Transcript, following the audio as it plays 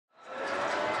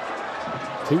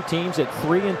Two teams at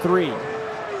 3-3.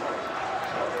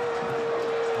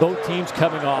 Both teams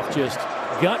coming off just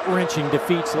gut-wrenching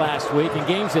defeats last week in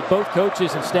games that both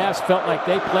coaches and staffs felt like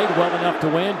they played well enough to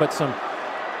win, but some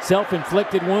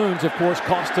self-inflicted wounds, of course,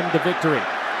 cost them the victory.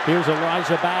 Here's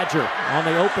Elijah Badger on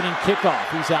the opening kickoff.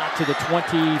 He's out to the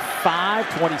 25,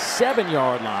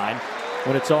 27-yard line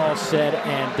when it's all said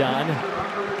and done.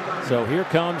 So here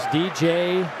comes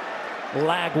DJ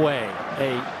Lagway,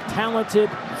 a talented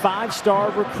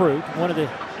five-star recruit, one of the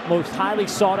most highly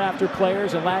sought-after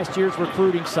players in last year's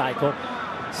recruiting cycle.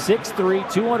 6'3",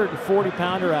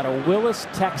 240-pounder out of Willis,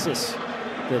 Texas.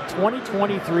 The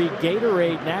 2023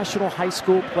 Gatorade National High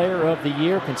School Player of the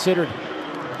Year, considered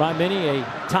by many a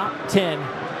top 10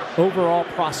 overall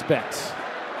prospect.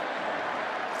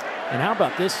 And how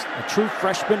about this? A true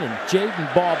freshman and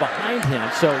Jaden Ball behind him.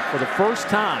 So for the first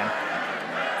time,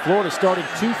 Florida starting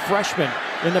two freshmen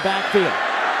in the backfield.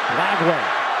 Lagway,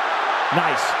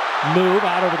 nice move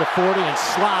out over the 40 and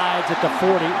slides at the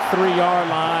 43-yard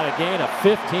line. A gain of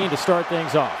 15 to start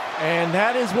things off. And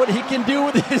that is what he can do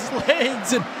with his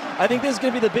legs. And I think this is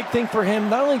going to be the big thing for him,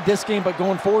 not only this game, but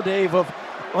going forward, Dave, of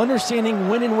understanding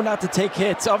when and when not to take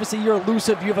hits. Obviously, you're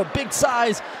elusive. You have a big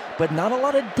size, but not a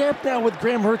lot of depth now with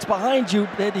Graham Hurts behind you.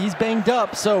 That he's banged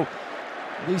up. So,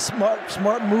 the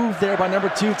smart move there by number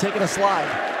 2, taking a slide.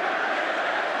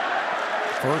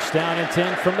 First down and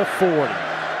 10 from the 40.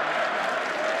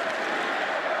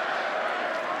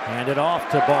 Handed off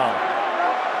to Ball.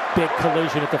 Big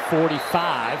collision at the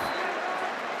 45.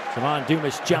 Javon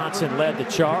Dumas-Johnson led the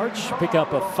charge. Pick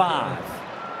up a 5.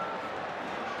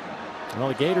 Well,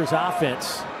 the Gators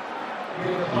offense,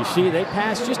 you see they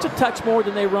pass just a touch more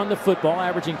than they run the football,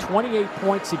 averaging 28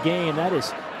 points a game. That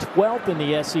is 12th in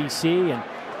the SEC, and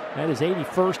that is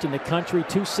 81st in the country,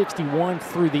 261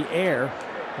 through the air.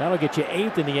 That'll get you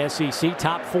 8th in the SEC,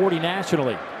 top 40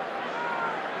 nationally.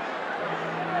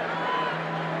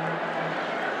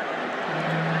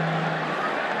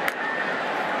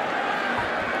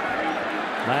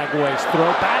 Lagway's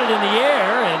throw batted in the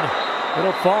air, and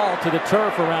it'll fall to the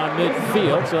turf around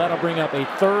midfield. So that'll bring up a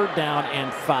 3rd down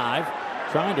and 5.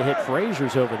 Trying to hit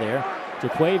Frazier's over there.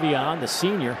 Jaquavion, the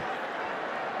senior.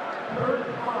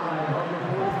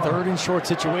 3rd and short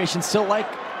situation. Still like,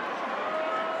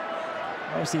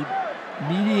 obviously,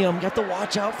 medium. You have to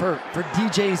watch out for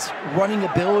DJ's running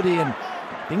ability and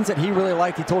things that he really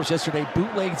liked. He told us yesterday,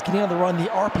 bootlegs, getting on the run, the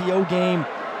RPO game,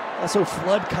 also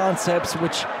flood concepts,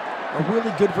 which are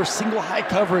really good for single high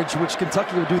coverage, which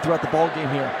Kentucky will do throughout the ball game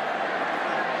here.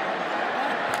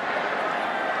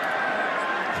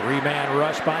 3-man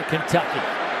rush by Kentucky.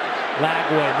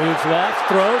 Lagway moves left,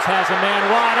 throws, has a man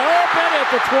wide open at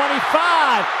the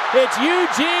 25. It's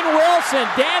Eugene Wilson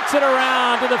dancing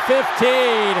around to the 15.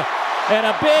 And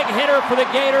a big hitter for the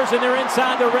Gators, and they're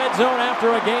inside the red zone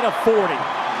after a gain of 40.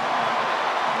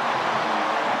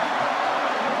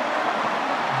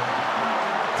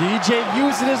 DJ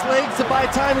using his legs to buy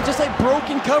time, and just like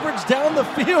broken coverage down the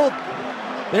field.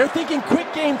 They're thinking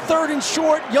quick game, 3rd and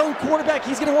short, young quarterback.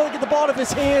 He's going to want to get the ball out of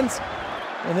his hands.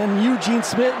 And then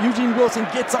Eugene Wilson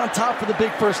gets on top for the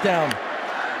big first down.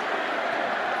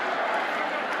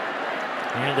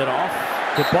 Handed off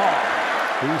to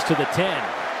Ball. He's to the 10.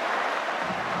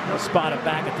 He'll spot it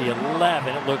back at the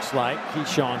 11, it looks like.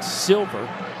 Keyshawn Silver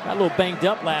got a little banged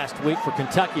up last week for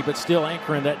Kentucky, but still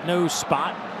anchoring that nose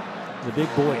spot. The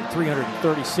big boy at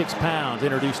 336 pounds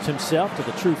introduced himself to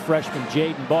the true freshman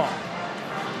Jaden Ball.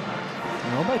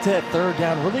 Going back to that 3rd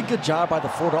down, really good job by the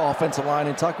Florida offensive line,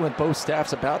 and talking with both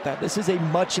staffs about that. This is a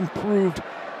much improved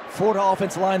Florida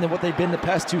offensive line than what they've been the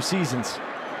past 2 seasons.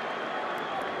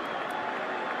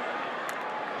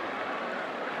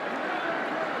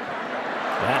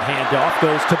 That handoff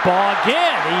goes to Ball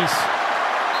again. He's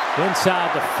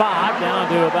inside the 5, down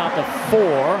to about the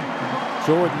 4.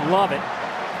 Jordan Lovett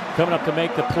coming up to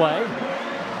make the play.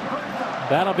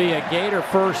 That'll be a Gator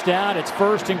first down. It's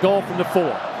 1st and goal from the 4.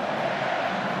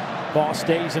 Ball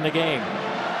stays in the game.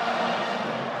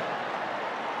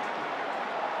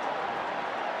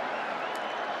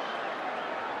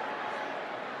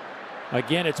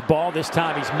 Again, it's Ball. This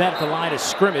time he's met at the line of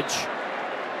scrimmage.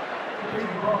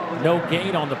 No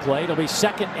gain on the play. It'll be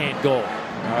 2nd and goal.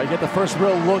 You get the first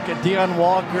real look at Deion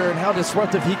Walker and how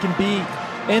disruptive he can be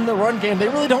in the run game. They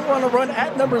really don't want to run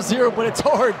at number 0, but it's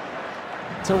hard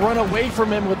to run away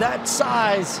from him with that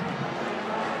size.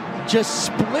 Just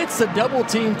splits the double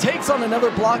team, takes on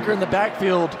another blocker in the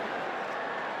backfield.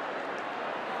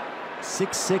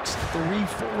 6'6",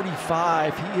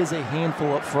 345. He is a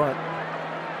handful up front.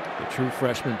 The true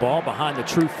freshman Ball behind the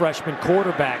true freshman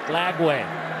quarterback, Lagway.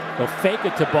 They'll fake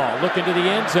it to Ball, looking to the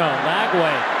end zone.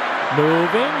 Lagway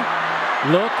moving,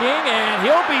 Looking, and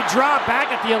he'll be dropped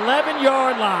back at the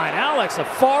 11-yard line. Alex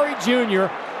Afari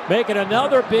Jr. making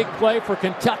another big play for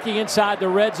Kentucky inside the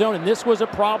red zone, and this was a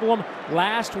problem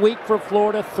last week for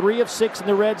Florida. 3 of 6 in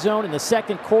the red zone. In the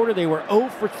second quarter, they were 0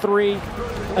 for 3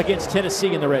 against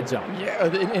Tennessee in the red zone. Yeah,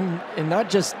 and not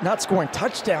just not scoring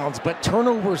touchdowns, but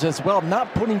turnovers as well.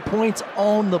 Not putting points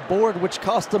on the board, which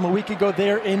cost them a week ago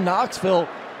there in Knoxville.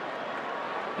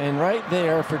 And right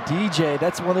there for DJ,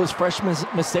 that's one of those freshman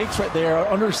mistakes right there.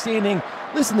 Understanding,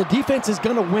 listen, the defense is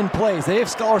going to win plays. They have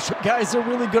scholarship guys. They're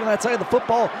really good on that side of the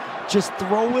football. Just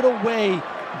throw it away.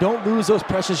 Don't lose those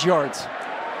precious yards.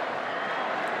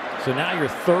 So now your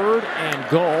 3rd and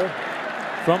goal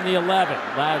from the 11.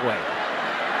 Lagway.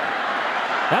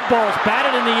 That ball's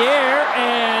batted in the air,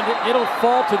 and it'll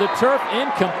fall to the turf.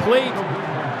 Incomplete.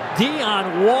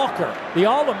 Deion Walker, the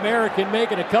All-American,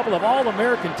 making a couple of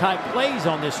All-American type plays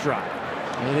on this drive.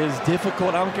 It is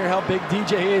difficult. I don't care how big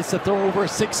DJ is to throw over a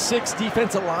 6'6"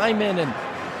 defensive lineman, and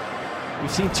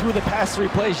we've seen 2 of the past 3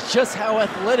 plays just how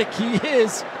athletic he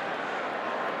is.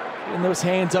 Getting those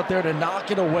hands up there to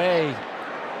knock it away.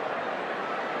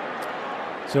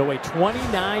 So a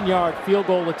 29-yard field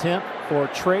goal attempt for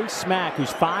Trey Smack,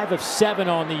 who's 5 of 7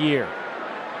 on the year.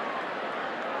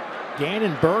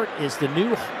 Gannon Burt is the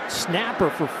new snapper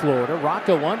for Florida.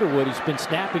 Rocco Underwood, who's been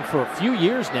snapping for a few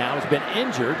years now, has been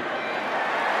injured.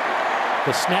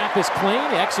 The snap is clean,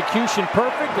 the execution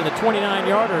perfect, and the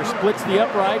 29-yarder splits the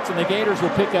uprights, and the Gators will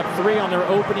pick up 3 on their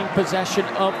opening possession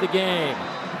of the game.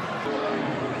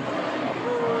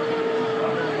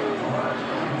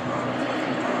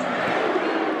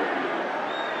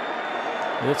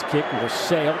 This kick will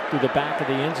sail through the back of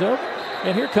the end zone.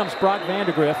 And here comes Brock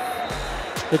Vandegrift,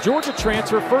 the Georgia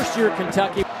transfer, first year at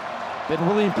Kentucky. Been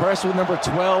really impressed with number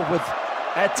 12, with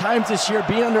at times this year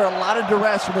being under a lot of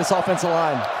duress from this offensive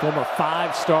line. Former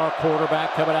 5-star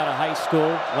quarterback coming out of high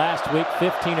school. Last week,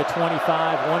 15 of 25,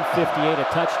 158, a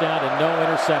touchdown, and no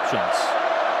interceptions.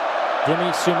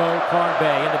 Demi Sumo Karnbe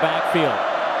in the backfield.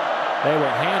 They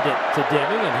will hand it to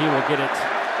Demi, and he will get it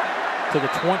to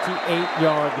the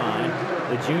 28-yard line.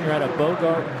 The junior out of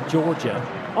Bogart, Georgia.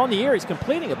 On the year, he's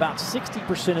completing about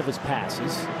 60% of his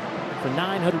passes for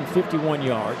 951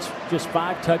 yards, just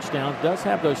 5 touchdowns, does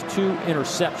have those 2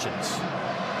 interceptions.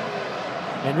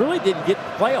 And really didn't get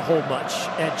to play a whole much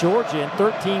at Georgia in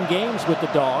 13 games with the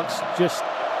Dogs, just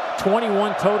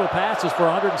 21 total passes for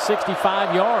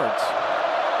 165 yards.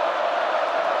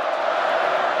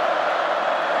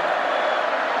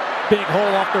 Big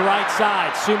hole off the right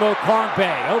side. Sumo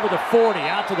Karnbe over the 40,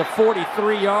 out to the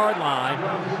 43-yard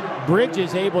line.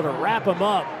 Bridges able to wrap him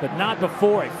up, but not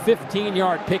before a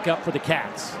 15-yard pickup for the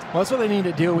Cats. Well, that's what they need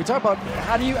to do. We talk about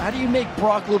how do you make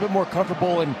Brock a little bit more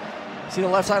comfortable, and see the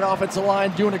left side offensive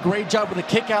line doing a great job with the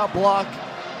kick-out block.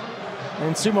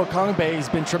 And Sumo Karnbe has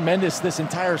been tremendous this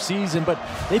entire season, but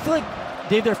they feel like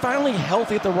they're finally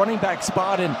healthy at the running back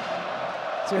spot, and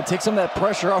it's going to take some of that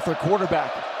pressure off their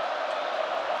quarterback.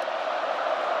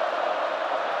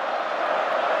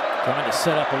 Trying to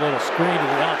set up a little screen to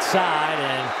the outside,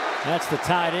 and that's the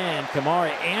tight end, Kamari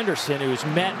Anderson, who's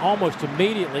met almost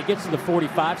immediately, gets to the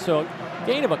 45, so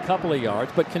gain of a couple of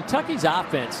yards. But Kentucky's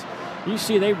offense, you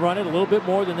see they run it a little bit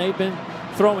more than they've been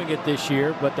throwing it this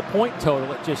year, but the point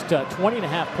total at just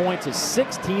 20.5 points is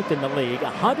 16th in the league,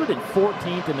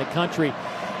 114th in the country.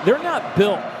 They're not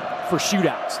built for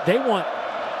shootouts. They want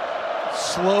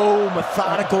slow,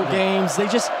 methodical games. They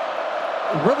just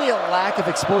really a lack of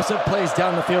explosive plays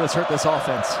down the field has hurt this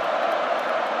offense.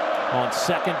 On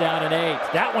 2nd down and 8.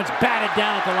 That one's batted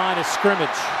down at the line of scrimmage.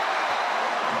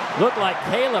 Looked like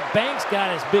Caleb Banks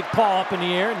got his big paw up in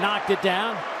the air, knocked it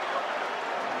down.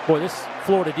 Boy, this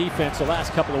Florida defense the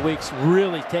last couple of weeks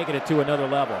really taking it to another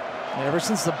level. And ever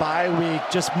since the bye week,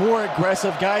 just more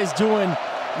aggressive guys doing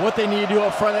what they need to do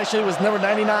up front. Actually, it was number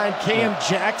 99, Cam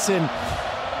Jackson.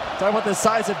 Talking about the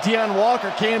size of Deion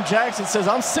Walker, Cam Jackson says,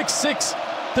 I'm 6'6",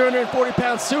 340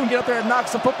 pounds soon. Get up there and knock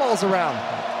some footballs around.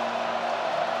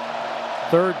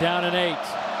 3rd down and 8.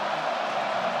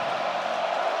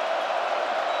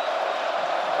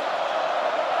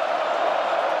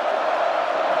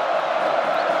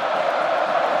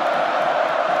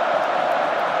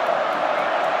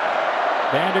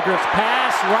 Vandegrift's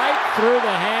pass right through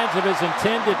the hands of his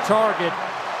intended target.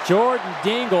 Jordan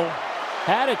Dingle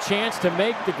had a chance to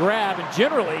make the grab, and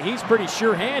generally he's pretty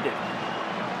sure-handed.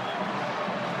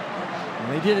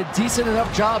 They did a decent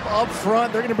enough job up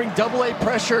front. They're going to bring double-A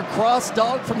pressure, cross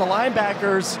dog from the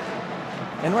linebackers.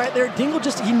 And right there, Dingle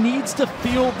he needs to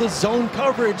feel the zone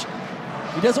coverage.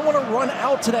 He doesn't want to run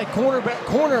out to that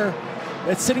corner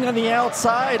that's sitting on the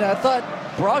outside. I thought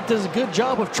Brock does a good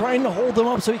job of trying to hold him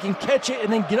up so he can catch it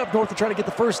and then get up north to try to get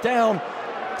the first down.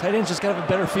 Tight ends just got to have a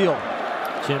better feel.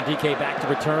 Jim DK back to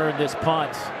return this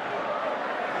punt.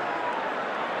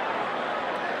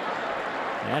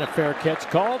 And a fair catch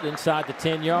called inside the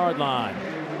 10-yard line.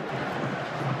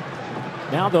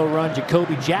 Now they'll run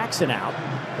Jacoby Jackson out,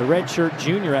 the redshirt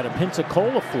junior out of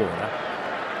Pensacola, Florida.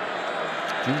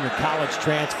 Junior college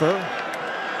transfer.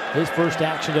 His first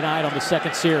action tonight on the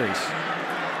second series.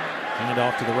 Hand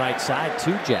off to the right side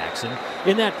to Jackson.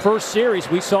 In that first series,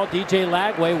 we saw DJ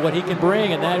Lagway, what he can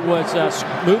bring, and that was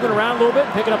moving around a little bit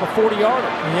and picking up a 40-yarder.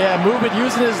 Yeah, moving,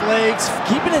 using his legs,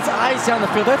 keeping his eyes down the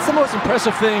field. That's the most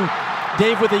impressive thing,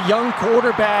 Dave, with a young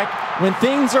quarterback. When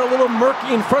things are a little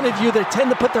murky in front of you, they tend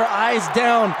to put their eyes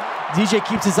down. DJ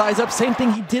keeps his eyes up. Same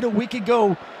thing he did a week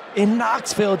ago in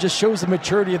Knoxville. Just shows the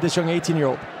maturity of this young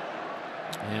 18-year-old.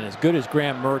 And as good as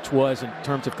Graham Mertz was in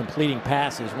terms of completing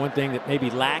passes, one thing that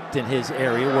maybe lacked in his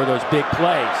area were those big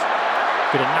plays.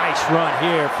 Get a nice run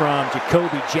here from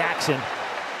Jacoby Jackson.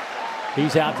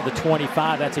 He's out to the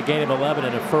 25. That's a gain of 11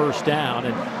 and a first down.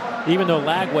 And even though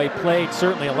Lagway played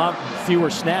certainly a lot fewer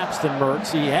snaps than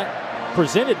Mertz, he had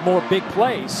presented more big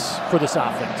plays for this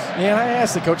offense. Yeah, and I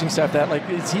asked the coaching staff that, like,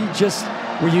 is he just,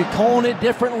 were you calling it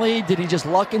differently? Did he just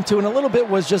luck into it? And a little bit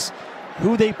was just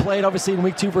who they played, obviously, in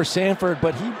week 2 versus Sanford,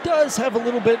 but he does have a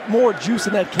little bit more juice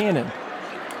in that cannon.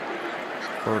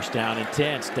 First down and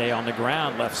 10, stay on the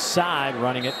ground, left side,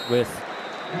 running it with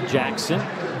Jackson.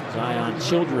 Zion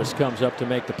Childress comes up to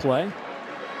make the play.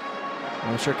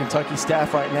 I'm sure Kentucky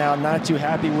staff right now not too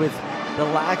happy with the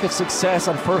lack of success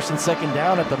on first and second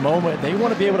down at the moment. They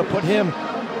want to be able to put him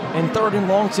in third and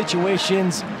long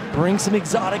situations, bring some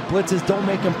exotic blitzes, don't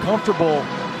make him comfortable.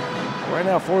 Right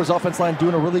now, Florida's offense line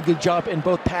doing a really good job in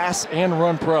both pass and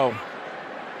run pro.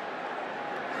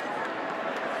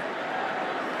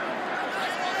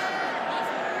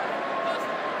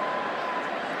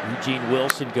 Eugene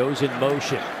Wilson goes in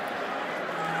motion.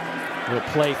 He'll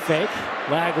play fake.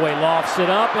 Lagway lofts it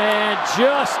up and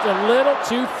just a little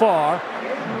too far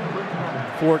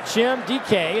for Jim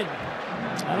DK. And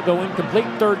that'll go incomplete,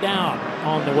 third down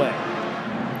on the way.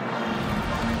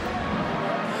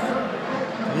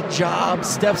 Good job,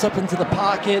 steps up into the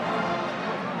pocket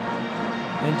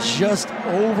and just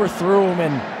overthrew him.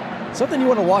 And something you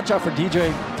want to watch out for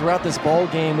DJ throughout this ball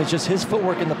game is just his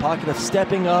footwork in the pocket of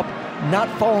stepping up, not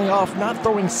falling off, not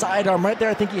throwing sidearm. Right there,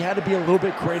 I think he had to be a little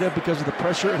bit creative because of the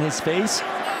pressure in his face.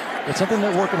 But something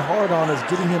they're working hard on is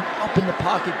getting him up in the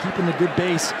pocket, keeping the good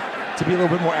base to be a little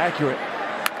bit more accurate.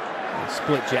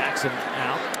 Split Jackson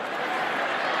out.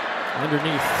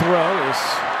 Underneath throw is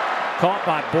caught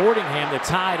by Boardingham, the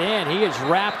tight end. He is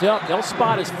wrapped up. They'll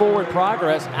spot his forward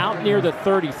progress out near the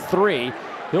 33.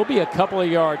 He'll be a couple of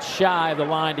yards shy of the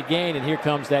line to gain, and here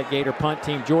comes that Gator punt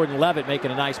team. Jordan Levitt making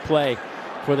a nice play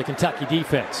for the Kentucky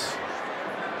defense.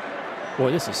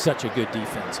 Boy, this is such a good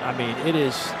defense. I mean, it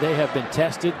is. They have been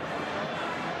tested,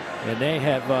 and they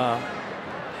have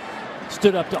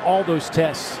stood up to all those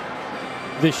tests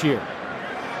this year.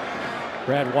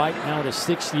 Brad White, now in his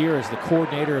 6th year as the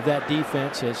coordinator of that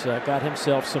defense, has got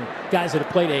himself some guys that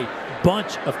have played a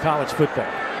bunch of college football.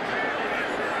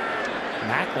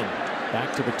 Macklin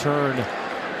back to return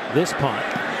this punt.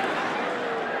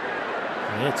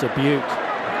 And it's a beaut.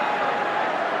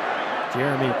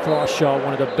 Jeremy Crawshaw,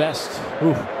 one of the best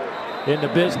in the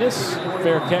business.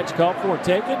 Fair catch called for,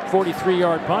 taken.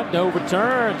 43-yard punt, no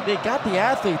return. They got the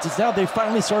athletes. It's now they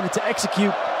finally started to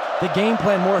execute the game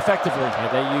plan more effectively.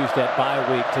 And they used that bye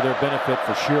week to their benefit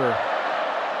for sure.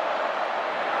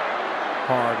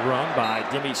 Hard run by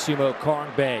Demi Sumo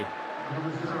Karngbe,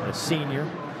 a senior.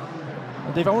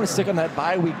 And Dave, I want to stick on that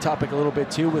bye week topic a little bit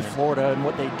too with Florida and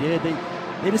what they did.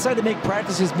 They decided to make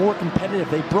practices more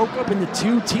competitive. They broke up into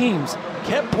 2 teams,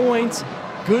 kept points,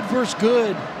 good versus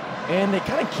good, and they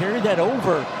kind of carried that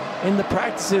over in the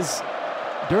practices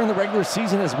during the regular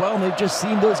season as well. And they've just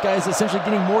seen those guys essentially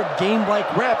getting more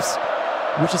game-like reps,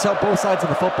 which has helped both sides of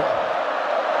the football.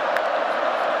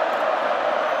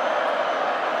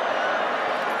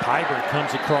 Piper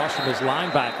comes across from his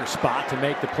linebacker spot to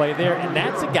make the play there. And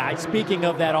that's a guy, speaking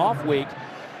of that off week,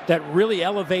 that really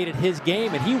elevated his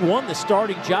game. And he won the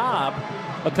starting job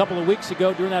a couple of weeks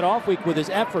ago during that off week with his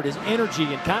effort, his energy,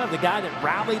 and kind of the guy that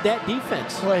rallied that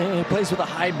defense. Well, and he plays with a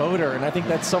high motor, and I think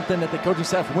that's something that the coaching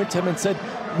staff went to him and said,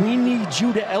 we need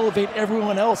you to elevate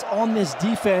everyone else on this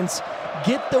defense.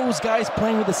 Get those guys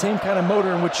playing with the same kind of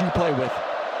motor in which you play with.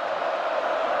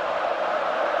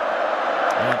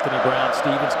 Anthony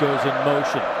Brown-Stevens goes in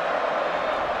motion.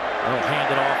 They'll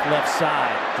hand it off left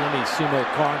side. Jimmy Sumo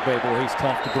Carnby, boy, he's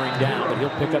tough to bring down, but he'll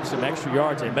pick up some extra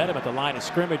yards. They met him at the line of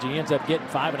scrimmage. He ends up getting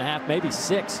 5.5, maybe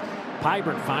 6.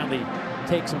 Pyburn finally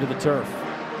takes him to the turf.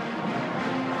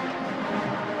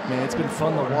 Man, it's been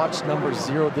fun to watch number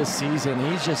 0 this season.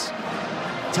 He's just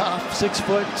tough, 6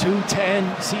 foot,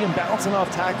 210. See him bouncing off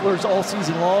tacklers all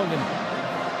season long, and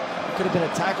it could have been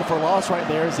a tackle for loss right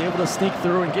there. He's able to sneak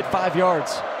through and get 5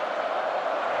 yards.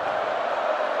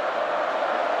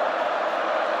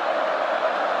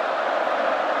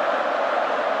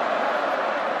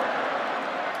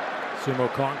 Sumo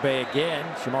Carnby again.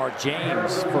 Shamar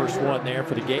James, first one there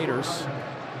for the Gators.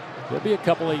 He'll be a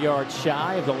couple of yards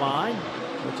shy of the line,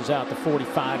 which is out the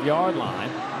 45-yard line.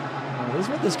 This is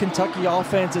what this Kentucky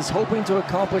offense is hoping to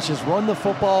accomplish, is run the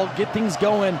football, get things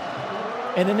going.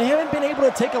 And then they haven't been able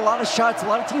to take a lot of shots. A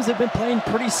lot of teams have been playing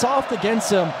pretty soft against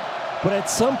them. But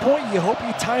at some point, you hope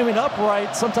you time it up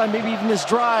right, sometime maybe even this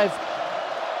drive,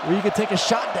 where you could take a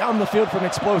shot down the field for an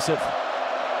explosive.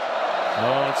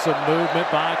 Oh, it's some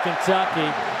movement by Kentucky.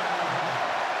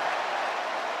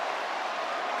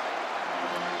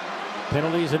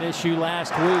 Penalties an issue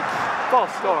last week.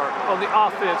 False start on the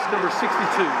offense, number 62.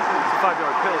 It's a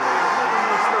 5-yard penalty.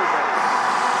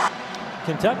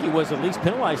 Kentucky was the least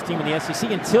penalized team in the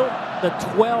SEC until the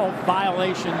 12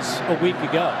 violations a week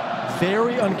ago.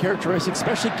 Very uncharacteristic,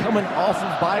 especially coming off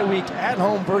of bye week at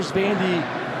home versus Vandy.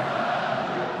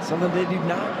 Something they do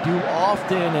not do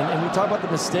often. And we talk about the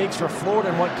mistakes for Florida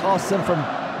and what cost them from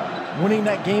winning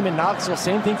that game in Knoxville.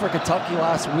 Same thing for Kentucky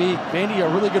last week. Vandy, a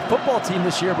really good football team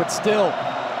this year, but still,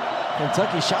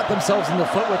 Kentucky shot themselves in the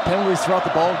foot with penalties throughout the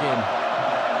ball game.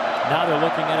 Now they're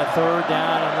looking at a 3rd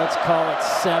down, and let's call it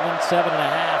 7.5.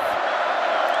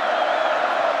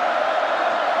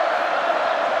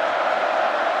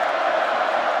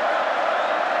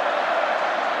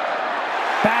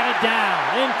 Batted down,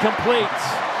 incomplete.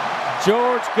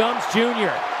 George Gums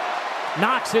Jr.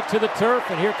 knocks it to the turf,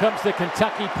 and here comes the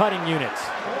Kentucky punting unit.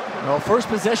 Well, first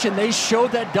possession, they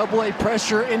showed that double-A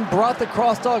pressure and brought the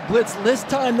cross-dog blitz. This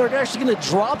time, they're actually going to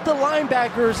drop the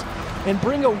linebackers and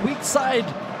bring a weak side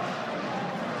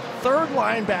 3rd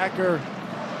linebacker.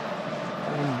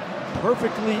 And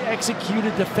perfectly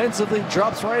executed defensively,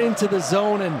 drops right into the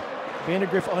zone, and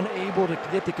Vandegrift unable to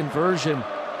get the conversion.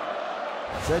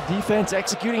 It's that defense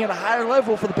executing at a higher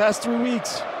level for the past 3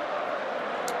 weeks.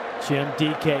 Jim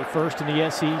DK, first in the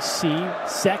SEC,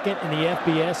 2nd in the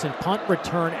FBS in punt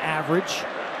return average.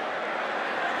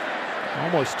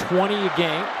 Almost 20 a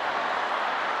game.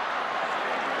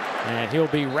 And he'll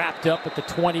be wrapped up at the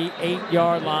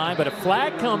 28-yard line, but a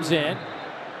flag comes in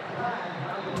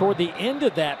toward the end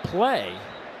of that play.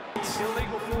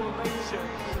 Illegal formation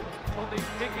on the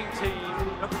kicking team.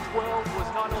 Number 12 was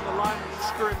not on the line of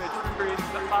scrimmage, creating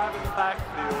the 5 in the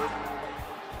backfield.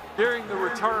 During the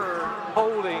return,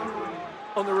 holding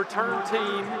on the return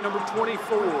team, number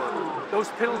 24. Those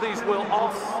penalties will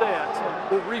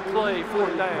offset, will replay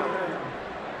 4th down.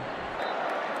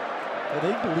 Well,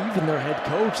 they believe in their head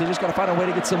coach. They just got to find a way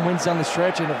to get some wins down the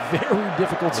stretch in a very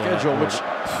difficult schedule, which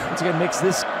once again makes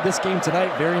this game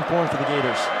tonight very important for the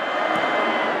Gators.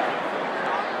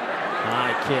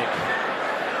 High kick.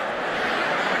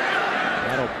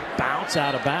 That'll bounce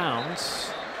out of bounds.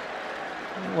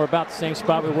 We're about the same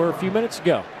spot we were a few minutes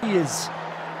ago. He is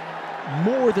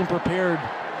more than prepared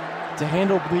to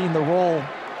handle being the role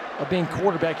of being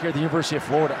quarterback here at the University of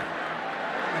Florida.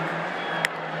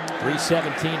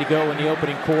 3:17 to go in the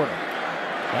opening quarter.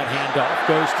 That handoff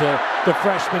goes to the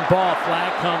freshman ball.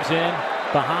 Flag comes in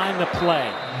behind the play.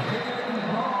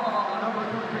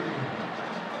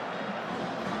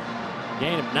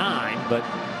 Gain of 9, but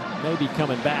maybe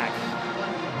coming back.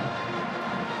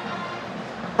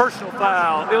 Personal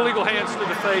foul, illegal hands to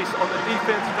the face on the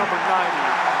defense, number 90.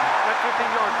 That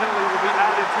 15-yard penalty will be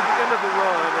added to the end of the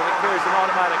run, and it carries an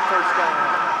automatic 1st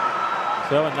down.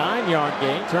 So a 9-yard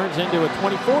gain turns into a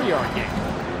 24-yard gain.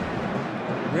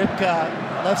 Ripka,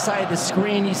 left side of the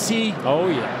screen, you see. Oh,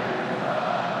 yeah.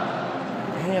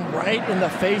 And right in the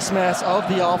face mask of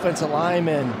the offensive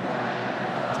lineman.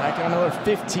 Taking another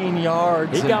 15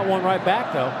 yards. He got one right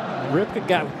back, though. Ripka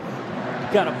got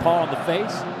a paw in the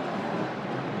face.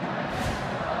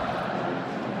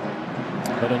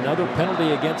 But another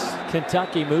penalty against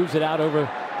Kentucky moves it out over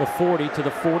the 40 to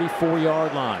the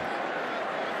 44-yard line.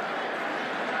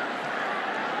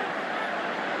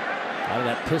 Out of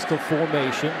that pistol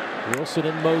formation, Wilson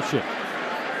in motion.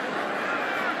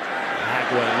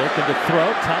 Hagway looking to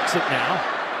throw, tucks it now.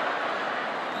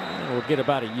 And we'll get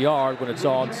about a yard when it's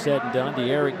all said and done to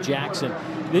Eric Jackson.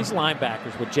 These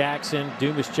linebackers with Jackson,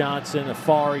 Dumas Johnson,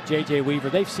 Afari, J.J. Weaver,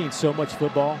 they've seen so much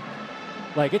football.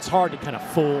 like it's hard to kind of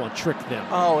fool and trick them.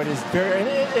 Oh, it is very,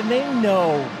 and they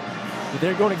know that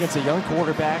they're going against a young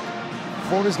quarterback.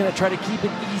 Florida's going to try to keep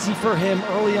it easy for him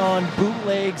early on.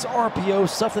 Bootlegs, RPO,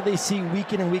 stuff that they see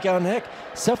week in and week out. And heck,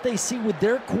 stuff they see with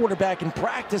their quarterback in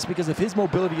practice because of his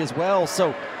mobility as well.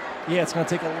 So, yeah, it's going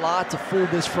to take a lot to fool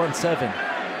this front seven.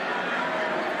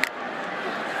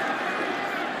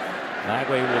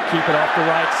 Lagway will keep it off the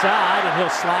right side, and he'll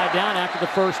slide down after the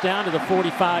first down to the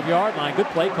 45-yard line. Good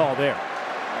play call there.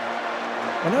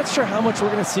 I'm not sure how much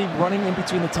we're going to see running in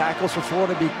between the tackles for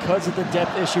Florida because of the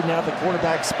depth issue now at the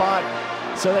quarterback spot.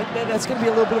 So that's going to be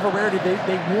a little bit of a rarity.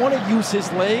 They want to use his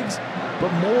legs,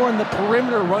 but more in the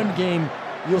perimeter run game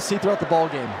you'll see throughout the ball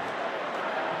game.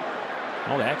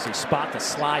 Oh, they actually spot the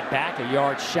slide back a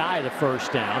yard shy of the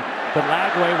first down. But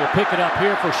Lagway will pick it up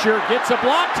here for sure. Gets a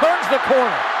block, turns the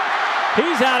corner.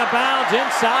 He's out of bounds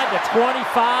inside the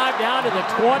 25, down to the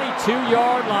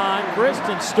 22-yard line.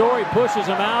 Kristen Story pushes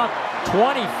him out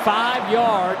 25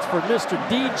 yards for Mr.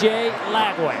 DJ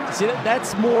Lagway. See,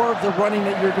 that's more of the running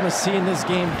that you're going to see in this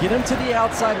game. Get him to the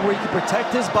outside where he can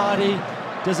protect his body.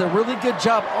 Does a really good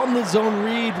job on the zone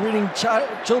read, reading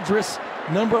Childress,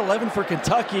 number 11 for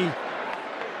Kentucky.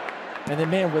 And then,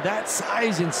 man, with that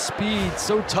size and speed,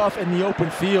 so tough in the open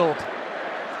field.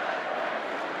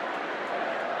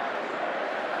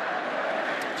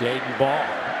 Jaden Ball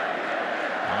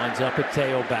lines up at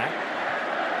tailback.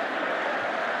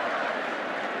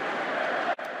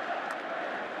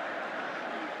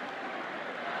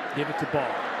 Give it to Ball.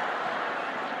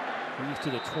 He's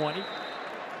to the 20.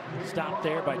 Stopped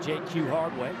there by J.Q.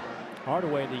 Hardaway.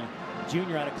 Hardaway, the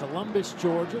junior out of Columbus,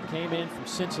 Georgia, came in from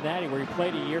Cincinnati where he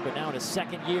played a year, but now in his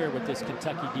second year with this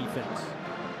Kentucky defense.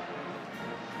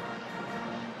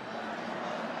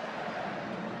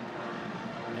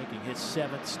 His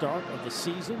 7th start of the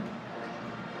season.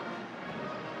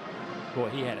 Boy,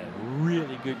 he had a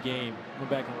really good game. Went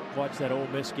back and watched that Ole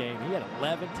Miss game. He had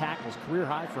 11 tackles, career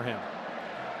high for him.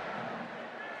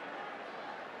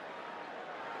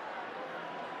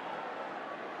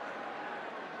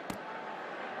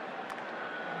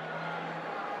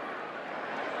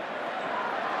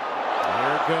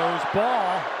 There goes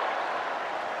Ball.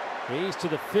 He's to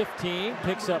the 15,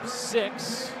 picks up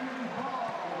 6.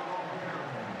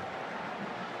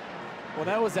 Well,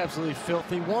 that was absolutely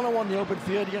filthy. One-on-one in the open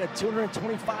field. You got a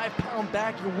 225-pound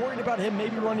back. You're worried about him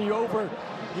maybe running you over.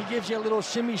 He gives you a little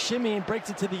shimmy and breaks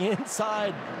it to the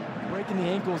inside, breaking the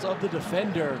ankles of the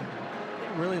defender.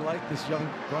 They really like this young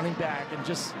running back, and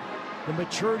just the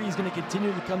maturity is going to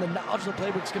continue to come. The knowledge of the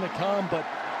playbook's going to come, but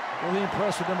really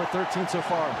impressed with number 13 so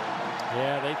far.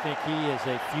 Yeah, they think he is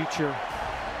a future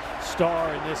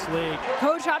star in this league.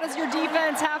 Coach, how does your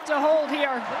defense have to hold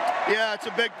here? Yeah, it's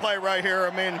a big play right here.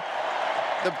 I mean,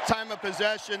 the time of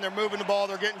possession, they're moving the ball,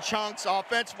 they're getting chunks.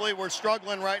 Offensively, we're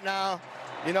struggling right now.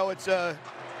 You know, it's a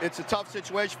tough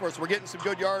situation for us. We're getting some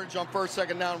good yardage on first,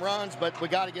 second down runs, but we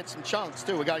got to get some chunks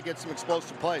too. We got to get some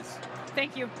explosive plays.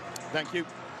 Thank you. Thank you.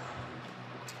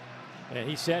 And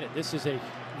he said it. This is a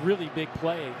really big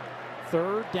play.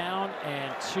 3rd down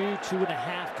and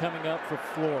 2.5 coming up for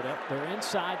Florida. They're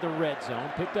inside the red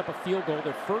zone. Picked up a field goal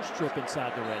their first trip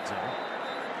inside the red zone.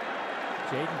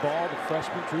 Jaden Ball, the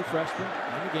freshman, true freshman,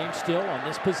 in the game still on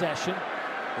this possession.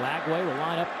 Lagway will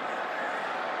line up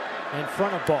in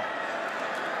front of Ball.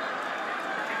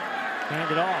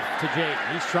 Hand it off to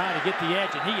Jaden. He's trying to get the edge,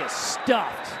 and he is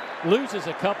stuffed. Loses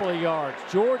a couple of yards.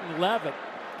 Jordan Levitt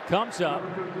comes up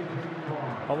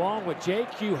along with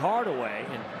J.Q. Hardaway.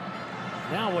 And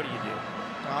now what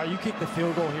do? You kick the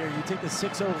field goal here. You take the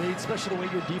 6-0 lead, especially the way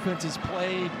your defense is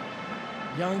played.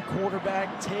 Young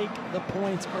quarterback, take the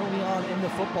points early on in the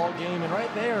football game. And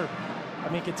right there, I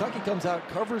mean, Kentucky comes out,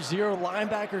 cover 0,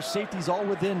 linebackers, safeties all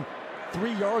within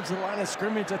 3 yards of the line of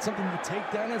scrimmage. That's something you take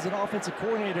down as an offensive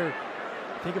coordinator.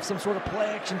 Think of some sort of play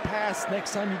action pass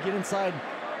next time you get inside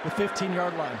the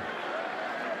 15-yard line.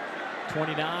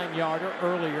 29-yarder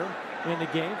earlier in the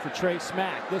game for Trey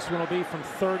Smack. This one will be from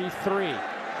 33.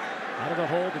 Out of the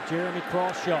hold of Jeremy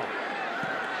Crawshaw.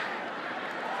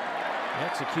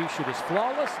 Execution is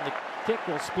flawless, and the kick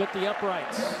will split the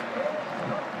uprights.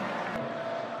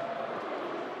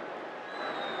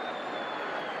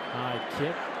 High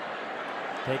kick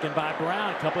taken by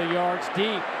Brown, a couple of yards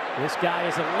deep. This guy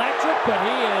is electric, but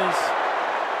he has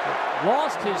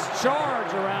lost his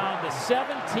charge around the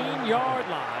 17-yard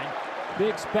line.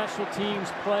 Big special teams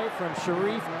play from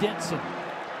Sharif Denson.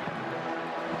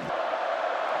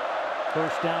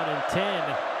 First down and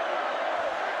 10.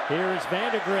 Here is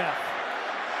Vandegrift.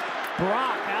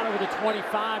 Brock out over the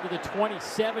 25 to the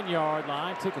 27-yard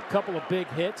line. Took a couple of big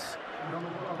hits.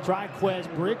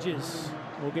 Triquez Bridges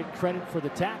will get credit for the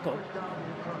tackle.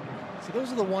 So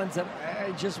those are the ones that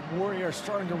I just worry are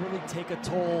starting to really take a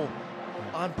toll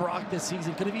on Brock this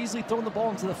season. Could have easily thrown the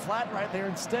ball into the flat right there.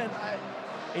 Instead,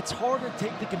 it's hard to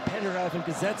take the competitor out of him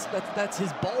because that's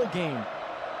his ball game.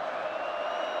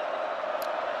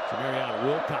 Marion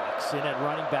Wilcox in at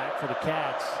running back for the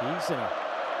Cats. He's a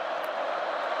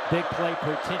big play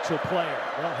potential player.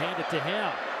 They'll hand it to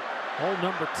him. Hole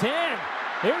number 10.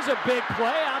 Here's a big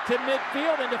play out to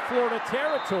midfield into Florida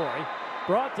territory.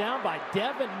 Brought down by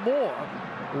Devin Moore.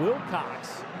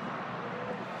 Wilcox.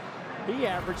 He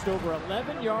averaged over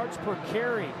 11 yards per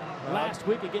carry last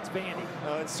week against Vandy.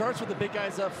 It starts with the big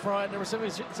guys up front. Number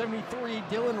 73,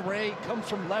 Dylan Ray, comes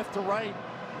from left to right.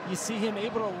 You see him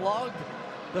able to lug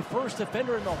the first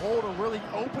defender in the hole to really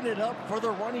open it up for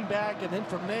the running back, and then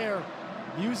from there,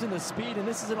 using the speed. And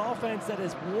this is an offense that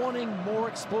is wanting more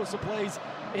explosive plays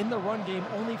in the run game.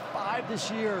 Only 5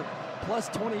 this year, plus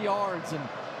 20 yards. And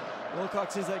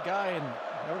Wilcox is that guy. And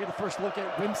now we get the first look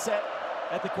at Wimsett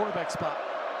at the quarterback spot.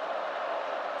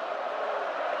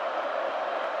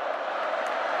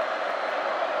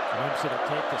 Wimsett will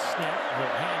take the snap.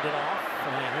 He'll hand it off,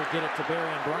 and he'll get it to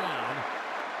Barian Brown.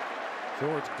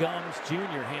 George Gums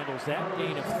Jr. handles that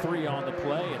gain of 3 on the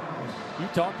play. And you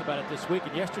talked about it this week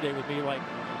and yesterday with me, like,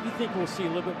 you think we'll see a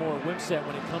little bit more Wimsett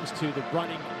when it comes to the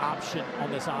running option on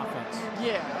this offense?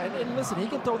 Yeah, and listen, he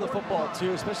can throw the football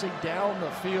too, especially down the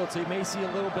field, so you may see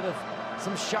a little bit of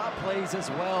some shot plays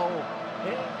as well.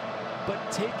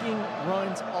 But taking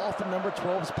runs off the number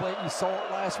 12's plate, you saw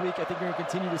it last week. I think you're going to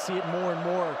continue to see it more and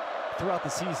more throughout the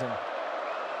season.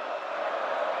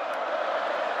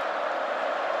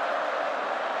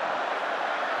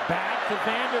 Back to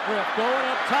Vandergrift, going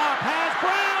up top, has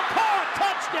Brown, caught,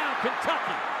 touchdown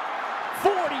Kentucky,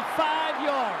 45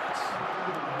 yards.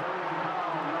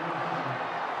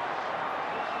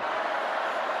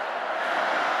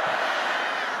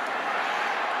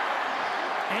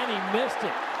 And he missed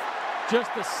it.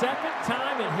 Just the second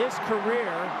time in his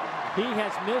career he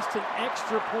has missed an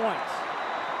extra point.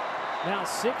 Now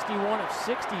 61 of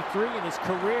 63 in his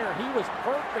career. He was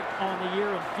perfect on the year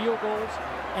in field goals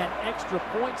and extra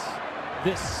points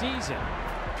this season.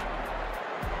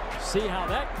 See how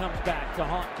that comes back to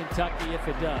haunt Kentucky if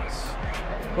it does.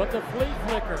 But the flea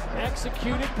flicker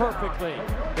executed perfectly.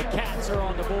 The Cats are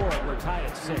on the board. We're tied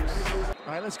at 6.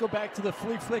 All right, let's go back to the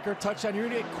flea flicker touchdown. You're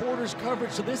going to get quarters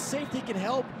coverage, so this safety can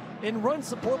help in run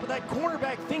support, but that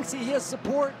cornerback thinks he has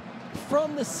support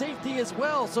from the safety as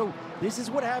well. So this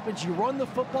is what happens. You run the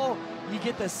football, you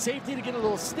get the safety to get a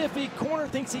little sniffy. Corner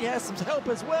thinks he has some help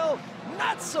as well.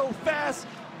 Not so fast.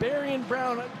 Barian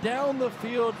Brown down the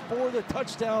field for the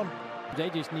touchdown. They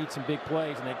just need some big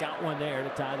plays, and they got one there to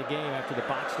tie the game after the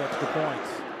boxed extra points.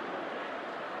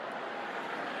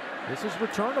 This is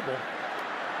returnable.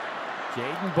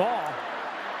 Jaden Ball,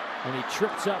 when he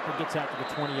trips up and gets out to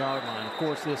the 20-yard line. Of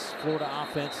course, this Florida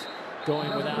offense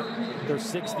going without their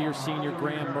 6th-year senior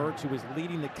Graham Mertz, who was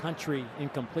leading the country in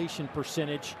completion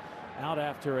percentage, out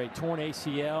after a torn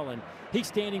ACL, and he's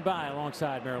standing by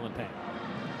alongside Maryland Payne.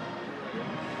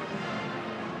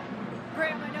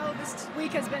 Graham, I know this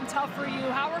week has been tough for you.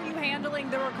 How are you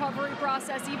handling the recovery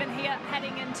process, even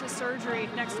heading into surgery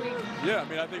next week? Yeah, I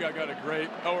mean, I think I got a great,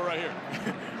 we're right here.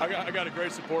 I got a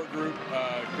great support group,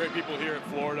 great people here in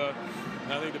Florida.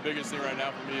 And I think the biggest thing right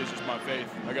now for me is just my faith.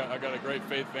 I got a great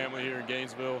faith family here in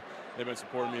Gainesville. They've been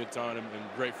supporting me a ton, and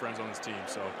great friends on this team.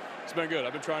 So it's been good.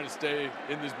 I've been trying to stay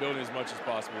in this building as much as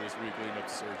possible this week leading up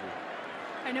to surgery.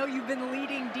 I know you've been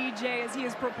leading DJ as he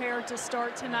is prepared to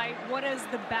start tonight. What has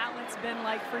the balance been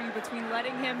like for you between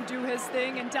letting him do his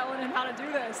thing and telling him how to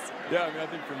do this? Yeah, I mean, I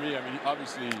think for me,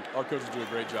 obviously our coaches do a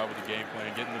great job with the game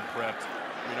plan, getting them prepped.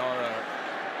 I mean,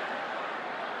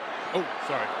 oh,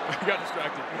 sorry, I got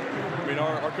distracted. I mean,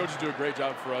 our coaches do a great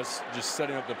job for us just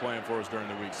setting up the plan for us during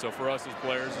the week. So for us as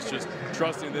players, it's just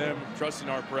trusting them, trusting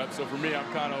our prep. So for me,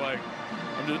 I'm kind of like,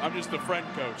 I'm just the friend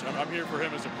coach. I'm here for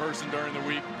him as a person during the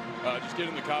week, just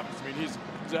getting the confidence. I mean, he's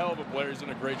a hell of a player. He's done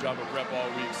a great job of prep all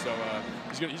week. So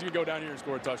he's gonna go down here and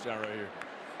score a touchdown right here.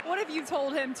 What have you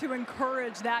told him to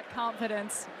encourage that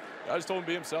confidence? I just told him to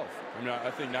be himself. I mean,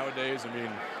 I think nowadays, I mean,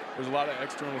 there's a lot of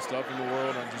external stuff in the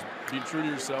world, and just being true to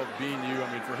yourself, being you.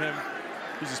 I mean, for him,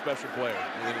 he's a special player.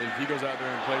 And if he goes out there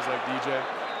and plays like DJ,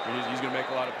 I mean, he's going to make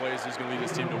a lot of plays. He's going to lead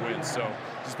his team to win. So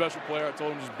he's a special player. I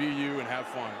told him just be you and have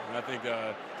fun. And I think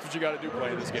that's what you got to do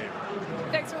playing this game.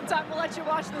 Thanks for the time. We'll let you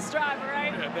watch this drive, all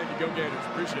right? Yeah, thank you. Go Gators.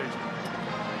 Appreciate you.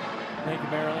 Thank you,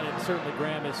 Marilyn. And certainly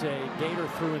Graham is a Gator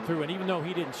through and through. And even though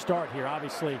he didn't start here,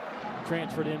 obviously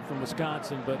transferred in from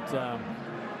Wisconsin, but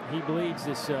he bleeds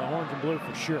this orange and blue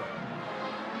for sure.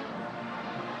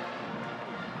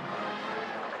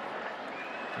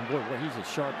 And boy, he's a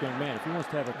sharp young man. If he wants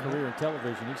to have a career in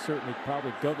television, he certainly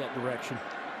probably go that direction.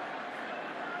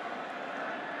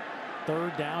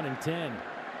 3rd down and 10.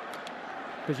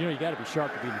 Because, you know, you got to be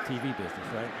sharp to be in the TV business,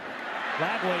 right?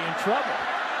 Lagway in trouble.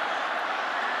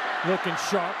 Looking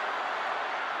sharp.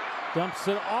 Dumps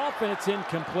it off, and it's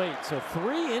incomplete. So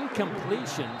 3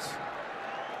 incompletions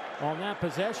on that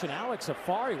possession. Alex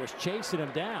Safari was chasing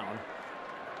him down.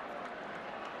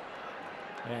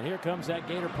 And here comes that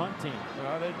Gator punt team.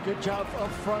 Well, they did a good job up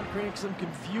front, creating some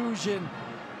confusion.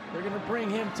 They're going to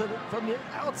bring him from the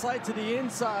outside to the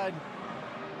inside.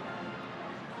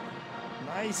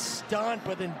 Nice stunt,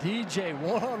 but then DJ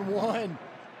one-on-one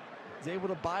is able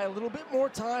to buy a little bit more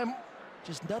time.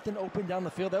 Just nothing open down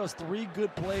the field. That was 3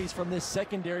 good plays from this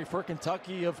secondary for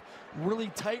Kentucky of really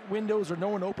tight windows or no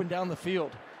one open down the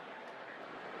field.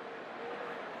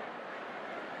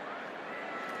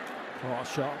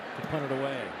 Crawshaw to punt it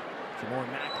away. Jamore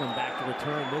Macklin back to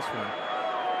return this one.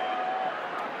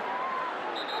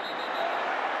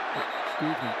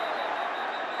 Excuse me.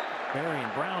 Barry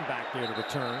and Brown back there to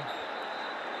return.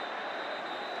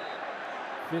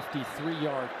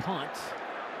 53-yard punt.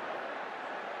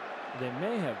 They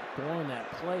may have blown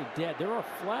that play dead. There are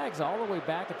flags all the way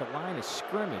back at the line of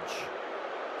scrimmage.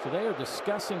 So they are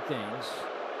discussing things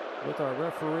with our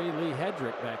referee, Lee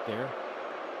Hedrick, back there.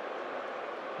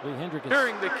 Lee Hendrick is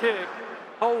During the kick,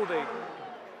 holding,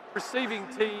 receiving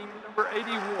team number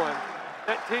 81.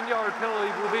 That 10-yard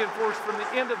penalty will be enforced from the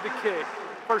end of the kick.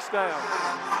 1st down.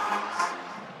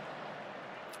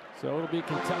 So it'll be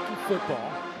Kentucky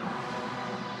football.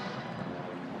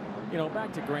 You know,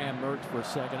 back to Graham Mertz for a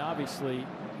second. Obviously,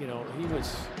 you know, he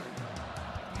was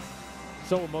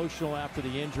so emotional after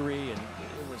the injury, and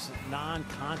it was a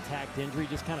non-contact injury.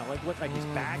 Just kind of looked like he's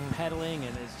backpedaling,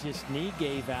 and his just knee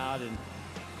gave out. And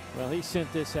well, he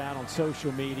sent this out on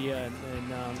social media,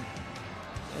 and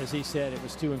as he said, it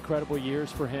was 2 incredible years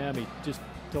for him. He just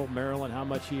told Maryland how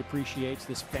much he appreciates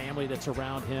this family that's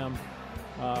around him,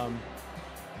 and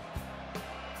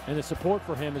the support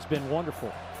for him has been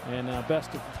wonderful. And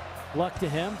best of luck to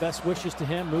him, best wishes to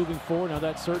him moving forward. Now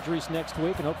that surgery's next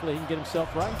week, and hopefully he can get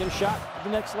himself right and get a shot at the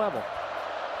next level.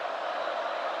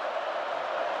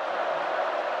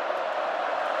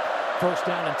 First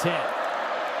down and 10.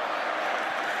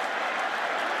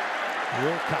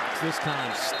 Wilcox this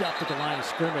time stepped at the line of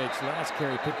scrimmage. Last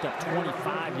carry picked up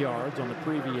 25 yards on the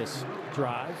previous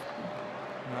drive.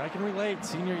 I can relate.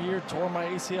 Senior year, tore my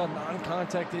ACL,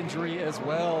 non-contact injury as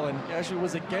well, and actually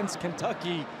was against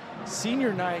Kentucky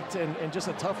senior night, and just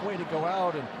a tough way to go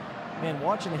out. And man,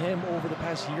 watching him over the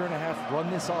past year and a half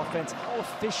run this offense, how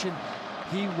efficient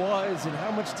he was and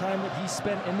how much time that he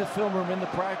spent in the film room, in the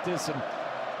practice. And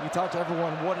you talk to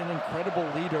everyone, what an incredible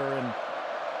leader and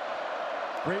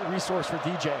great resource for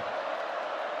DJ.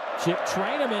 Chip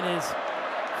Trainum in his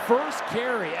first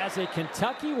carry as a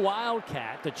Kentucky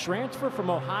Wildcat, the transfer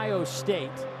from Ohio State,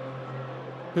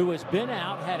 who has been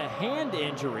out, had a hand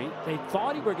injury. They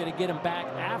thought he were going to get him back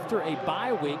after a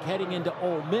bye week heading into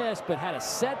Ole Miss, but had a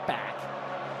setback.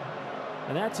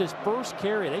 And that's his first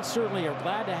carry. They certainly are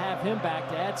glad to have him back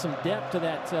to add some depth to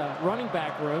that running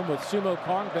back room with Sumo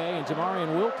Kongbe and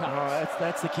Jamarian Wilcox. Oh,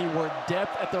 that's the key word,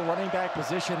 depth at the running back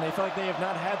position. They feel like they have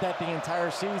not had that the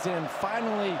entire season. And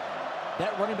finally,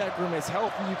 that running back room is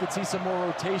healthy. You could see some more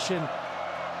rotation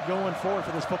going forward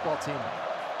for this football team.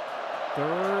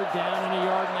 3rd down and 1.5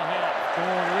 yards.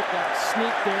 Going with that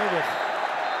sneak there with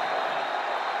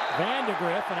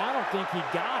Vandegrift, and I don't think he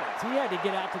got it. He had to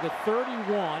get out to the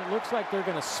 31. It looks like they're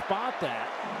going to spot that.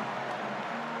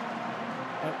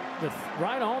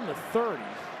 Right on the 30.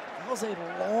 That was a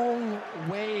long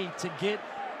way to get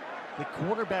the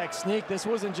quarterback sneak. This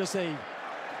wasn't just a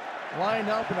line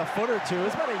up in a foot or two.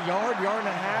 It's about a yard and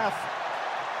a half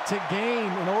to gain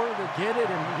in order to get it.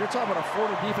 And you're talking about a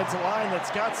Florida defensive line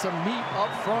that's got some meat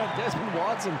up front. Desmond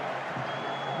Watson,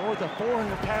 north of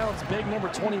 400 pounds, big number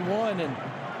 21. And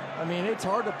I mean, it's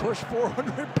hard to push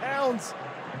 400 pounds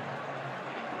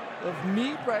of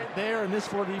meat right there. And this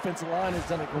Florida defensive line has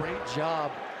done a great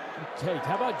job. Hey,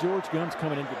 how about George Gumbs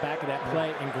coming into the back of that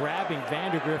play and grabbing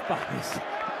Vandegrift by his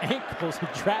ankles and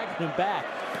dragging him back.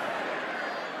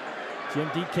 Jim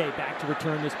DK back to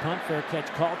return this punt. Fair catch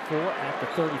called for at the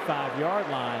 35-yard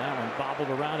line. That one bobbled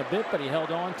around a bit, but he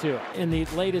held on to it. In the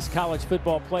latest college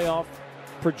football playoff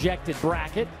projected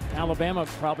bracket, Alabama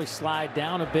probably slide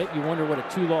down a bit. You wonder what a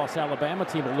 2-loss Alabama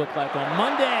team will look like on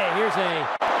Monday. Here's a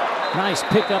nice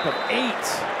pickup of 8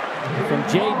 from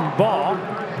Jaden Ball.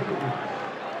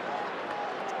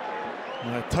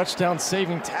 And a touchdown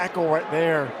saving tackle right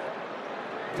there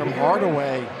from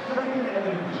Hardaway.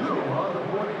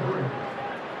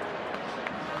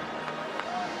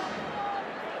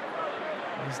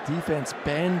 This defense,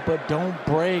 bend but don't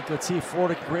break. Let's see if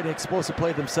Florida can create an explosive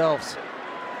play themselves.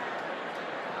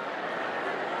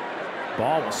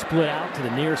 Ball will split out to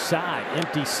the near side.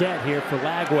 Empty set here for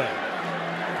Lagway.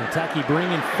 Kentucky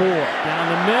bringing 4. Down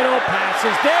the middle,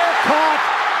 passes there, caught.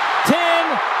 10,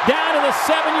 down to the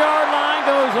 7-yard line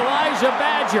goes Elijah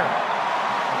Badger.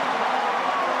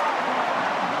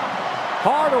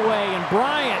 Hardaway and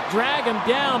Bryant drag him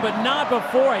down, but not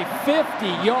before a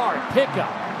 50-yard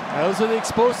pickup. Those are the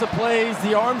explosive plays,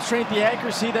 the arm strength, the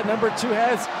accuracy that number 2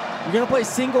 has. You're going to play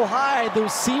single high.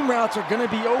 Those seam routes are going to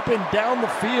be open down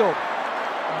the field.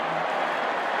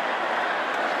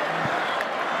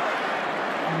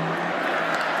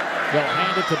 They'll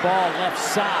hand it to Ball left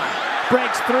side.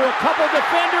 Breaks through a couple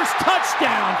defenders.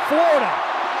 Touchdown, Florida.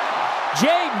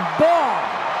 Jaden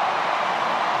Ball.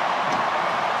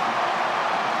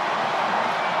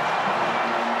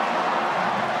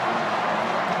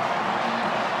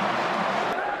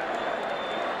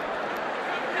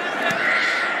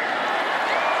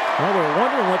 Well, we're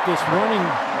wondering what this running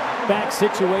back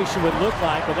situation would look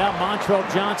like without Montrell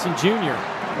Johnson Jr.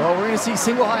 Well, we're going to see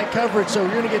single high coverage, so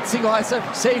you're going to get single high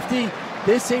safety.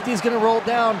 This safety is going to roll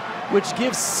down, which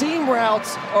gives seam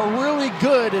routes are really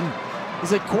good, and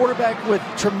is a quarterback with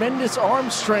tremendous arm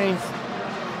strength,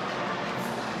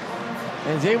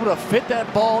 and is able to fit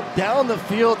that ball down the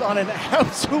field on an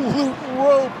absolute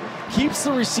rope. Keeps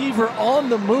the receiver on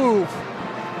the move.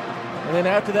 And then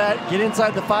after that, get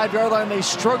inside the 5-yard line. They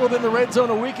struggled in the red zone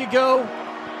a week ago.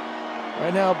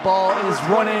 Right now, Ball is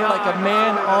running like a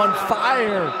man on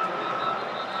fire.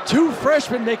 2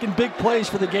 freshmen making big plays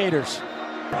for the Gators.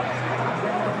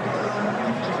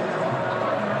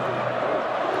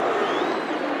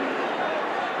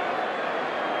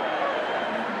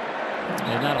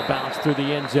 And that'll bounce through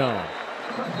the end zone.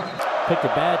 Picked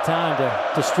a bad time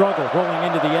to struggle rolling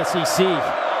into the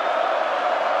SEC.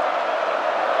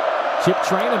 Chip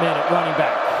Trainum in at running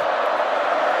back.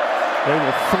 They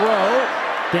will throw.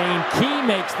 Dane Key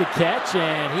makes the catch,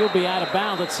 and he'll be out of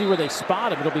bounds. Let's see where they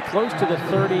spot him. It'll be close to the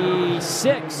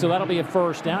 36, so that'll be a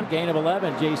first down. Gain of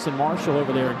 11. Jason Marshall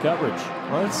over there in coverage.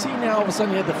 Well, let's see now. All of a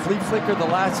sudden, you had the flea flicker, the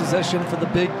last possession for the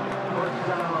big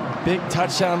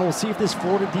touchdown. We'll see if this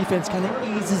Florida defense kind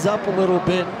of eases up a little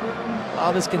bit.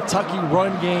 This Kentucky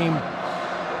run game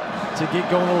to get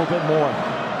going a little bit more.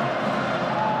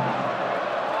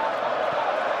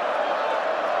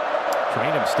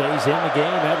 Trainum stays in the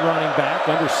game at running back.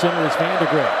 Under center is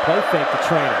Vandergrift. Play fake to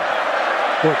Trainum.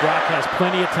 Boy, Brock has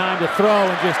plenty of time to throw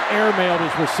and just airmailed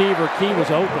his receiver. Key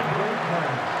was open.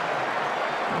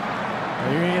 Now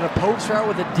you're going to get a post route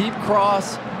with a deep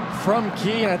cross from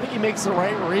Key, and I think he makes the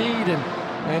right read,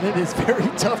 and it is very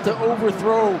tough to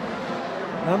overthrow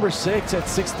number 6 at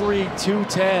 6'3",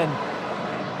 210.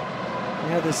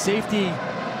 The safety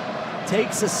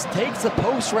takes a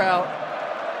post route.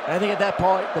 I think at that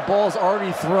point the ball's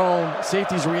already thrown.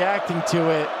 Safety's reacting to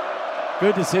it.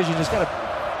 Good decision. Just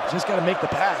gotta make the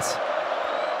pass.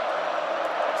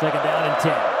 Second down and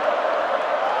 10.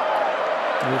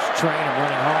 Here's Trainum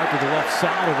running hard to the left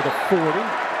side over the 40,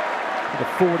 to the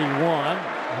 41.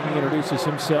 He introduces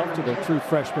himself to the true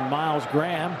freshman Miles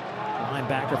Graham,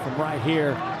 linebacker from right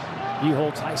here,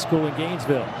 Buchholz High School in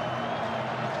Gainesville.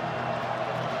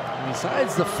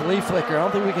 Besides the flea flicker, I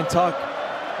don't think we can talk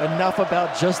enough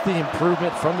about just the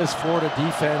improvement from this Florida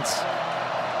defense.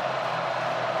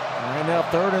 Right now,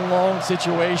 3rd and long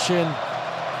situation.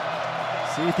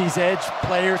 See if these edge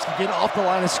players can get off the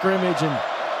line of scrimmage and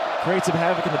create some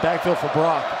havoc in the backfield for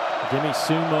Brock. Jimmy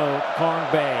Sumo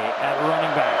Karnbay at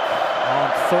running back on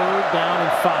 3rd down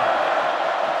and 5.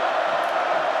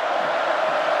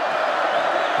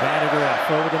 Vandergrift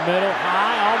over the middle,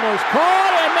 high, almost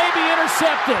caught, and maybe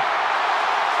intercepted.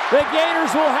 The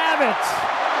Gators will have it.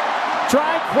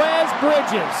 Triquez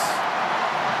Bridges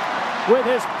with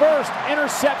his first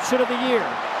interception of the year.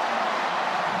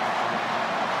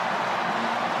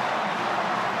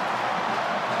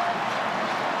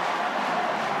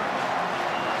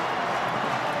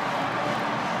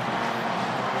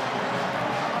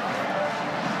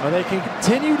 Well, they can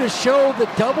continue to show the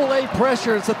double-A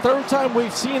pressure. It's the 3rd time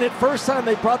we've seen it. First time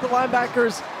they brought the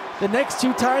linebackers. The next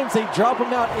 2 times they drop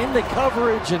them out in the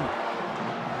coverage, and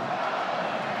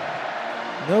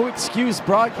no excuse.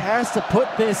 Brock has to put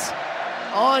this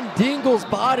on Dingle's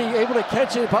body, able to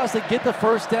catch it, possibly get the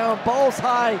first down. Ball's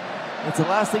high. It's the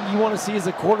last thing you want to see as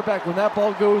a quarterback when that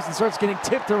ball goes and starts getting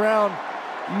tipped around.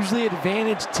 Usually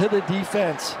advantage to the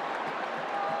defense.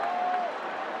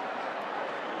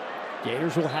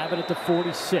 Gators will have it at the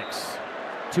 46.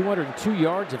 202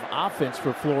 yards of offense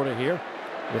for Florida here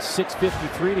with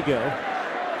 6:53 to go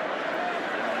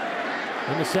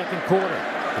in the second quarter.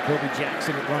 Jacoby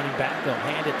Jackson at running back. They'll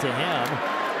hand it to him.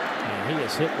 And he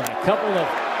is hit by a couple of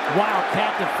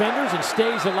Wildcat defenders and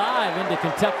stays alive into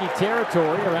Kentucky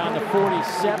territory around the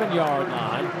 47-yard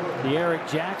line. The Eric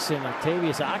Jackson,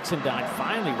 Octavius Oxendine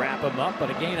finally wrap him up, but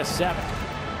a gain of 7.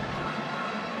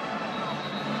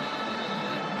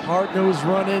 Hard-nosed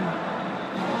running.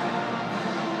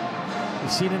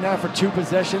 We've seen it now for 2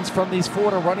 possessions from these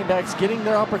Florida running backs getting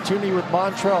their opportunity with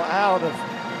Montrell out of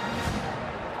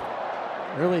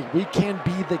really, we can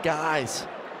be the guys.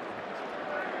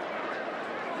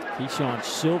 Keyshawn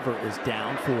Silver is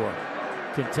down for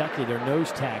Kentucky, their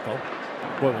nose tackle.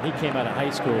 Boy, when he came out of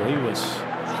high school, he was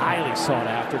highly sought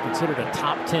after, considered a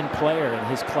top 10 player in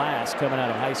his class coming out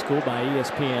of high school by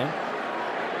ESPN.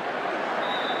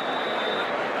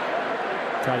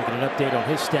 Try to get an update on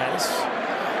his status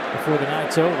before the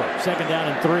night's over. 2nd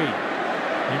down and 3.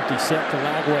 Empty set to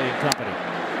Lagway and company.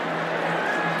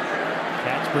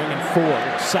 Cats bringing 4.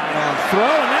 Sidearm throw,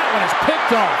 and that one is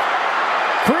picked off.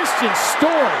 Christian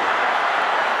Story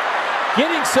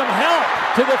getting some help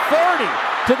to the 30,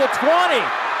 to the 20,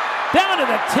 down to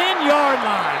the 10-yard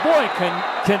line. Boy,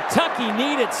 Kentucky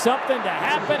needed something to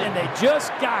happen, and they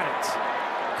just got it.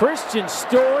 Christian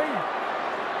Story,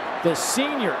 the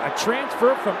senior, a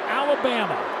transfer from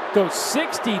Alabama, goes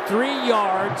 63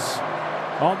 yards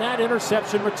on that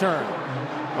interception return.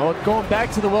 Oh, going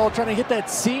back to the well, trying to hit that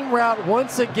seam route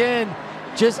once again.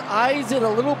 Just eyes it a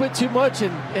little bit too much,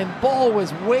 and ball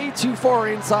was way too far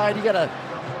inside. You got a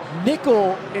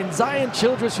nickel in Zion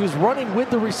Childress, who's running with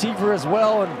the receiver as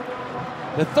well. And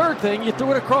the third thing, you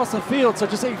threw it across the field, so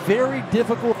just a very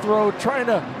difficult throw, trying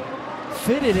to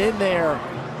fit it in there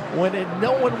when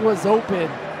no one was open.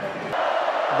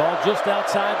 Ball just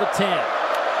outside the 10.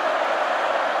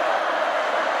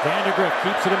 Vandergrift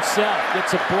keeps it himself,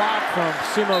 gets a block from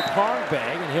Sumo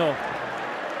Karngbag, and he'll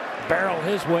barrel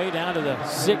his way down to the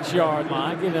 6-yard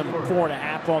line, give him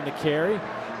 4.5 on the carry.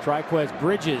 Triquez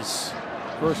Bridges,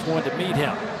 first one to meet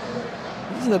him.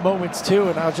 These are the moments too,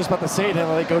 and I was just about to say it, and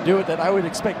they go do it, that I would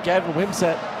expect Gavin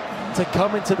Wimsatt to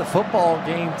come into the football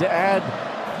game to add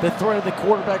the threat of the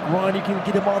quarterback run. You can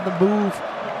get him on the move,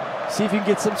 see if you can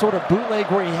get some sort of bootleg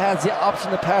where he has the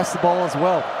option to pass the ball as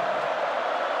well.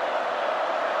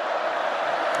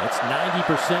 It's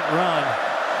 90% run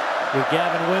with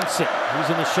Gavin Wimsatt. He's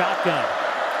in the shotgun.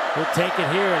 He'll take it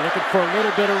here, looking for a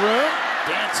little bit of room.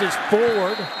 Dances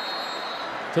forward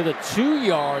to the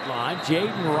 2-yard line.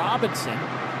 Jaden Robinson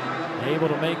able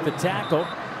to make the tackle.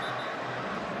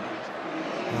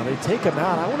 Now they take him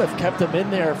out. I would have kept him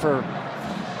in there for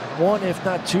 1, if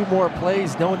not 2 more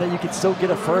plays, knowing that you could still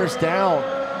get a first down.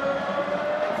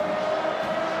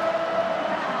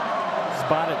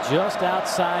 Spotted just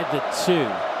outside the 2.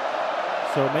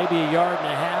 So maybe a 1.5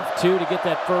 yards, 2 to get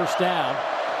that first down.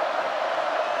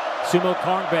 Sumo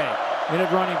Karngbag in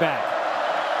at running back.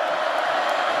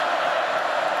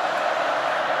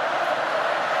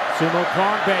 Sumo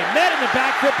Karngbag met in the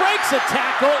backfield, breaks a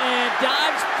tackle and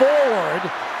dives forward.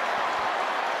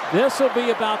 This will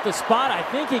be about the spot. I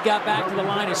think he got back to the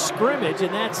line of scrimmage,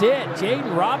 and that's it.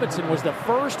 Jaden Robinson was the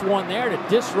first one there to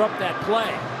disrupt that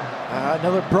play.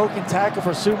 Another broken tackle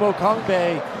for Sumo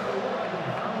Karngbag.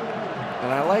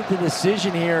 And I like the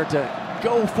decision here to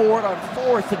go for it on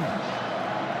 4th and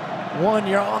 1.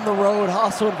 You're on the road,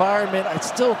 hostile environment. I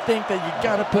still think that you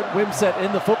got to put Wimsatt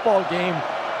in the football game.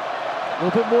 A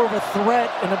little bit more of a threat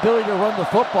and ability to run the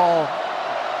football.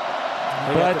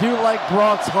 But I do like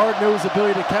Brock's hard-nosed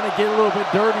ability to kind of get a little bit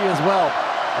dirty as well.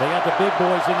 They got the big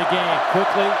boys in the game.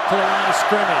 Quickly to the line of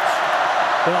scrimmage.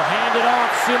 They'll hand it off.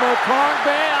 Sumo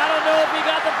Karngbag. I don't know if he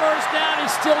got the first down.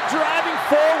 He's still driving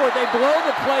forward. They blow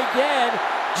the play dead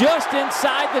just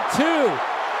inside the 2.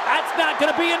 That's not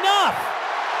going to be enough.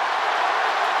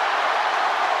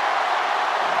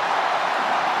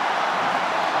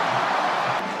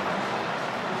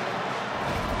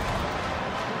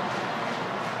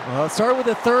 Well, it started with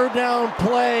a 3rd down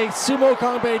play. Sumo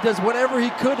Karngbag does whatever he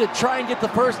could to try and get the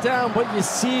first down, but you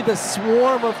see the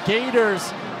swarm of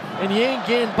Gators, and he ain't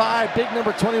getting by big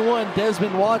number 21,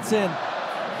 Desmond Watson.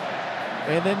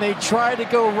 And then they try to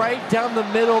go right down the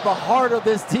middle, the heart of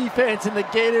this defense, and the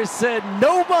Gators said,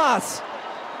 no mas.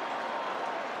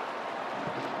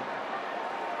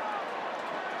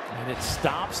 And it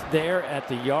stops there at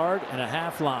the 1.5 yard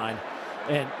line.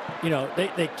 And, you know,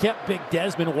 they kept big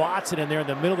Desmond Watson in there in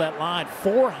the middle of that line.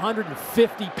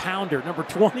 450-pounder, number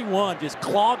 21, just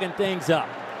clogging things up.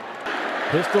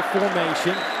 Pistol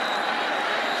formation.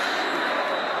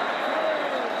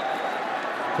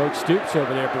 Coach Stoops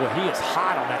over there, boy, he is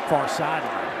hot on that far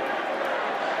sideline.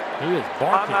 He is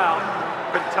barking. Timeout,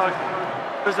 Kentucky.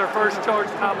 This is their first charge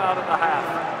timeout of the half.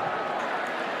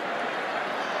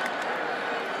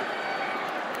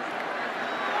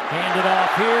 Handed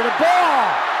off here to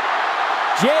Ball.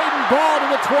 Jaden Ball to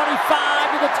the 25,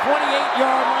 to the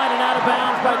 28-yard line, and out of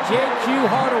bounds by J.Q.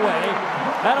 Hardaway.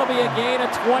 That'll be a gain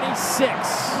of 26.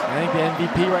 I think the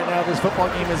MVP right now of this football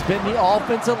game has been the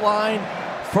offensive line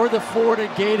for the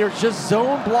Florida Gators. Just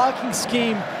zone blocking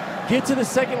scheme. Get to the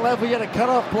second level, you got a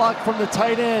cutoff block from the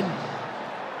tight end.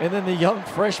 And then the young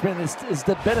freshman is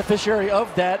the beneficiary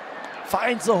of that.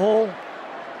 Finds the hole.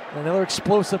 Another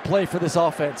explosive play for this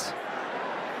offense.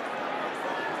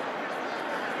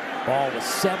 Ball was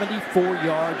 74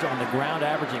 yards on the ground,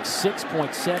 averaging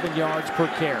 6.7 yards per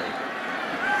carry.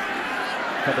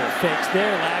 Couple of fakes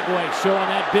there. Lagway showing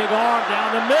that big arm down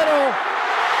the middle.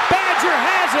 Badger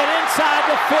has it inside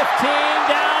the 15,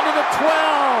 down to the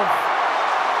 12.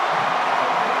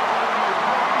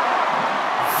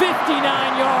 59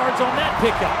 yards on that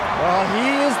pickup. Well,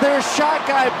 he is their shot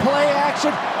guy. Play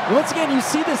action. Once again, you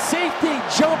see the safety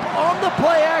jump on the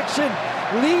play action.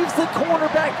 Leaves the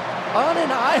cornerback on an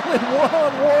island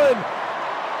one-on-one.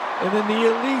 And then the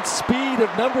elite speed of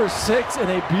number 6 and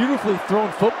a beautifully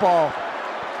thrown football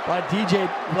by DJ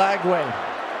Lagway.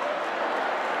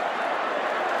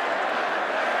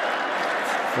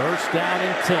 First down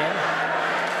and 10.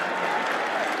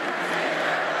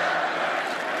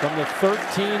 From the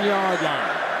 13-yard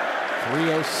line.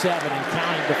 3:07 and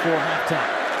counting before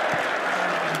halftime.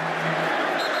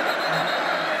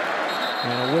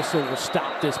 And a whistle will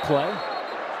stop this play.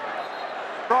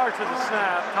 Prior to the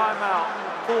snap, timeout,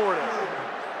 Florida.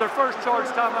 Their first charge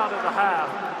timeout of the half.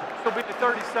 It'll be the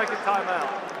 30-second timeout.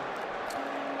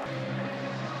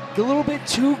 A little bit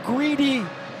too greedy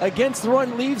against the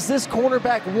run. Leaves this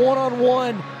cornerback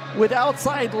one-on-one with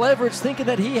outside leverage, thinking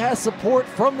that he has support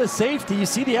from the safety. You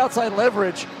see the outside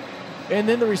leverage, and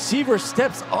then the receiver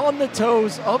steps on the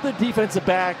toes of the defensive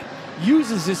back,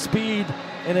 uses his speed,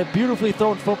 and a beautifully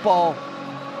thrown football.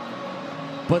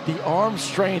 But the arm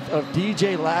strength of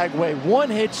DJ Lagway, one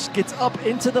hitch, gets up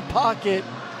into the pocket,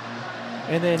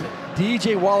 and then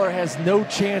DJ Waller has no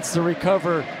chance to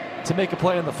recover to make a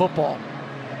play on the football.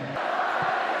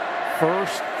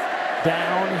 First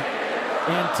down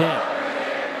and 10.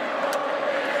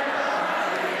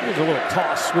 Here's a little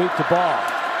toss sweep to Ball.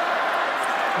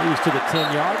 He's to the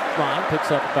 10-yard line,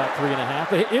 picks up about 3.5.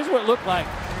 But here's what it looked like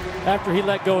after he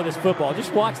let go of this football.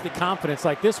 Just watch the confidence,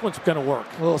 like this one's going to work.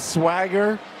 A little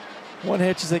swagger. One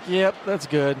hitch, he's like, yep, that's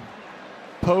good.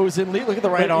 Posing, look at the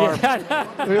right arm. Look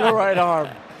at the right arm.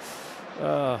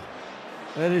 That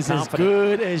is confident. As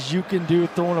good as you can do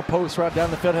throwing a post route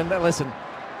down the field. And listen,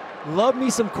 love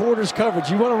me some quarters coverage.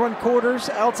 You want to run quarters,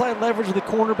 outside leverage with the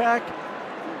cornerback.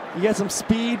 You got some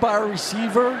speed by a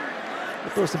receiver. We'll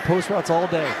throw some post routes all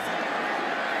day.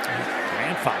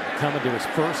 Grandfather coming to his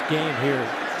first game here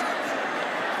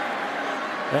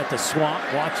at the Swamp,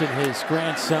 watching his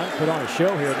grandson put on a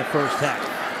show here in the first half.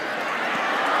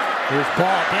 Here's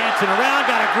Ball dancing around,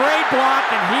 got a great block,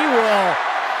 and he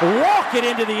will walk it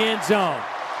into the end zone.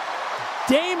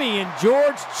 Damian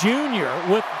George Jr.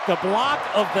 with the block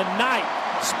of the night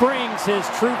springs his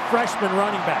true freshman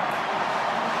running back.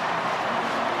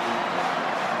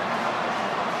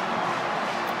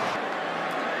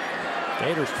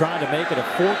 Gators trying to make it a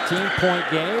 14-point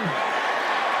game,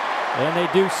 and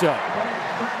they do so.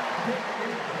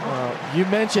 You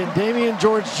mentioned Damian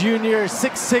George Jr.,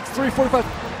 6'6", 345,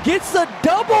 gets the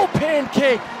double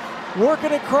pancake,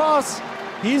 working across.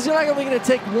 He's not only going to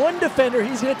take one defender,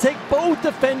 he's going to take both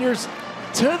defenders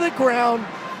to the ground.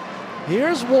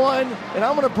 Here's one, and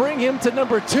I'm going to bring him to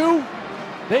number 2.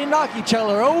 They knock each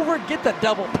other over, get the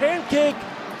double pancake,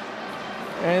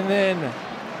 and then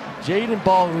Jaden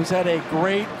Ball, who's had a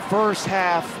great first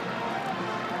half,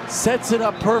 sets it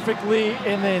up perfectly,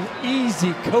 and then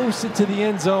easy coast into the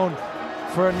end zone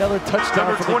for another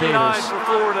touchdown for the Gators. Number 29 for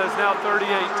Florida is now 38.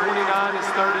 29 is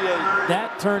 38.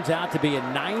 That turns out to be a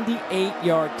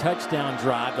 98-yard touchdown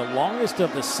drive, the longest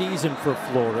of the season for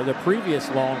Florida. The previous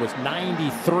long was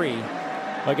 93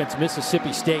 against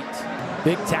Mississippi State.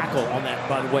 Big tackle on that,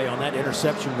 by the way, on that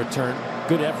interception return.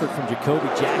 Good effort from Jacoby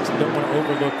Jackson. Don't want to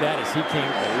overlook that as he came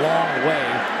a long way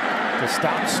to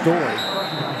stop Story.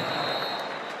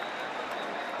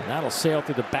 And that'll sail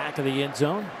through the back of the end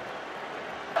zone.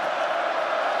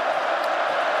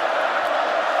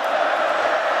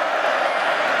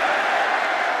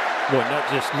 Boy,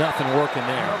 just nothing working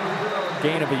there.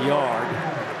 Gain of a yard.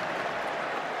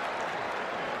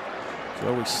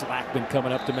 Joey Slackman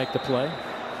coming up to make the play.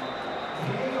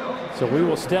 So we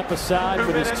will step aside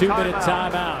for this 2-minute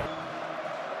timeout.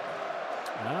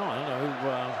 Well, I don't know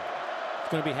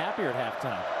who's going to be happier at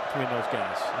halftime between those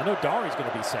guys. I know Dari's going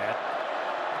to be sad.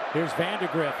 Here's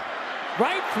Vandergrift.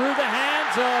 Right through the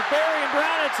hands of Barry and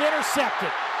Brown. It's intercepted.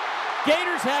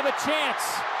 Gators have a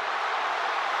chance.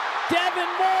 Devin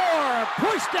Moore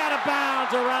pushed out of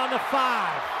bounds around the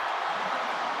 5.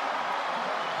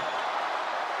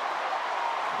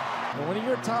 And one of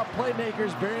your top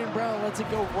playmakers, Barian Brown, lets it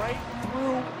go right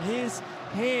through his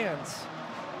hands.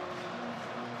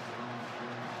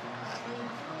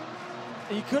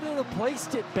 He couldn't have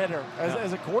placed it better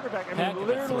as a quarterback. I mean,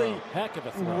 literally heck of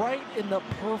a throw. Right in the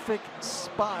perfect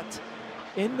spot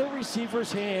in the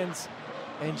receiver's hands,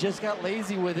 and just got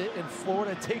lazy with it, and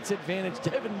Florida takes advantage.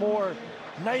 Devin Moore,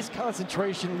 nice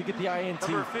concentration to get the INT.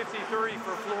 Number 53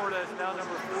 for Florida is now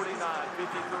number 49.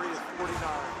 53 is 49.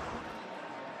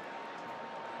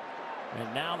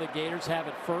 And now the Gators have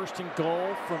it 1st and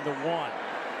goal from the 1.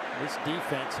 This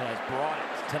defense has brought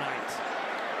it tonight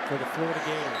for the Florida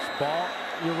Gators. Ball,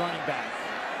 your running back.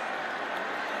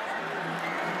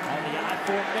 On the I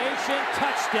formation,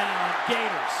 touchdown,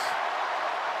 Gators.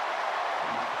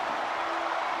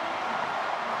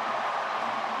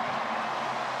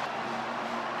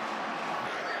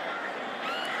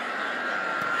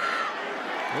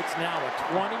 It's now a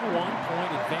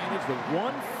 21-point advantage with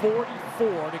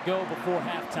 1:44 to go before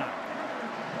halftime.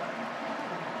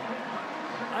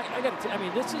 I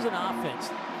mean, this is an offense.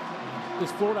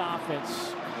 This Florida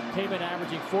offense came in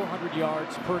averaging 400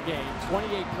 yards per game,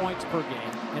 28 points per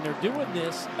game, and they're doing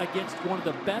this against one of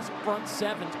the best front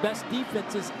sevens, best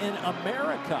defenses in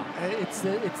America. It's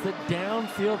the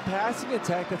downfield passing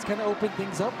attack that's kind of opened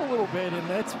things up a little bit, and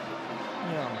that's,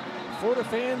 Florida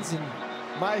fans and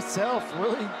myself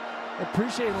really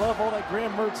appreciate and love all that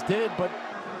Graham Mertz did, but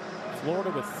Florida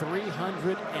with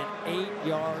 308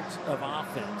 yards of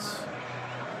offense.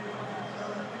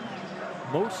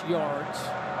 Most yards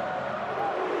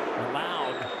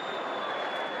allowed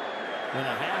in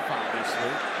a half,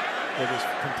 obviously, for this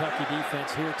Kentucky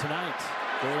defense here tonight.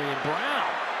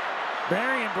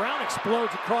 Barian Brown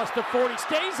explodes across the 40,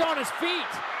 stays on his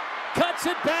feet, cuts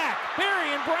it back.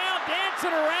 Barian Brown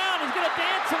dancing around. He's going to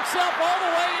dance himself all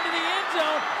the way into the end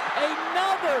zone.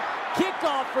 Another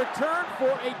kickoff return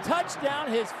for a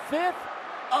touchdown, his 5th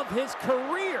of his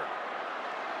career.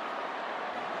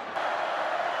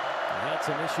 He had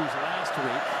some issues last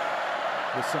week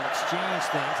with some exchange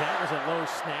things. That was a low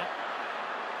snap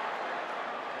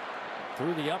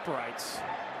through the uprights.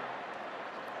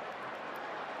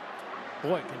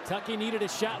 Boy, Kentucky needed a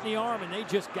shot in the arm, and they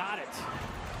just got it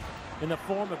in the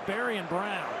form of Barian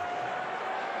Brown.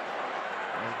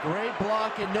 A great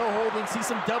block and no holding. See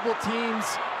some double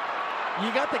teams.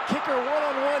 You got the kicker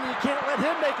one-on-one. You can't let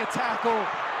him make a tackle.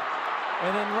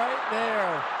 And then right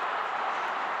there,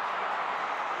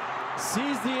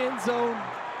 sees the end zone,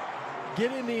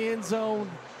 get in the end zone,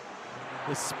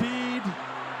 the speed.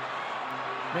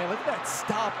 Man, look at that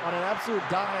stop on an absolute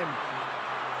dime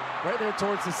right there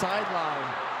towards the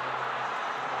sideline.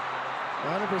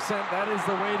 100%, that is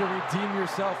the way to redeem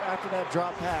yourself after that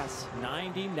drop pass.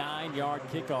 99-yard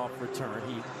kickoff return.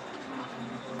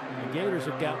 The Gators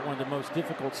have got one of the most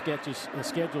difficult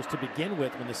schedules to begin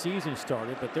with when the season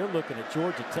started, but they're looking at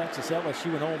Georgia, Texas,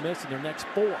 LSU, and Ole Miss in their next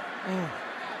 4.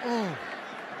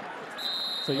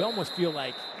 So you almost feel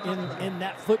like in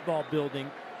that football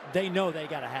building, they know they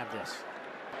got to have this.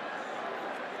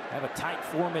 Have a tight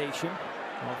formation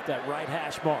off that right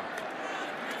hash mark.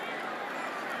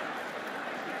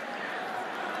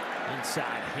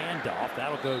 Inside handoff,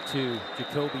 that'll go to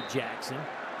Jacoby Jackson.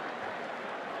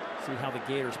 See how the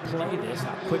Gators play this,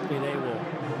 how quickly they will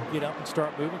get up and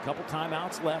start moving. A couple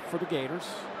timeouts left for the Gators.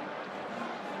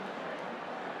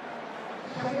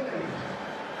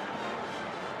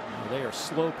 They are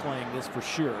slow playing this for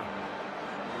sure.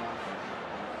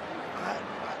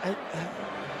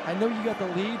 I know you got the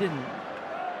lead, and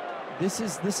this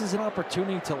is an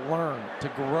opportunity to learn, to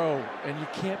grow, and you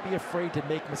can't be afraid to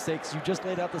make mistakes. You just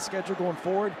laid out the schedule going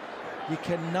forward. You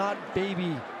cannot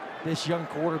baby this young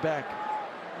quarterback.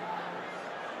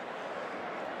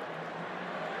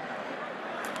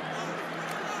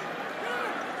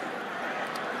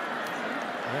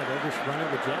 Yeah, they're just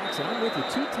running with Jackson. I'm with you.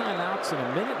 2 timeouts in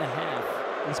a minute and a half.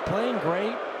 He's playing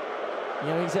great.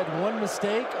 He's had one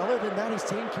mistake. Other than that, he's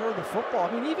taking care of the football.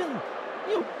 I mean, even,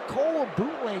 call a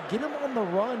bootleg, get him on the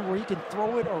run where he can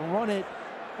throw it or run it,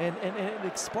 and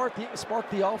spark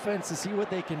the offense to see what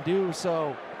they can do.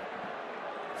 So,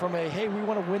 from a hey, we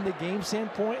want to win the game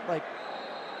standpoint,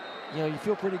 you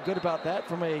feel pretty good about that.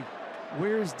 From a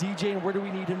where's DJ and where do we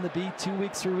need him to be 2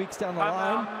 weeks, 3 weeks down the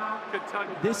line?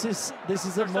 This is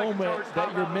a moment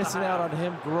that you're missing out on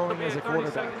him growing as a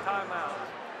quarterback.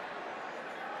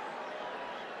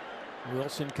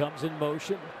 Wilson comes in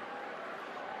motion.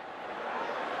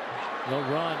 He'll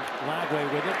run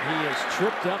Lagway with it. He is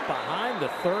tripped up behind the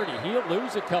 30. He'll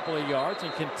lose a couple of yards,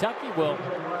 and Kentucky will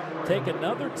take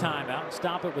another timeout and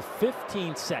stop it with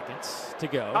 15 seconds to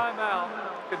go. Timeout,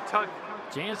 Kentucky.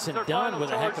 Jansen done with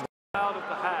a heck of a out of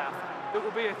the half. It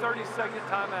will be a 30-second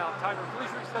timeout. Timer, please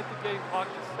reset the game clock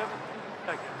to 17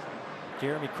 seconds.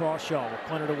 Jeremy Crawshaw will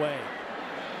punt it away.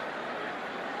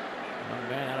 Young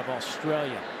man out of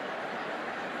Australia.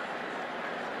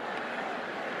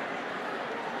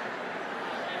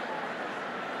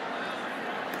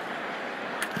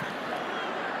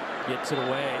 Gets it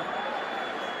away.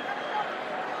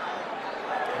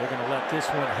 They're going to let this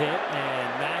one hit,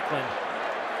 and Macklin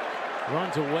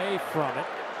runs away from it.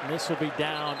 And this will be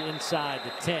down inside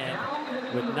the 10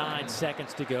 with 9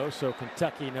 seconds to go. So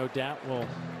Kentucky, no doubt, will.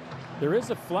 There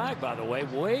is a flag, by the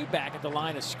way back at the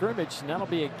line of scrimmage, and that'll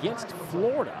be against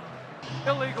Florida.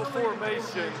 Illegal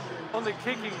formation on the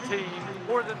kicking team,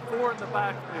 more than 4 in the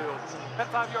backfield.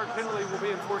 That 5-yard penalty will be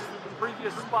enforced from the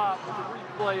previous spot with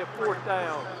a replay of 4th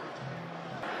down.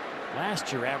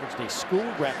 Last year averaged a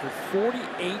school record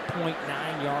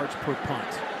 48.9 yards per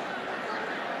punt.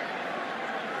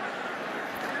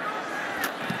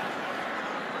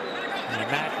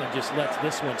 And Macklin just lets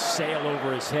this one sail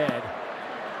over his head,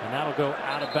 and that'll go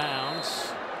out of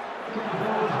bounds.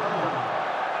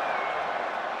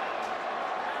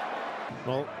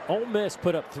 Well, Ole Miss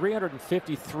put up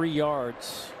 353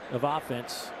 yards of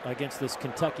offense against this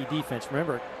Kentucky defense.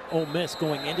 Remember, Ole Miss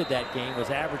going into that game was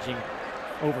averaging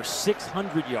over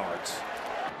 600 yards.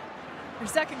 Your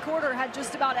second quarter had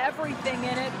just about everything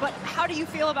in it, but how do you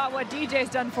feel about what DJ's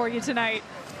done for you tonight?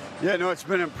 Yeah, no, it's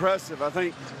been impressive. I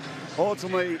think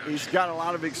ultimately he's got a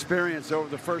lot of experience over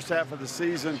the first half of the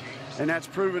season, and that's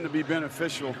proven to be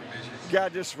beneficial. Guy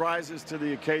just rises to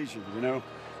the occasion, you know.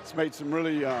 It's made some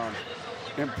really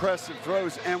impressive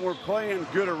throws, and we're playing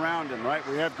good around him, right?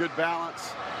 We have good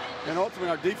balance, and ultimately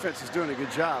our defense is doing a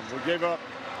good job. We gave up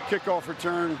kickoff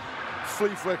return, flea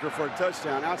flicker for a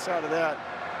touchdown. Outside of that,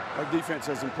 our defense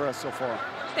has impressed so far.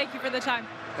 Thank you for the time.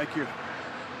 Thank you.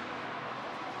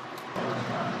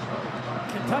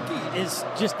 Kentucky is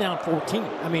just down 14.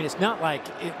 I mean, it's not like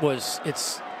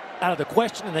it's out of the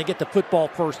question and they get the football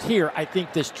first here. I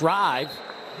think this drive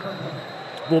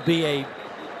will be an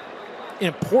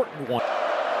important one.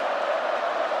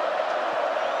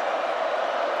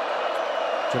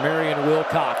 Jamarian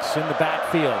Wilcox in the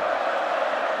backfield.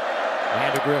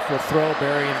 Vandergriff will throw.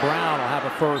 Barry and Brown will have a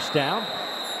first down.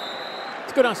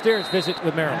 Let's go downstairs, visit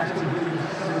with Maryland.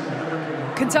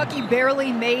 Kentucky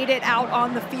barely made it out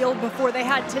on the field before they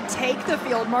had to take the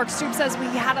field. Mark Stoops says we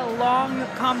had a long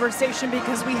conversation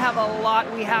because we have a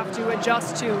lot we have to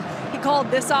adjust to. He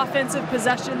called this offensive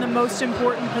possession the most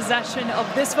important possession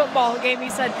of this football game.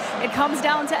 He said it comes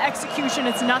down to execution.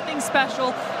 It's nothing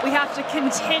special. We have to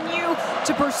continue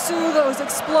to pursue those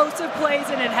explosive plays,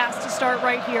 and it has to start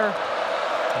right here.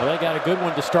 Well, they got a good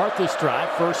one to start this drive.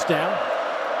 First down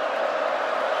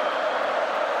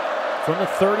from the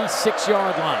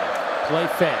 36-yard line. Play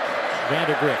fake.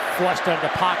 Vandergriff flushed out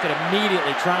of the pocket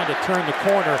immediately, trying to turn the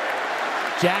corner.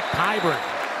 Jack Pyburn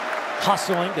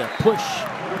hustling to push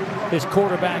his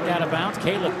quarterback out of bounds.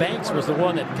 Caleb Banks was the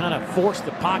one that kind of forced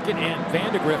the pocket and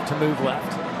Vandergriff to move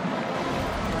left.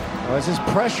 Well, this is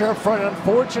pressure up front.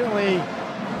 Unfortunately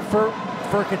for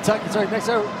Kentucky. Sorry, next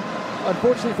out.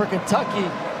 Unfortunately for Kentucky,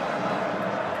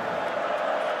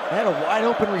 they had a wide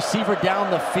open receiver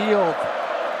down the field,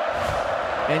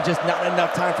 and just not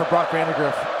enough time for Brock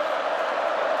Vandergriff.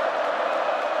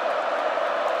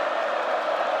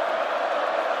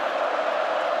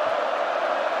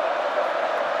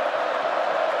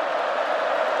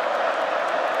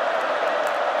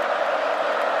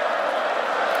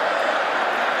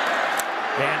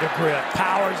 Vandergriff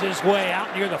powers his way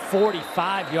out near the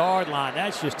 45-yard line.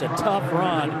 That's just a tough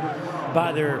run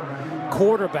by their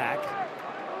quarterback.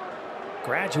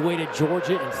 Graduated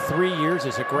Georgia in 3 years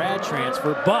as a grad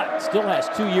transfer, but still has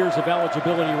 2 years of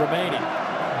eligibility remaining.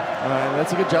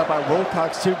 That's a good job by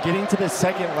Wilcox, too, getting to the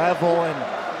second level. And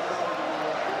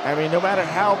I mean, no matter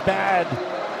how bad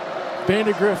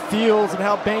Vandergriff feels and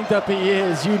how banged up he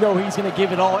is, you know he's going to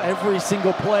give it all every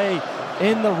single play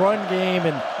in the run game.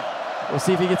 And we'll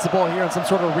see if he gets the ball here on some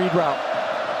sort of read route.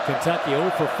 Kentucky 0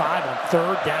 for 5 on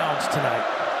third downs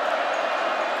tonight.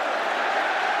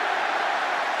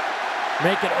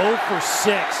 Make it 0 for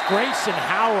 6. Grayson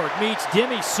Howard meets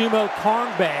Demi Sumo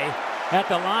Kongbe at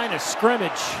the line of scrimmage.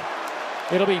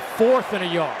 It'll be 4th and a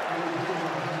yard.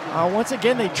 Once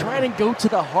again, they try and go to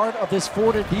the heart of this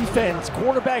Florida defense.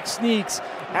 Quarterback sneaks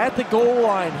at the goal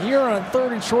line here on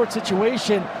 3rd and short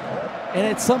situation. And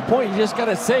at some point, you just got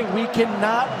to say, we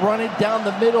cannot run it down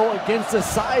the middle against the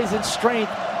size and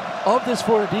strength of this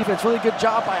Florida defense. Really good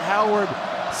job by Howard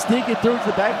sneaking through to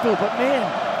the backfield. But man,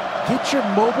 get your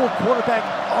mobile quarterback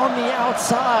on the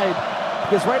outside,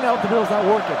 because right now the middle's not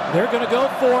working. They're going to go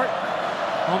for it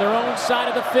on their own side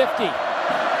of the 50.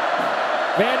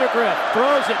 Vandergrift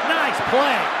throws it. Nice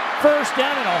play. First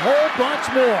down and a whole bunch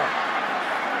more.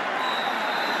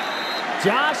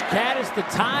 Josh Caddis, the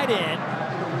tight end,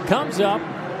 comes up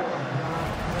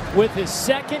with his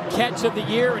second catch of the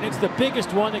year, and it's the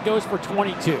biggest one that goes for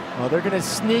 22. Well, they're going to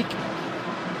sneak.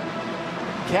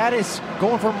 Caddis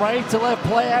going from right to left,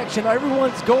 play action.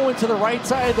 Everyone's going to the right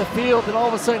side of the field, and all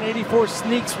of a sudden 84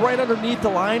 sneaks right underneath the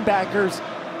linebackers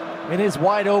and is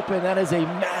wide open. That is a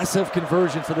massive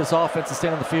conversion for this offense to stay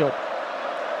on the field.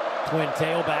 Twin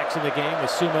tailbacks in the game with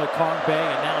Sumo Karngbay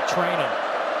and now Trainum.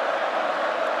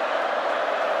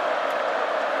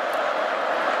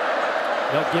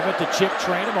 They'll give it to Chip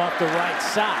Trainum off the right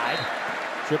side.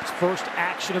 Chip's first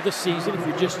action of the season. If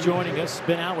you're just joining us,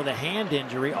 been out with a hand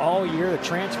injury all year. The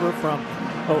transfer from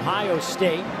Ohio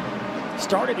State.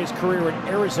 Started his career at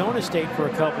Arizona State for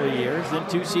a couple of years, then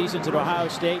 2 seasons at Ohio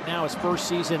State. Now his first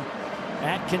season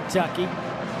at Kentucky.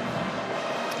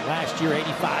 Last year,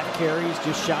 85 carries,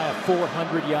 just shy of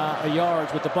 400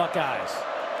 yards with the Buckeyes.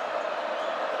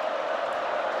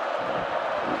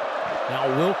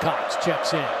 Now Wilcox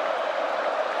checks in.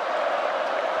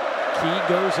 Key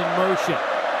goes in motion.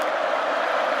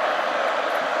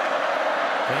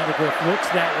 Vandergrift looks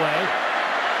that way,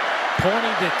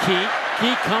 pointing to Key.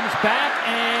 Key comes back,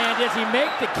 and does he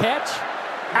make the catch?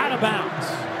 Out of bounds.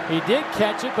 He did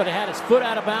catch it, but it had his foot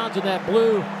out of bounds in that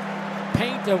blue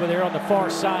paint over there on the far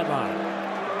sideline.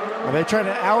 Well, they're trying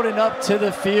to out and up to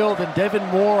the field, and Devin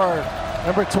Moore,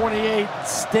 number 28,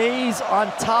 stays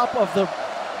on top of the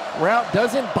route,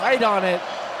 doesn't bite on it.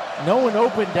 No one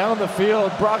open down the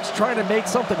field. Brock's trying to make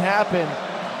something happen,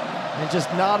 and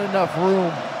just not enough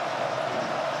room.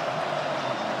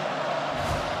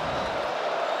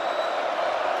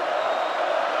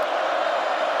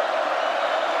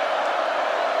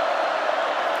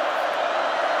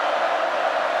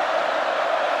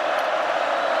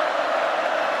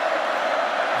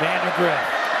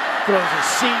 Vandergrift throws a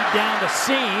seed down the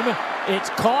seam. It's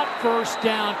caught, first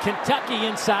down. Kentucky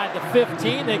inside the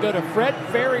 15. They go to Fred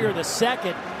Ferrier, the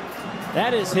second.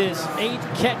 That is his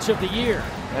 8th catch of the year.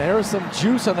 And there was some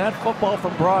juice on that football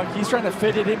from Brock. He's trying to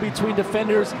fit it in between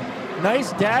defenders.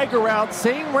 Nice dagger route,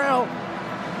 same route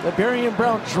that Barian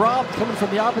Brown dropped coming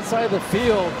from the opposite side of the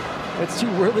field. That's 2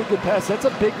 really good passes. That's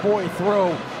a big boy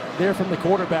throw there from the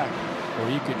quarterback.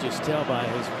 Well, you could just tell by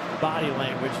his body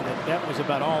language that that was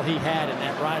about all he had in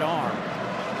that right arm.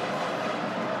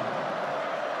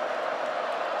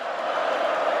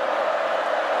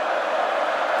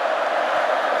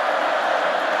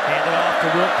 Handed off to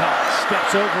Wilcox,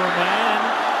 steps over a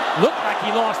man. Looked like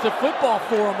he lost the football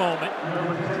for a moment.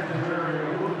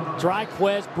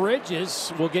 Dryquez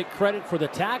Bridges will get credit for the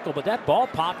tackle, but that ball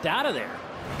popped out of there.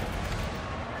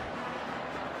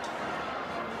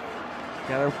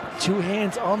 Got 2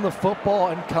 hands on the football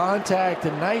and contact.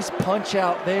 A nice punch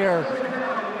out there.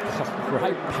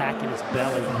 Right back in his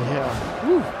belly. Yeah.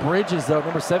 Woo. Bridges, though,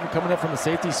 number 7, coming up from the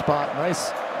safety spot.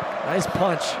 Nice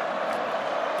punch.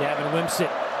 Gavin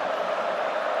Wimsatt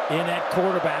in at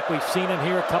quarterback. We've seen him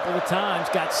here a couple of times.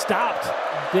 Got stopped.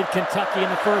 Did Kentucky in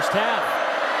the first half.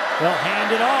 They'll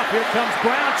hand it off. Here comes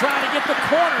Brown trying to get the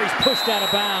corner. He's pushed out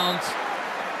of bounds.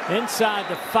 Inside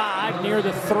the 5, near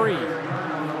the 3.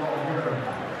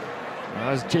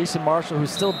 As Jason Marshall,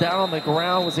 who's still down on the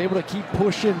ground, was able to keep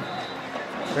pushing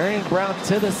Barian Brown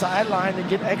to the sideline and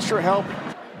get extra help.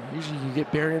 Usually you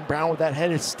get Barian Brown with that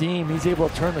head of steam. He's able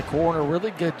to turn the corner.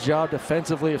 Really good job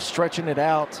defensively of stretching it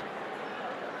out.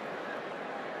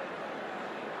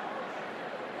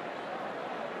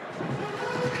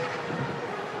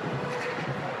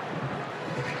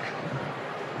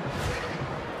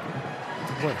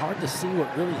 Boy, hard to see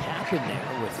what really happened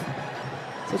there with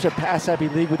such a pass-happy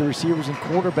league with the receivers and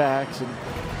quarterbacks. And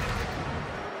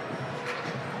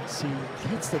see,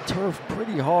 hits the turf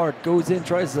pretty hard, goes in,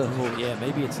 tries to. Oh yeah,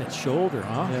 maybe it's that shoulder,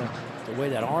 huh? Yeah. The way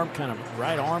that arm kind of,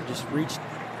 right arm just reached.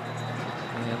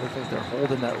 Yeah, looks like they're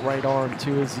holding that right arm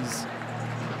too as he's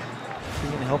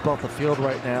being helped off the field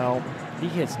right now. He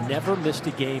has never missed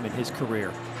a game in his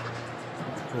career.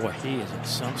 Boy, he is in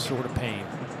some sort of pain.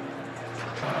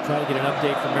 Try to get an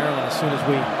update from Maryland as soon as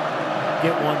we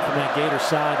get one from that Gator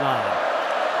sideline.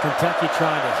 Kentucky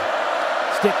trying to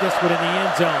stick this one in the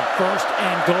end zone. 1st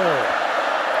and goal.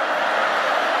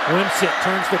 Wimsatt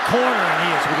turns the corner, and he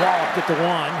is walloped at the 1.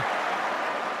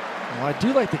 Well, I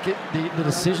do like the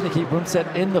decision to keep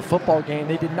Wimsatt in the football game.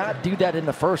 They did not do that in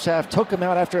the first half. Took him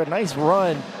out after a nice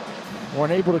run.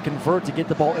 Weren't able to convert to get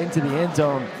the ball into the end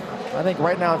zone. I think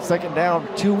right now it's second down.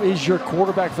 2 is your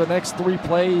quarterback for the next 3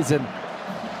 plays, and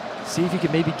see if you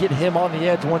can maybe get him on the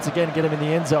edge once again, get him in the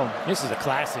end zone. This is a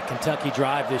classic Kentucky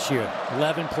drive this year.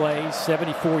 11 plays,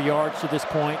 74 yards to this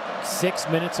point, 6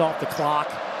 minutes off the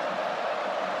clock.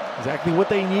 Exactly what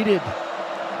they needed.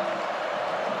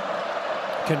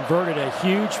 Converted a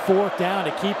huge 4th down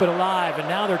to keep it alive, and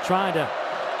now they're trying to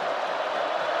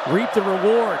reap the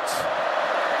rewards.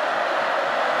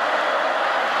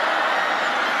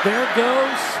 There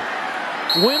goes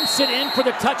Wimsatt in for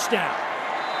the touchdown.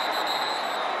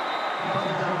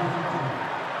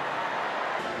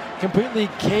 Completely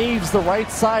caves the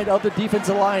right side of the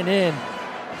defensive line in.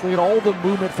 So you get all the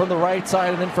movement from the right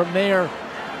side, and then from there,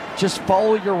 just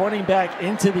follow your running back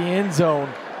into the end zone.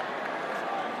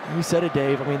 You said it,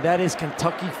 Dave. I mean, that is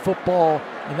Kentucky football,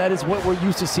 and that is what we're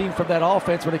used to seeing from that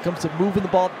offense when it comes to moving the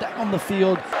ball down the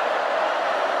field.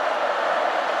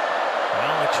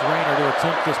 Alex Rayner to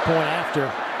attempt this point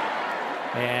after,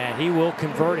 and he will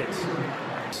convert it.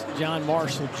 John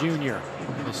Marshall Jr.,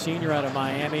 the senior out of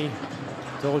Miami,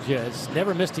 told you has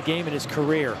never missed a game in his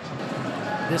career.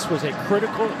 This was a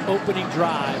critical opening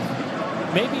drive,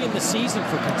 maybe in the season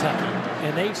for Kentucky,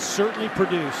 and they certainly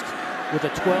produced with a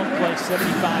 12-play,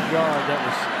 75-yard drive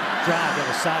that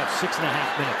was side of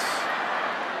 6.5 minutes.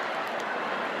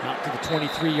 Out to the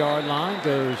 23-yard line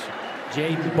goes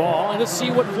Jaden Ball, and let's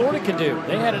see what Florida can do.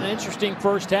 They had an interesting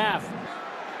first half.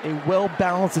 A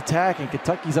well-balanced attack, and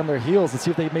Kentucky's on their heels. Let's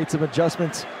see if they made some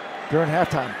adjustments during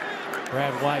halftime.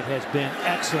 Brad White has been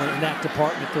excellent in that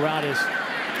department throughout his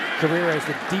career as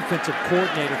the defensive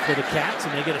coordinator for the Cats,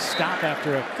 and they get a stop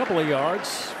after a couple of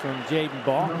yards from Jaden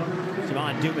Ball.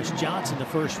 Javon Dumas-Johnson, the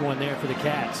first one there for the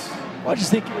Cats. Well, I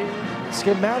just think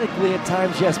schematically at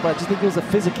times, yes, but I just think it was a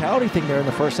physicality thing there in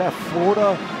the first half.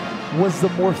 Florida was the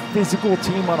more physical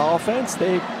team on offense.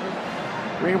 They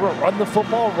were able to run the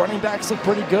football. Running backs looked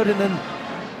pretty good, and then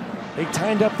they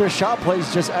timed up their shot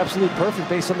plays just absolutely perfect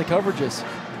based on the coverages.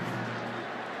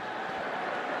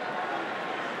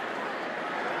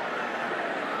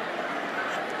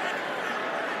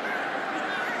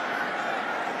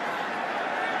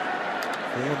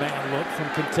 Four-man look from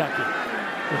Kentucky.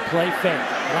 The play fake.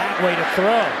 Lagway to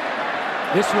throw.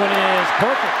 This one is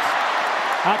perfect.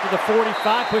 Out to the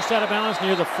 45, pushed out of bounds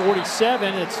near the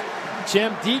 47. It's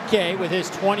Jim DK with his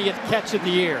 20th catch of the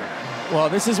year. Well,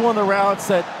 this is one of the routes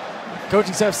that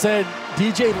coaching staff said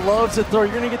DJ loves to throw.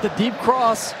 You're going to get the deep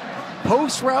cross,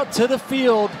 post route to the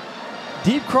field,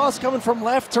 deep cross coming from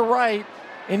left to right,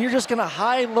 and you're just going to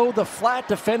high-load the flat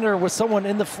defender with someone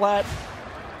in the flat,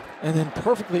 and then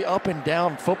perfectly up and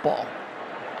down football.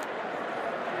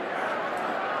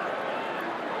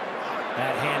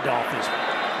 That handoff is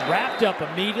wrapped up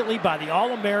immediately by the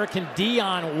All-American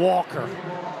Deion Walker.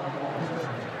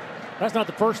 That's not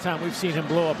the first time we've seen him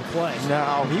blow up a play.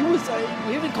 No, we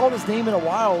haven't called his name in a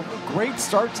while. Great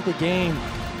start to the game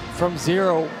from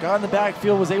zero. Got in the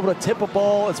backfield, was able to tip a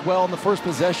ball as well in the first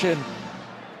possession.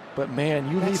 But man,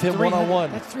 you leave him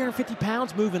one-on-one. That's 350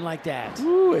 pounds moving like that.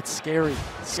 Ooh, it's scary.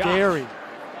 Scary.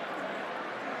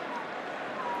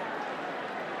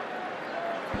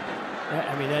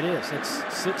 I mean, that is. That's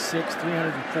 6'6",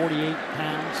 348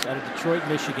 pounds out of Detroit,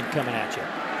 Michigan coming at you.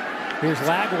 Here's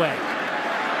Lagway.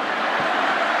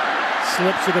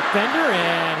 Slips a defender,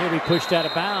 and he'll be pushed out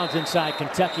of bounds inside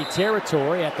Kentucky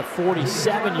territory at the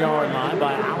 47-yard line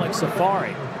by Alex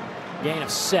Safari. Gain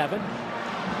of 7.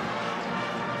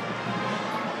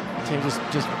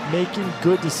 Just making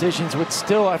good decisions, with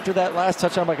still, after that last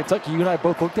touchdown by Kentucky, you and I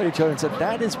both looked at each other and said,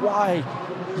 that is why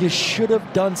you should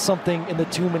have done something in the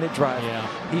 2-minute drive.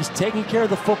 Yeah. He's taking care of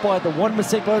the football. Had the one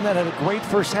mistake other than that, had a great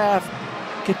first half.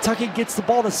 Kentucky gets the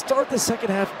ball to start the second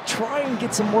half, try and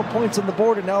get some more points on the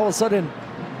board, and now all of a sudden,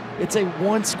 it's a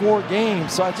one-score game.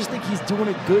 So I just think he's doing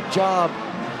a good job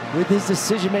with his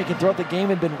decision-making throughout the game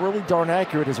and been really darn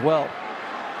accurate as well.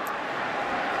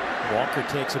 Walker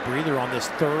takes a breather on this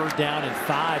 3rd down and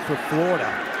 5 for Florida.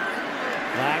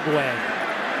 Lagway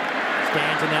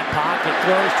stands in that pocket,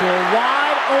 throws to a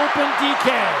wide open DK.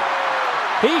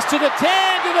 He's to the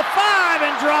 10, to the 5,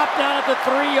 and dropped down at the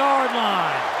 3-yard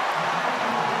line.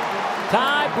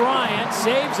 Ty Bryant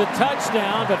saves a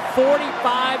touchdown, but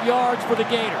 45 yards for the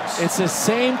Gators. It's the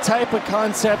same type of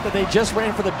concept that they just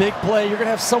ran for the big play. You're going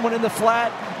to have someone in the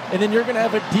flat, and then you're going to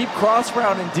have a deep cross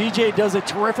route, and DJ does a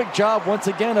terrific job once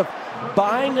again of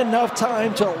buying enough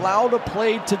time to allow the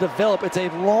play to develop. It's a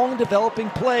long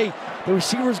developing play. The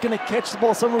receiver is going to catch the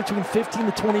ball somewhere between 15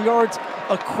 to 20 yards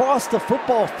across the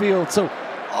football field. So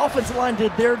offensive line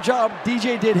did their job.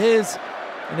 DJ did his,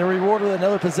 and they rewarded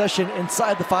another possession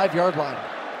inside the 5-yard line.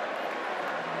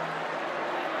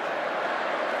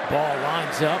 Ball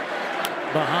lines up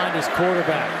behind his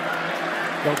quarterback.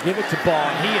 They'll give it to Ball,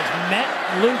 and he is met,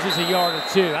 loses a yard or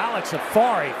two. Alex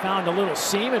Afari found a little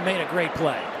seam and made a great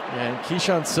play. Yeah, and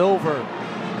Keyshawn Silver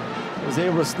was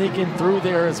able to sneak in through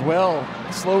there as well,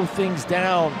 slow things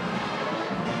down.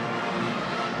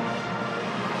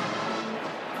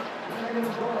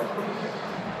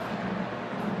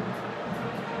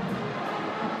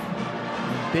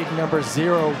 Big number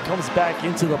 0 comes back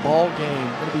into the ball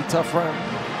game. Gonna be tough run.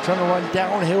 Trying to run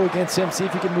downhill against him, see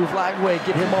if he can move Lagway,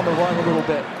 get him on the run a little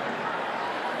bit.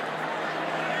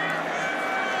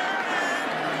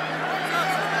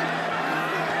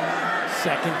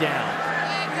 Second down.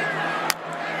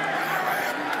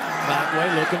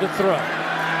 Lagway looking to throw.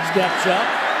 Steps up.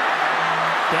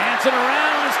 Dancing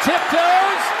around on his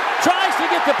tiptoes. Tries to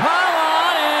get the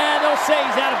pylon, and they'll say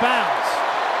he's out of bounds.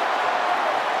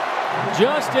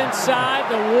 Just inside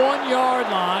the 1-yard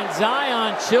line,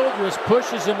 Zion Childress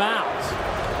pushes him out.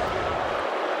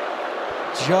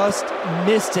 Just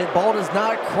missed it. Ball does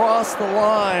not cross the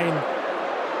line.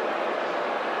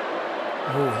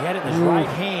 Oh, he had it in his right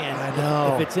hand. I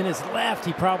know. If it's in his left,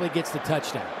 he probably gets the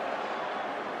touchdown.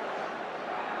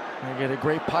 I get a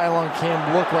great pylon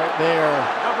cam look right there.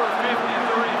 Number 53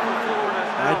 for Florida.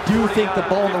 I do think the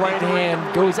ball in the right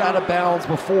hand goes out of bounds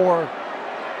before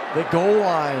the goal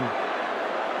line.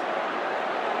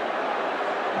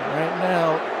 Right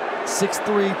now,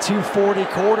 6'3", 240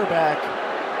 quarterback.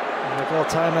 They call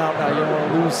timeout now. You don't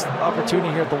want to lose opportunity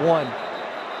here at the 1.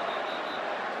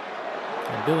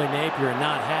 And Billy Napier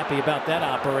not happy about that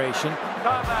operation.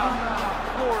 Timeout,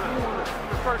 Florida.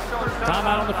 The first starter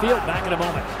Timeout on the field. Back in a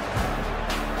moment.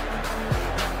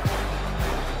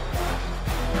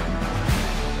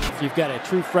 You've got a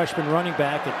true freshman running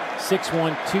back at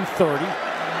 6'1", 230.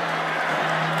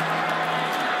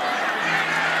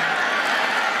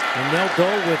 And they'll go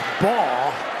with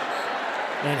Ball.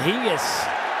 And he is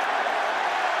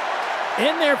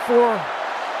in there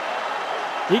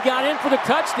he got in for the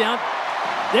touchdown.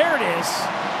 There it is.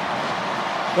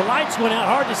 The lights went out.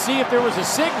 Hard to see if there was a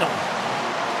signal.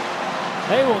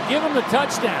 They will give him the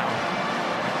touchdown.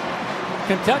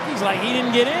 Kentucky's like, he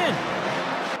didn't get in.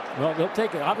 Well, they'll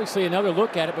take obviously another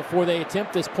look at it before they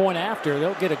attempt this point after.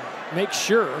 They'll make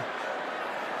sure.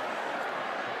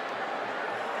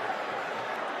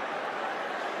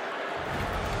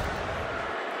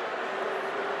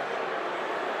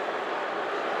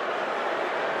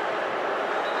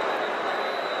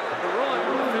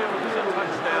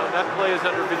 That play is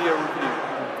under video review.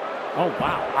 Oh,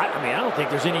 wow. I mean, I don't think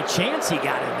there's any chance he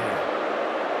got in there.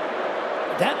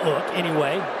 That look,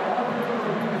 anyway.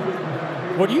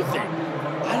 What do you think?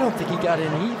 I don't think he got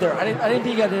in either. I didn't think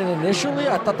he got in initially.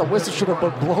 I thought the whistle should have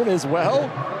been blown as well.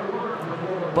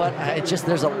 But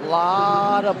there's a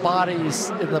lot of bodies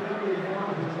in the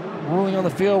ruling on the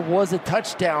field was a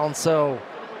touchdown, so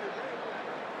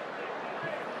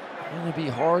it'll be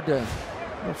hard to.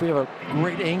 I don't know if we have a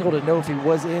great angle to know if he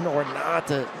was in or not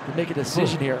to make a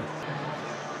decision here.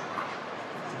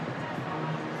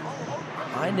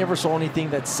 I never saw anything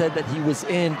that said that he was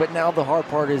in, but now the hard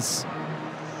part is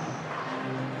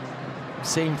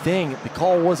same thing. The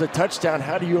call was a touchdown.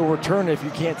 How do you overturn it if you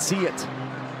can't see it?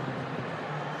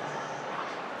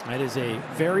 That is a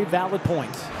very valid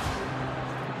point.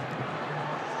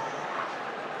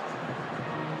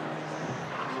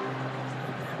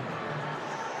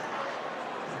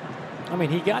 I mean,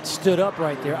 he got stood up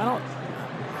right there.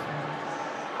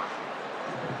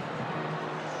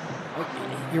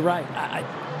 You're right.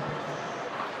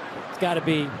 It's got to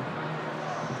be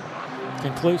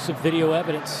conclusive video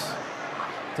evidence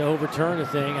to overturn the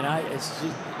thing, and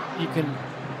you can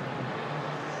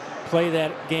play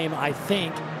that game. I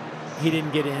think he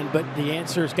didn't get in, but the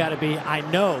answer's got to be I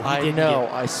know he didn't get in.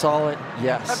 I saw it.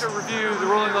 Yes. After review, the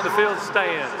ruling on the field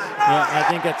stands. Yeah, I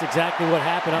think that's exactly what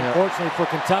happened. Unfortunately for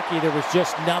Kentucky, there was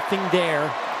just nothing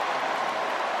there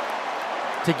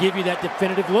to give you that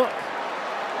definitive look.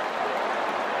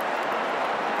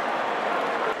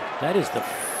 That is the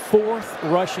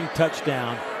 4th rushing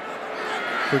touchdown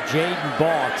for Jaden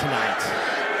Ball tonight.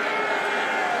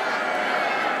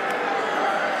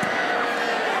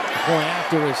 The point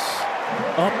after is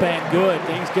up and good.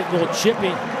 Things get a little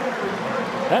chippy.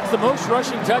 That's the most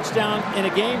rushing touchdown in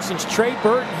a game since Trey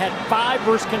Burton had 5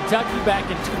 versus Kentucky back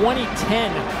in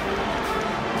 2010.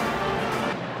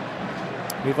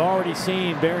 We've already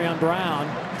seen Barrion Brown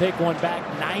take one back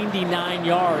 99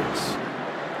 yards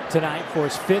tonight for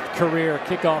his 5th career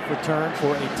kickoff return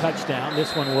for a touchdown.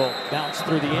 This one will bounce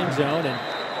through the end zone and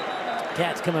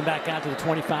Wildcats coming back out to the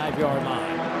 25-yard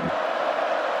line.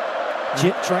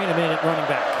 Chip Trainum in at running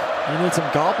back. You need some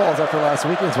golf balls after last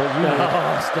weekend's what you need.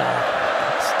 Oh, stop.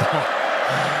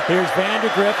 Here's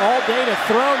Vandergriff all day to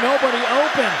throw. Nobody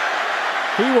open.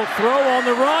 He will throw on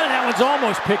the run, and that one's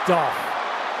almost picked off.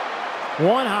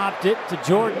 One-hopped it to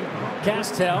Jordan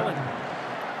Castell, and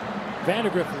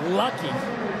Vandergriff lucky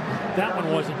that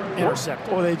one wasn't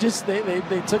intercepted. Well, they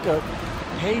took a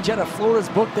page out of Florida's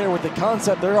book there with the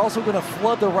concept. They're also going to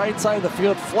flood the right side of the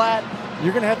field flat.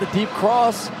 You're going to have the deep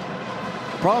cross.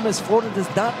 Problem is Florida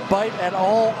does not bite at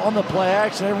all on the play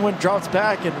action. Everyone drops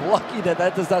back, and lucky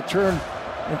that does not turn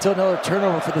until another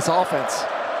turnover for this offense.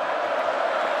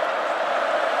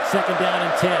 2nd down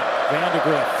and 10.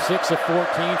 Vandergriff 6 of 14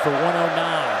 for 109.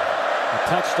 A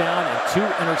touchdown and 2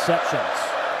 interceptions.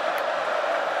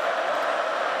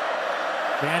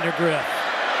 Vandergriff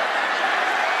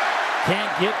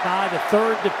can't get by the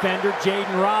 3rd defender,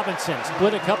 Jaden Robinson.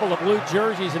 Split a couple of blue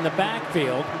jerseys in the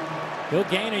backfield. He'll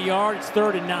gain a yard. It's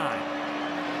 3rd and 9.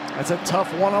 That's a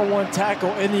tough one-on-one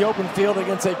tackle in the open field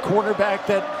against a quarterback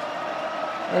that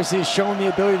obviously has shown the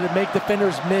ability to make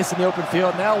defenders miss in the open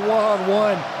field. Now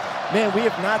one-on-one. Man, we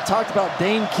have not talked about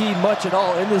Dane Key much at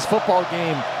all in this football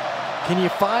game. Can you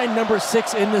find number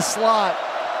 6 in the slot?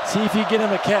 See if you get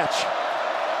him a catch.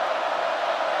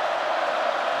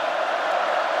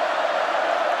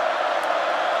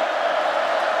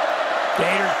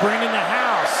 Gators bringing the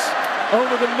house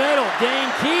over the middle.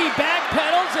 Dane Key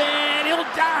backpedals, and he'll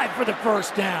dive for the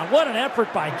 1st down. What an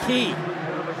effort by Key.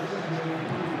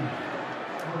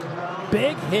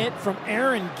 Big hit from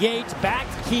Aaron Gates,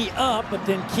 backed Key up, but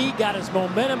then Key got his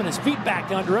momentum and his feet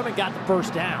back under him and got the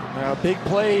 1st down. Now, big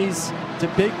plays to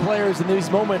big players in these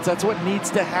moments. That's what needs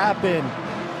to happen.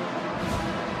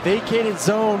 Vacated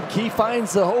zone. Key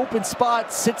finds the open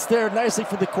spot, sits there nicely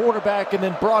for the quarterback, and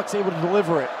then Brock's able to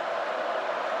deliver it.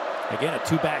 Again, a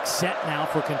 2-back set now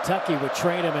for Kentucky with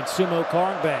Trainum and Sumo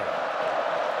Karngbae.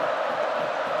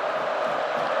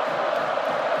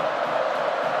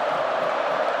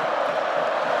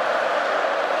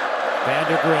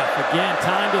 Vandergriff, again,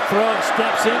 time to throw,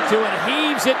 steps into it,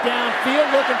 heaves it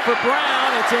downfield, looking for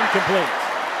Brown. It's incomplete.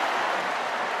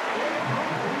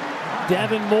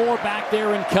 Devin Moore back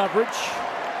there in coverage.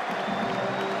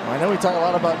 I know we talk a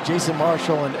lot about Jason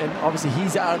Marshall, and obviously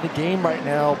he's out of the game right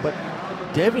now, but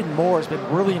Devin Moore has been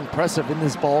really impressive in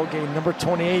this ball game. Number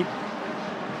 28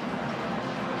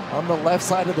 on the left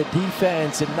side of the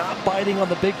defense and not biting on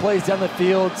the big plays down the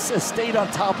field. Stayed on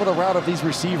top of the route of these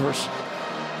receivers.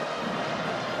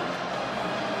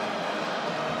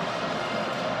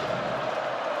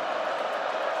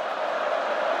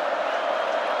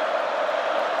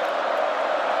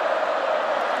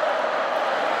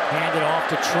 Handed off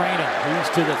to Trainum. He's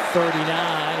to the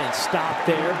 39 and stopped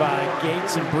there by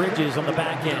Gates and Bridges on the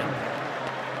back end.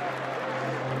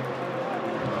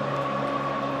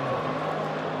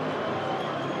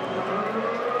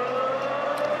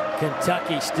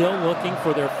 Kentucky still looking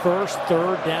for their first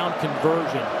 3rd down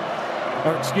conversion.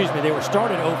 Or excuse me, they were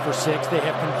started 0 for 6. They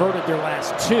have converted their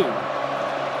last 2.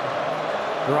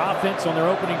 Their offense on their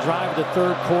opening drive of the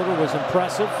 3rd quarter was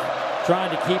impressive.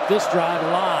 Trying to keep this drive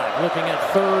alive. Looking at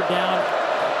 3rd down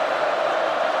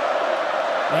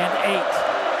and 8.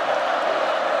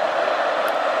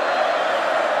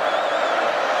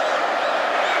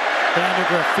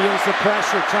 Vandergriff feels the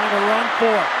pressure, trying to run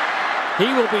for it. He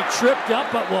will be tripped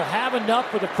up, but will have enough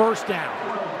for the 1st down.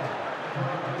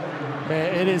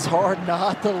 Man, it is hard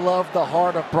not to love the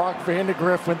heart of Brock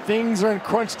Vandergriff when things are in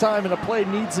crunch time and a play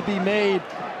needs to be made.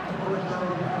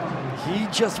 He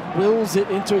just wills it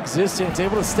into existence,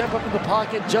 able to step up in the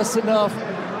pocket just enough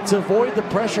to avoid the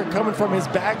pressure coming from his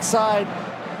backside.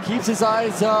 Keeps his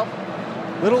eyes up,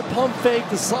 little pump fake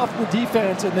to soften the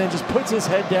defense, and then just puts his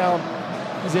head down.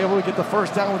 He's able to get the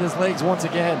 1st down with his legs once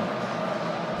again.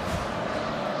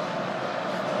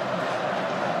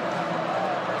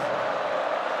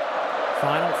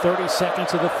 Final 30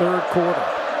 seconds of the 3rd quarter.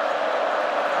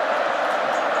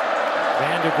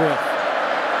 Vandergriff.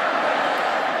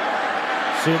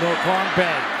 Sumo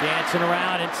Karngbae dancing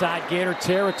around inside Gator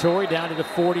territory down to the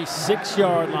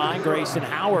 46-yard line. Grayson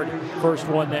Howard, first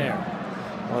one there.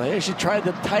 Well, they actually tried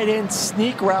the tight end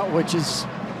sneak route, which is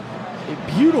a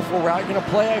beautiful route. You're going to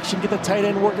play action, get the tight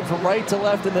end working from right to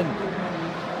left, and then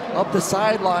up the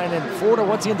sideline. And Florida,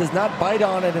 once again, does not bite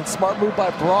on it. And smart move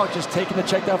by Brock, just taking the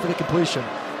check down for the completion.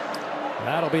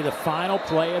 That'll be the final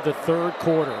play of the 3rd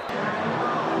quarter.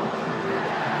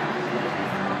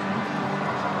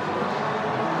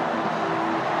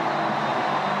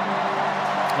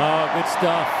 Oh, good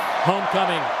stuff.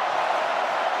 Homecoming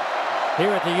here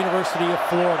at the University of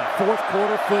Florida. 4th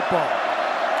quarter football.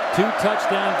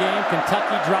 Two-touchdown game,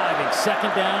 Kentucky driving,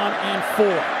 2nd down and 4.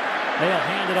 They'll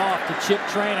hand it off to Chip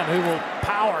Trayanum, who will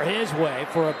power his way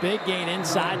for a big gain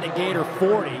inside the Gator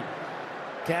 40.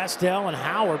 Castell and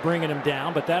Howard bringing him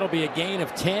down, but that'll be a gain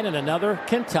of 10 and another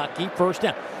Kentucky 1st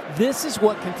down. This is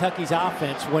what Kentucky's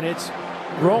offense, when it's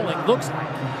rolling, looks like.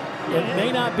 It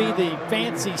may not be the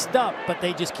fancy stuff, but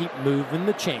they just keep moving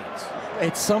the chains.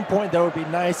 At some point, that would be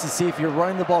nice to see if you're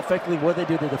running the ball effectively, what they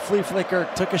do to the flea flicker,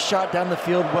 took a shot down the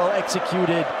field, well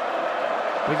executed.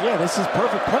 But yeah, this is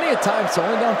perfect. Plenty of time, so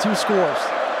only down 2 scores.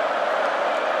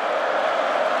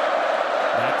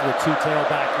 Back to the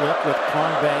two-tailback look with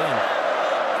Cronbay and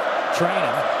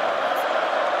Trayanum.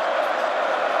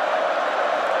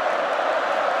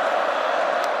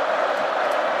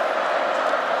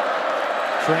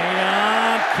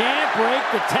 Trayanum can't break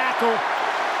the tackle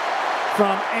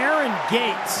from Aaron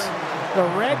Gates, the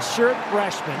redshirt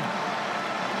freshman,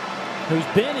 who's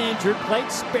been injured, played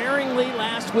sparingly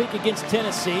last week against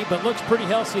Tennessee, but looks pretty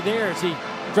healthy there as he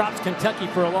drops Kentucky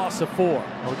for a loss of 4.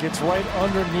 Well, gets right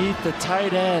underneath the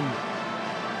tight end.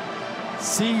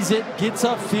 Sees it, gets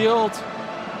upfield.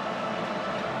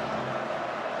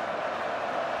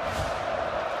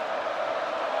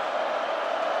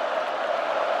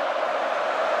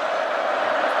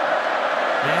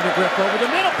 Vandergriff over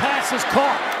the middle, pass is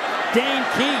caught. Dane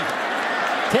Key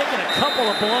taking a couple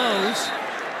of blows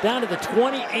down to the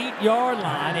 28-yard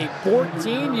line. A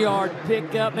 14-yard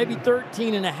pickup, maybe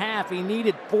 13 and a half. He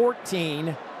needed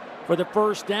 14 for the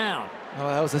 1st down. Oh,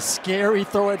 that was a scary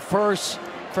throw at first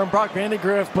from Brock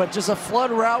Vandegrift, but just a flood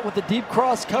route with the deep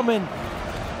cross coming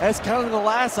as kind of the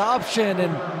last option,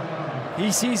 and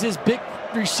he sees his big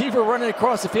receiver running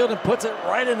across the field and puts it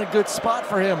right in a good spot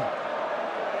for him.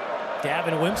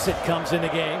 Gavin Wimsatt comes in the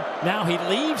game. Now he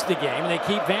leaves the game, and they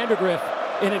keep Vandegrift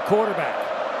in at quarterback.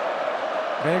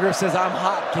 Vandegrift says, I'm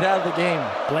hot, get out of the game.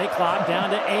 Play clock down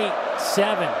to 8,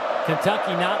 7.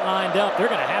 Kentucky not lined up. They're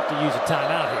going to have to use a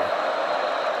timeout here.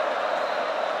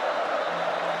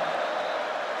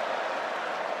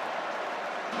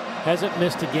 Hasn't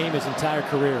missed a game his entire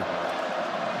career.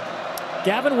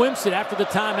 Gavin Wimsatt after the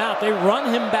timeout. They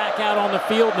run him back out on the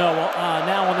field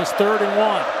now on this 3rd and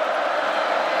 1.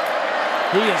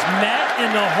 He is met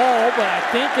in the hole, but I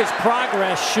think his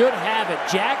progress should have it.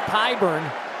 Jack Pyburn,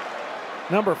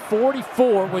 number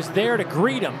 44, was there to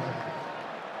greet him.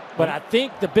 But I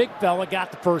think the big fella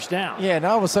got the 1st down. Yeah,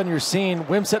 now all of a sudden you're seeing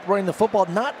Wimsatt running the football,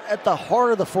 not at the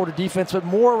heart of the Florida defense, but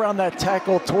more around that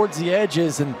tackle towards the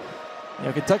edges. And you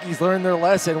know, Kentucky's learned their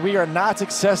lesson. We are not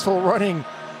successful running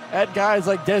at guys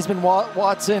like Desmond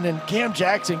Watson and Cam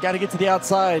Jackson. Got to get to the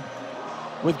outside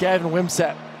with Gavin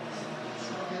Wimsatt.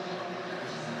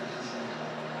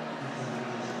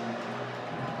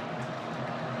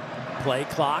 Play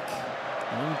clock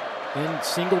in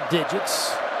single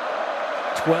digits.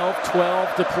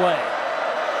 12-12 to play.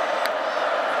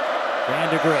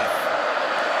 Vandegrift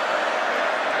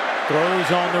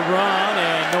throws on the run,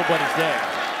 and nobody's there.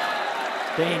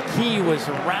 Dane Key was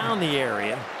around the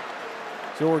area.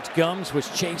 George Gums was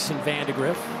chasing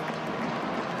Vandegrift.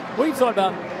 What do you thought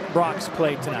about Brock's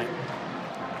play tonight?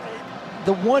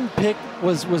 The one pick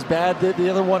was bad. The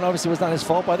other one obviously was not his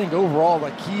fault, but I think overall,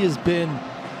 like, he's been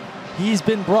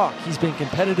Brock. He's been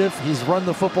competitive. He's run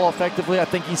the football effectively. I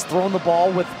think he's thrown the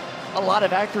ball with a lot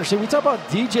of accuracy. We talk about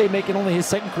DJ making only his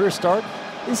 2nd career start.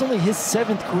 This is only his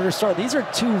 7th career start. These are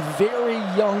 2 very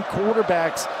young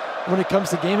quarterbacks when it comes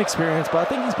to game experience, but I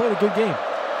think he's played a good game.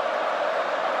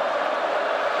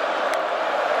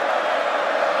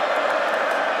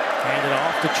 Handed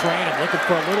off to Trayanum, looking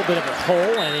for a little bit of a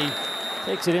hole, and he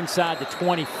takes it inside the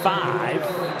 25.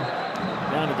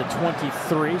 Down to the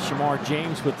 23. Shamar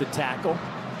James with the tackle.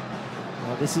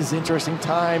 Well, this is interesting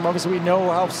time. Obviously, we know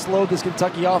how slow this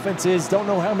Kentucky offense is. Don't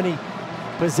know how many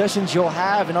possessions you'll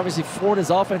have, and obviously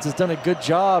Florida's offense has done a good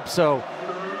job. So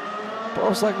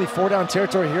most likely 4-down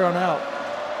territory here on out.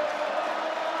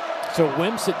 So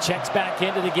Wimsatt checks back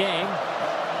into the game.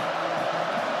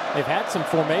 They've had some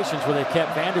formations where they've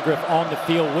kept Vandegrift on the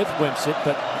field with Wimsatt,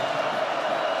 but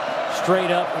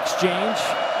straight up exchange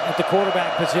at the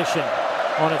quarterback position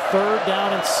on a 3rd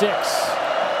down and 6.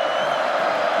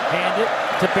 Hand it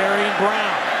to Barry and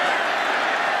Brown.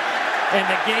 And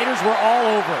the Gators were all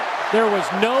over it. There was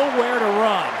nowhere to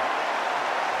run.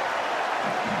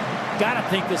 Gotta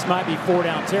think this might be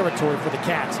 4-down territory for the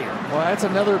Cats here. Well, that's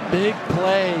another big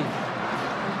play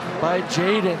by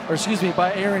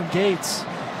by Aaron Gates.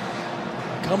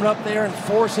 Coming up there and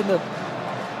forcing the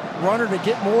runner to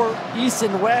get more east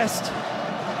and west.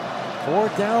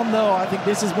 4th down, though. I think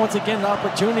this is once again an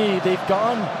opportunity. They've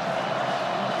gone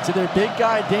to their big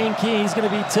guy, Dane Key. He's going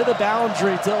to be to the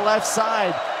boundary, to the left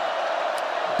side.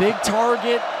 Big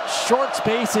target, short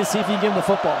spaces, see if you can give him the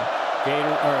football.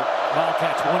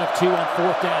 Wildcats 1 of 2 on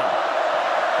 4th down.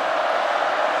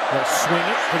 They'll swing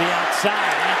it to the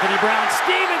outside. Anthony Brown.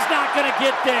 Stevens not going to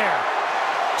get there.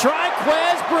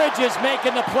 Triquez Bridges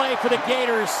making the play for the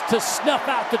Gators to snuff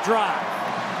out the drive.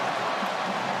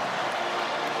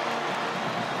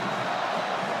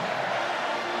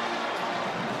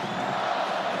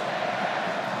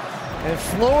 And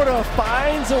Florida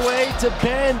finds a way to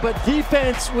bend, but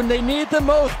defense, when they need the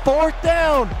most, 4th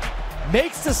down,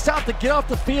 makes the stop to get off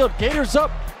the field. Gators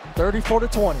up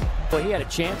 34-20. Well, he had a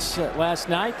chance last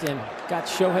night and got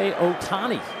Shohei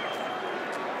Ohtani.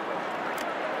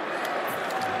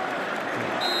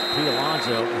 Pete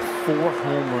Alonso with 4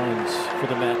 home runs for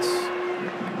the Mets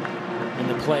in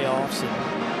the playoffs.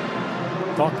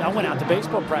 And I went out to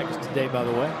baseball practice today, by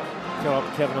the way. Caught up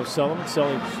with Kevin O'Sullivan.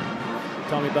 Sully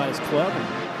told me about his club.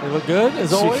 They look good,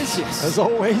 as always. Yes. As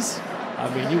always. I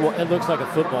mean, it looks like a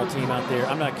football team out there.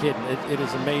 I'm not kidding. It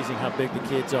is amazing how big the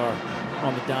kids are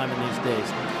on the diamond these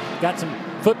days. Got some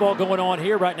football going on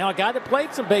here right now. A guy that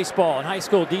played some baseball in high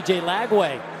school, DJ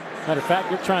Lagway. Matter of fact,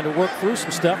 they're trying to work through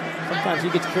some stuff. Sometimes he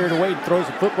gets carried away and throws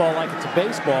a football like it's a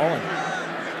baseball, and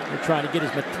they're trying to get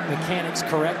his mechanics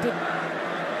corrected.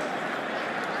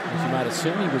 As you might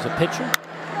assume, he was a pitcher,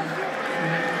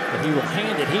 but he will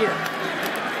hand it here.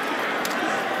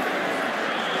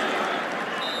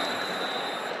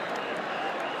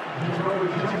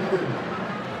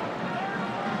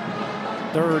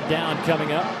 Third down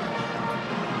coming up.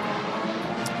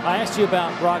 I asked you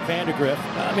about Brock Vandegrift.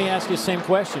 Let me ask you the same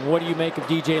question. What do you make of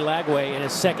DJ Lagway in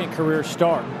his 2nd career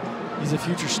start? He's a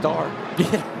future star.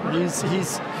 he's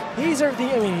everything.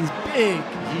 I mean, he's big,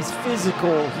 he's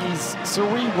physical, he's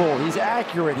cerebral, he's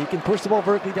accurate. He can push the ball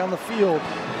vertically down the field.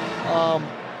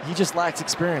 He just lacks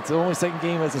experience. The only 2nd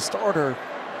game as a starter.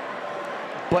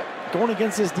 But going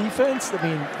against this defense, I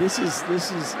mean, this is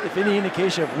if any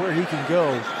indication of where he can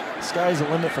go. Sky's the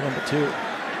limit for number 2.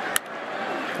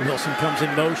 Wilson comes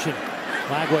in motion.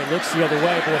 Lagway looks the other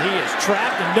way. Boy, he is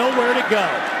trapped and nowhere to go.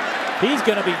 He's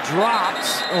going to be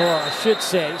dropped, or I should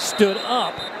say, stood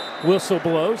up. Whistle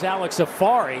blows. Alex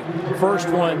Safari, first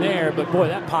one there, but boy,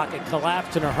 that pocket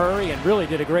collapsed in a hurry and really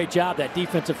did a great job, that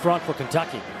defensive front for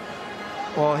Kentucky.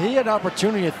 Well, he had an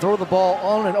opportunity to throw the ball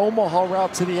on an Omaha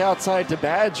route to the outside to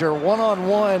Badger,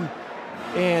 one-on-one,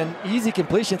 and easy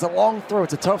completion. It's a long throw.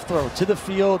 It's a tough throw to the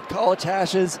field, college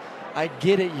hashes. I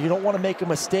get it. You don't want to make a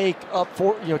mistake up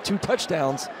for 2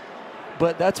 touchdowns,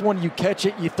 but that's when you catch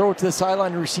it, you throw it to the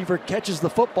sideline, the receiver catches the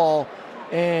football,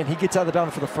 and he gets out of the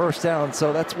bounds for the 1st down.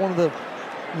 So that's one of the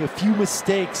few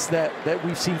mistakes that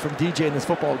we've seen from DJ in this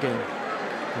football game.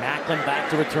 Macklin back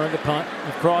to return the punt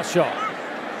with Crawshaw.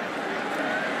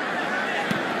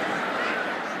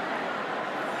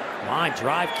 Line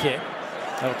drive kick.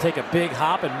 That'll take a big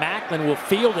hop, and Macklin will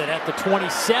field it at the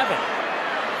 27.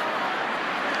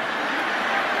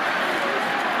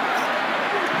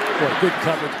 Boy, good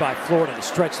coverage by Florida to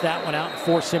stretch that one out and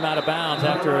force him out of bounds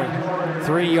after a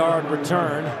 3-yard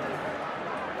return.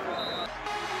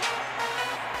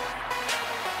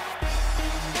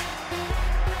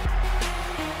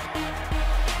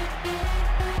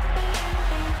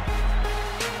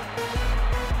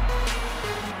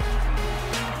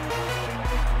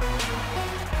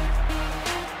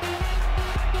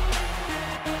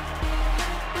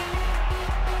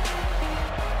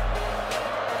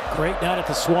 Great night at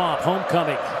the Swamp,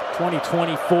 homecoming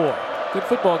 2024. Good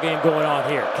football game going on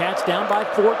here. Cats down by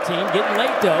 14, getting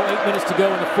late though, 8 minutes to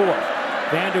go in the 4th.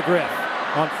 Vandegrift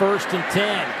on 1st and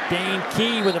 10. Dane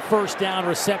Key with a 1st down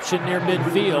reception near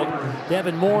midfield.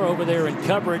 Devin Moore over there in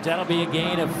coverage. That'll be a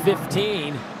gain of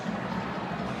 15.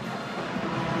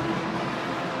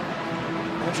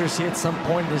 I'm sure see at some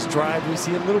point in this drive, we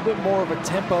see a little bit more of a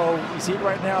tempo. You see it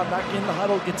right now, back in the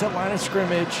huddle, gets that line of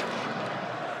scrimmage.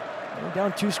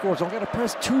 Down 2 scores, don't got to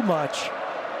press too much.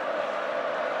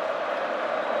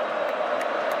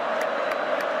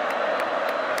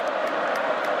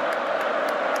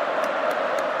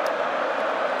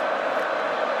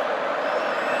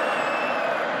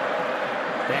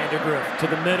 Vandegrift to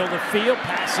the middle of the field,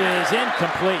 passes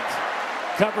incomplete.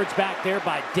 Coverage back there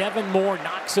by Devin Moore,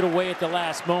 knocks it away at the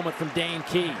last moment from Dane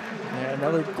Key. Yeah,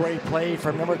 another great play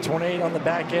from number 28 on the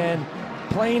back end.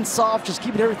 Playing soft, just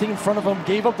keeping everything in front of him.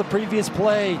 Gave up the previous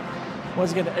play.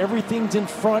 Once again, everything's in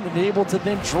front and able to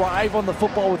then drive on the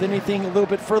football with anything a little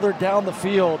bit further down the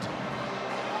field.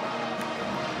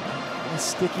 And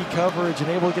sticky coverage and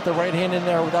able to get the right hand in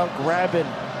there without grabbing.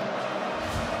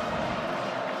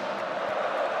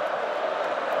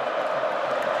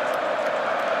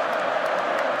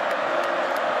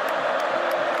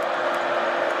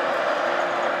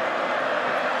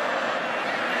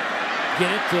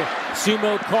 Get it to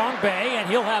Sumo Kongbe, and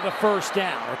he'll have a first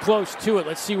down, or close to it.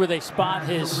 Let's see where they spot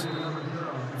his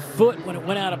foot when it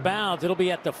went out of bounds. It'll be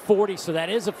at the 40, so that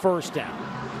is a first down.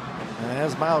 And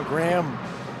as Miles Graham,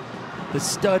 the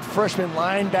stud freshman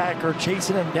linebacker,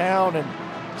 chasing him down, and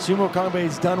Sumo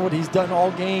Kongbe's done what he's done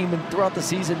all game and throughout the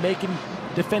season, making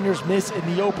defenders miss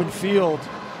in the open field.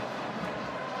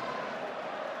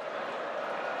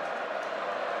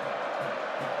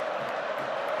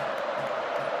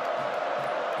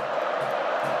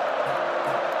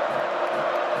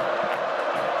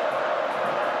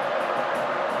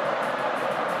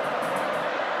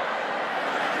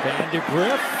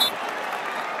 Griff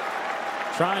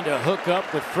trying to hook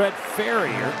up with Fred Ferrier.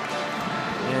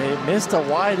 Yeah, he missed a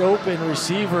wide open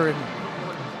receiver,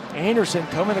 and Anderson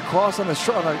coming across on a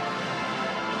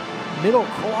middle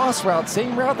cross route,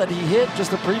 same route that he hit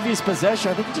just the previous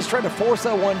possession. I think he just tried to force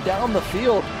that one down the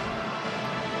field.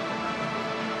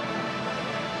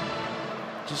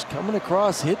 Just coming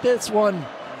across, hit this one.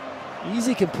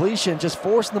 Easy completion, just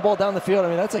forcing the ball down the field. I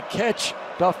mean, that's a catch,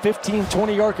 about 15,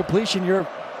 20-yard completion. You're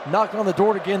knocking on the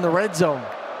door to get in the red zone.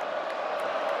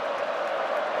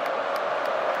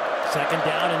 Second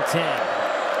down and 10.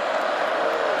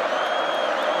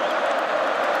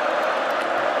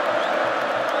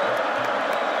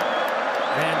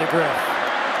 Vandegrift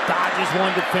dodges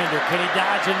one defender. Can he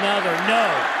dodge another? No.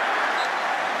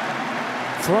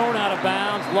 Thrown out of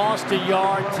bounds, lost a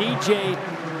yard. TJ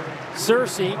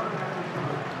Searcy,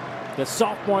 the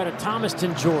sophomore out of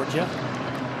Thomaston, Georgia.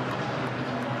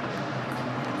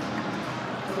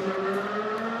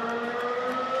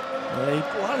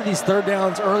 A lot of these third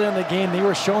downs early in the game, they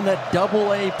were showing that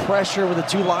double-A pressure with the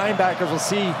two linebackers. We'll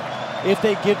see if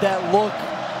they give that look.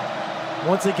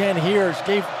 Once again here,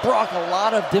 gave Brock a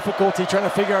lot of difficulty trying to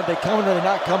figure out if they're coming or they're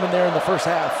not coming there in the first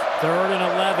half. 3rd and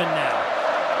 11 now.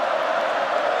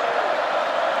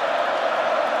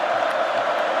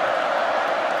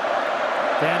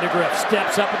 Vandegrift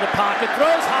steps up in the pocket,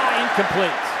 throws high,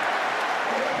 incomplete.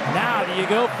 Now do you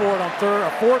go for it on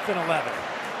 4th and 11?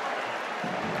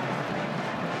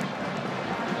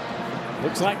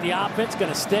 Looks like the offense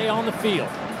going to stay on the field.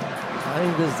 I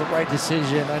think this is the right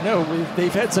decision. I know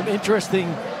they've had some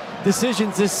interesting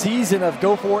decisions this season of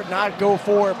go for it, not go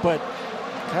for it, but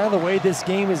kind of the way this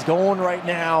game is going right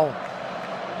now,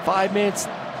 5 minutes,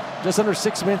 just under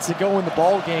 6 minutes to go in the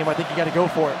ball game, I think you got to go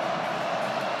for it.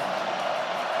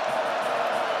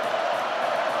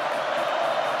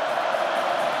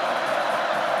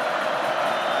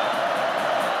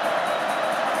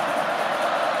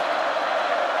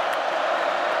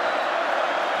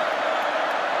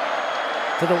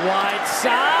 To the wide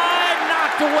side,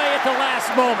 knocked away at the last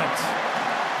moment.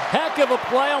 Heck of a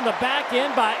play on the back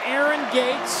end by Aaron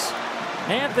Gates.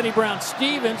 Anthony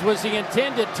Brown-Stevens was the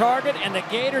intended target, and the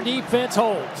Gator defense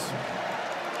holds.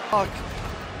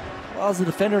 Allows the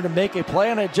defender to make a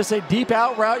play on it, just a deep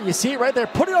out route. You see it right there,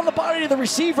 put it on the body of the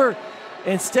receiver.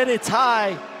 Instead it's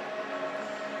high.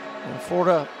 And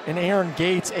Florida and Aaron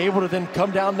Gates able to then come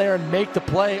down there and make the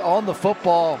play on the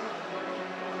football.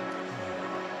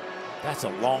 That's a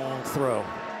long throw.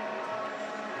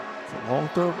 It's a long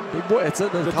throw, big boy. It's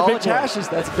the college hashes.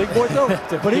 That's a big boy throw.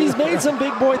 But he's made some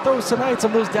big boy throws tonight,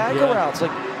 some of those dagger routes.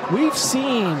 Like, we've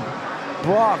seen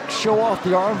Brock show off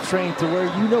the arm strength to where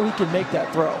you know he can make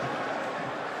that throw.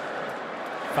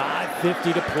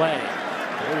 5:50 to play.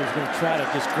 Gators going to try to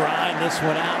just grind this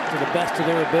one out to the best of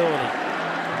their ability.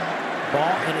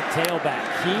 Ball and a tailback.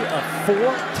 He of 4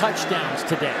 touchdowns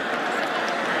today.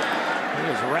 He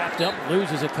is wrapped up,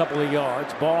 loses a couple of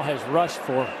yards. Ball has rushed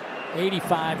for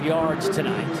 85 yards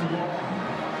tonight.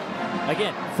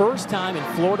 Again, first time in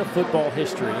Florida football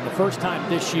history, and the first time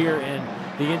this year in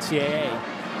the NCAA,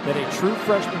 that a true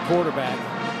freshman quarterback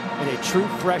and a true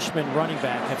freshman running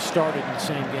back have started in the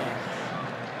same game.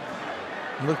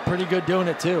 Looked pretty good doing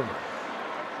it too.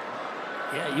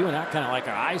 Yeah, you and I kind of like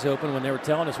our eyes open when they were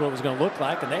telling us what it was going to look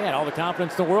like, and they had all the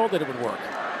confidence in the world that it would work.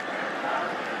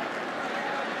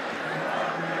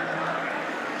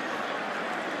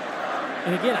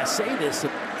 And again, I say this,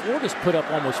 that Florida's put up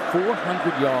almost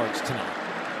 400 yards tonight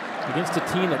against a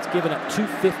team that's given up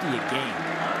 250 a game.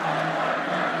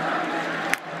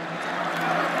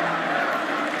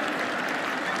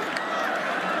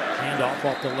 Handoff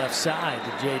off the left side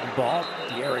to Jaden Ball.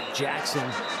 Eric Jackson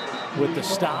with the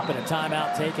stop and a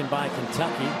timeout taken by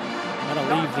Kentucky.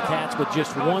 That'll leave the Cats with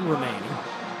just 1 remaining.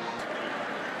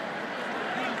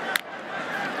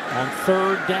 On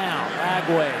 3rd down,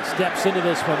 Agway steps into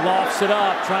this one, lofts it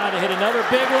up, trying to hit another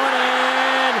big one,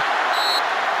 and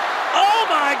oh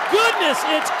my goodness,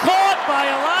 it's caught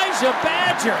by Elijah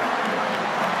Badger.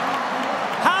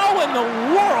 How in the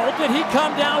world did he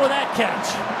come down with that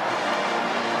catch.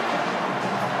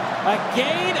 A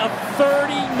gain of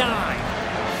 39.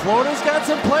 Florida's got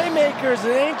some playmakers.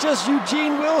 It ain't just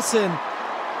Eugene Wilson.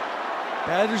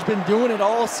 Badger's been doing it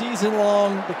all season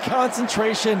long. The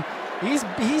concentration, he's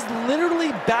literally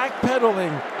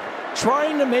backpedaling,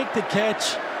 trying to make the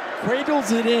catch,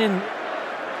 cradles it in,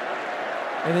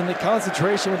 and then the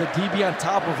concentration with the DB on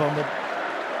top of him.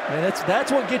 And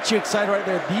that's what gets you excited right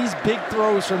there. These big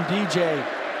throws from DJ.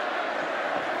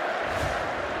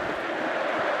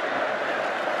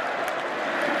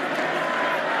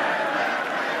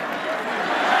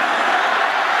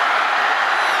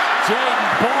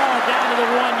 Jaden Ball down to the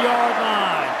 1-yard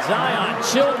line. Zion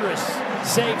Childress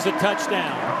saves a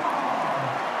touchdown.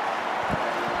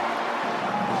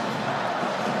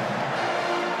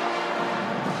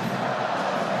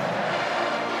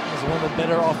 This is one of the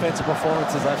better offensive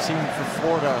performances I've seen for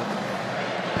Florida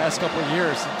the past couple of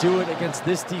years. To do it against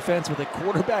this defense with a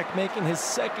quarterback making his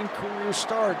second career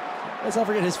start. Let's not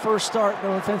forget his first start,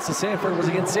 no offense to Sanford, was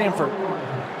against Sanford.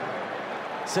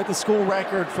 Set the school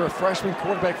record for a freshman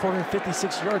quarterback,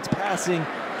 456 yards passing.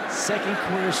 Second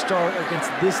career start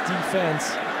against this defense.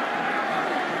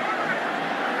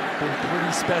 Been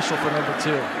pretty special for number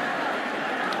 2.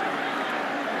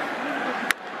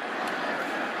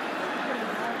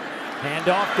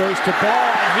 Handoff goes to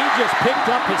Ball, and he just picked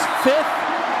up his 5th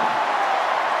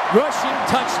rushing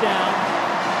touchdown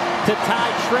to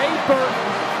tie Trey Burton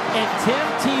and Tim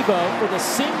Tebow for the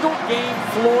single-game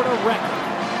Florida record.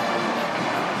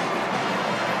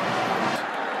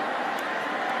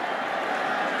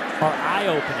 Are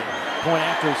eye-opening. Point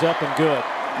after is up and good.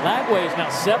 Lagway is now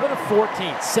 7 of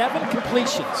 14, 7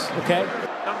 completions, okay?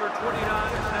 Number 29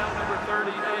 is now number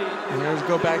 38. And there's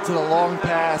go back to the long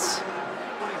pass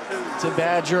to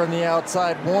Badger on the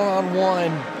outside,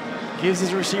 one-on-one. Gives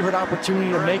his receiver an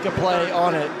opportunity to make a play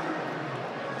on it.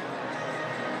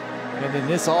 And then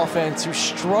this offense, who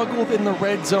struggled in the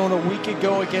red zone a week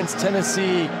ago against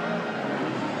Tennessee,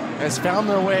 has found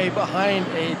their way behind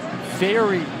a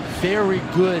very, very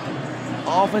good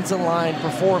offensive line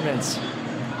performance.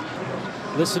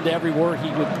 Listen to every word he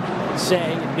would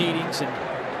say in meetings, and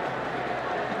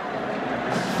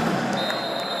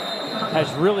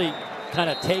has really kind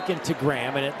of taken to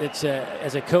Graham. And it's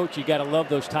as a coach, you got to love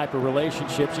those type of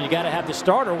relationships, and you got to have the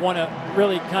starter want to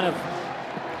really kind of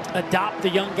adopt the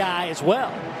young guy as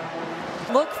well.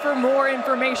 Look for more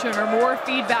information or more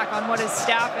feedback on what his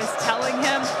staff is telling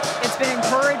him. It's been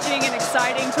encouraging and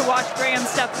exciting to watch Graham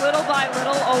step little by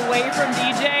little away from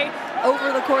DJ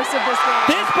over the course of this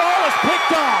game. This ball is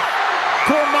picked off.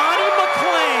 Cormani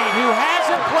McClain, who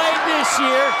hasn't played this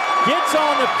year, gets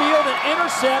on the field and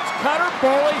intercepts Cutter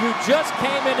Boley, who just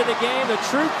came into the game, the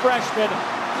true freshman,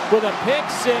 with a pick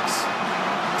 6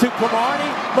 to Cormani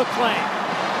McClain.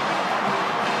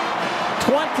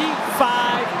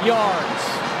 25 yards.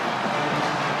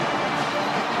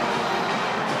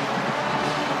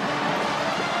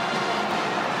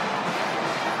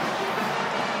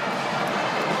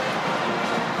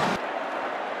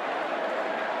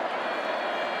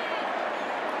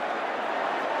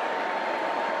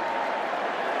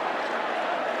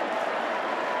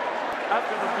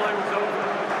 After the play was over,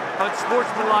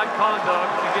 unsportsmanlike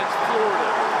conduct against Florida.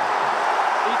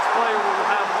 Each player will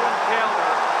have one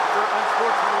counter for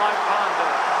unsportsmanlike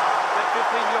conduct. That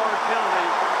 15-yard penalty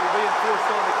will be enforced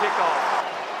on the kickoff.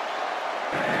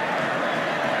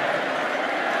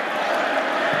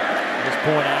 This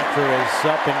point after is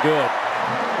up and good.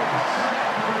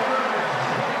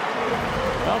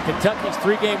 Well, Kentucky's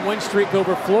 3-game win streak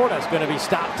over Florida is going to be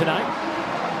stopped tonight.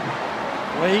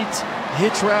 Late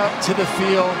hitch route to the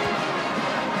field.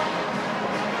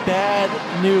 Bad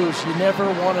news. You never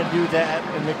want to do that.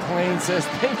 And McClain says,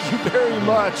 thank you very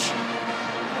much.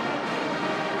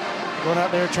 Going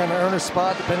out there trying to earn a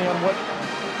spot, depending on what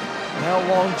and how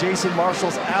long Jason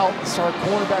Marshall's out. The star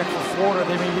cornerback for Florida.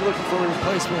 They may be looking for a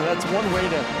replacement. That's one way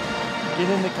to get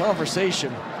in the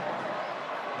conversation.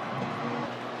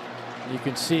 You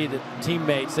can see that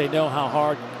teammates, they know how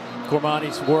hard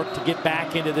Cormani's worked to get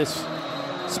back into this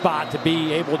spot, to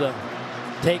be able to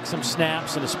take some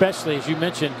snaps, and especially, as you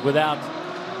mentioned, without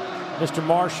Mr.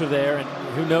 Marshall there, and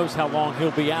who knows how long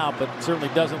he'll be out, but certainly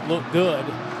doesn't look good.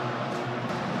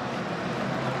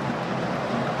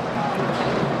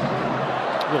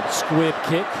 Little squib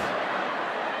kick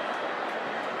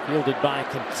fielded by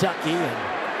Kentucky, and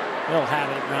they'll have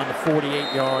it around the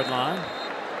 48-yard line.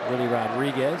 Willie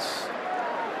Rodriguez.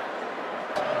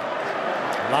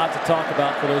 A lot to talk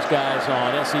about for those guys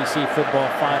on SEC football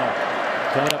final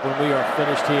coming up when we are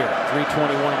finished here.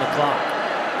 3:21 on the clock.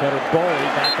 Cutter Boley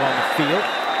back on the field.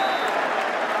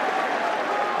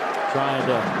 Trying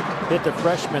to hit the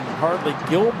freshman Hartley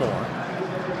Gilmore.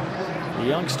 The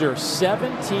youngster,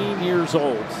 17 years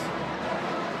old,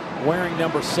 wearing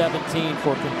number 17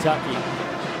 for Kentucky.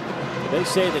 They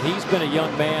say that he's been a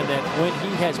young man that when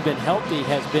he has been healthy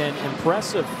has been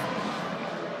impressive.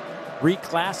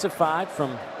 Reclassified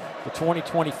from the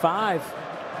 2025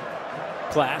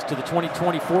 class to the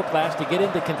 2024 class to get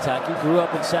into Kentucky. Grew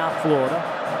up in South Florida.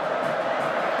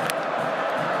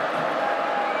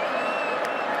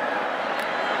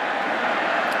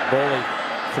 Boley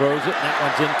throws it, and that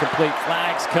one's incomplete.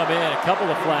 Flags come in, a couple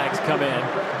of flags come in.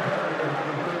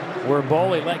 Where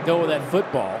Boley let go of that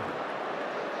football.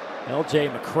 L.J.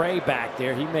 McCray back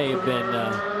there, he may have been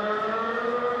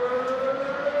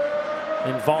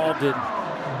involved in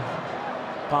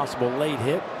possible late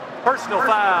hit. Personal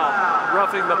foul,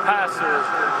 roughing the passer.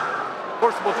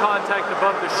 Forcible contact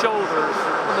above the shoulders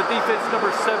on the defense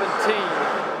number 17.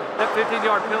 That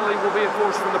 15-yard penalty will be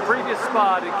enforced from the previous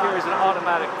spot and carries an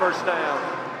automatic first down.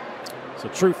 So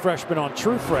true freshman on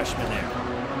true freshman there.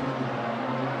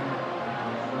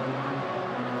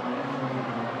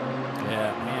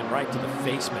 Yeah, man, right to the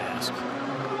face mask.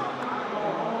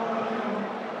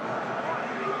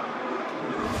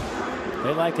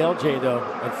 They like LJ though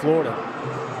in Florida.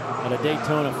 Out of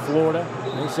Daytona, Florida.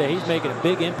 They say he's making a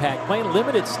big impact. Playing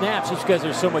limited snaps just because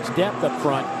there's so much depth up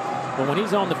front. But when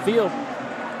he's on the field,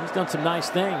 he's done some nice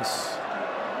things.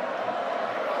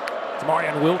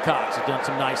 Marion Wilcox has done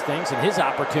some nice things in his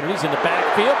opportunities in the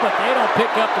backfield, but they don't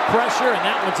pick up the pressure, and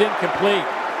that one's incomplete.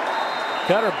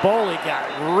 Cutter Boley got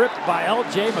ripped by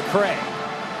L.J. McCray.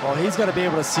 Well, he's got to be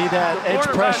able to see that edge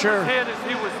pressure. His head as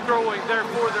he was throwing,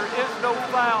 therefore there is no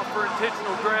foul for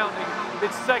intentional grounding.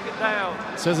 It's second down.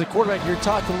 So as a quarterback, you're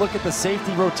taught to look at the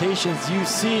safety rotations. You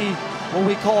see what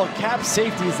we call a cap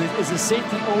safety is a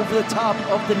safety over the top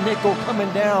of the nickel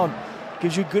coming down.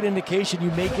 Gives you good indication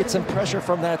you may get some pressure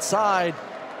from that side.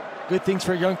 Good things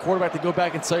for a young quarterback to go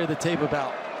back and study the tape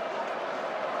about.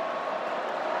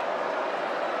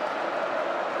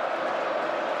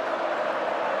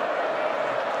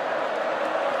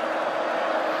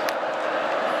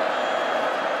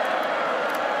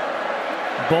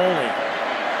 Boley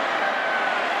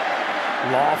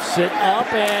lofts it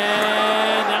up,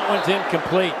 and that one's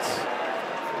incomplete.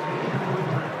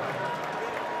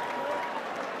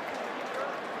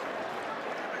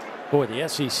 Boy, the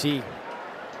SEC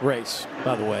race,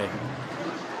 by the way,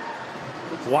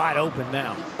 wide open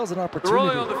now. That was an The opportunity.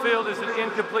 ruling on the field is an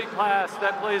incomplete pass.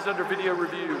 That plays under video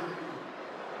review.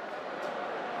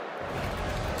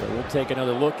 So we'll take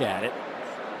another look at it.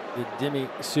 Did Demi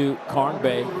Sue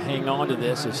Carnbay hang on to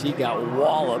this as he got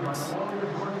walloped?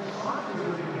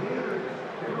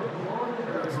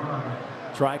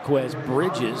 Triquez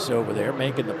Bridges over there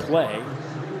making the play.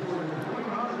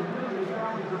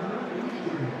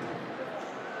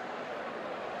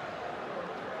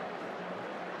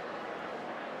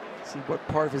 See what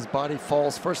part of his body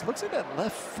falls first. Looks like that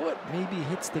left foot maybe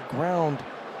hits the ground.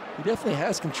 He definitely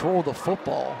has control of the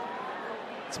football.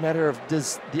 It's a matter of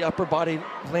does the upper body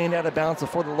land out of bounds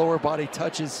before the lower body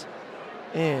touches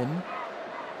in.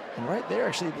 And right there,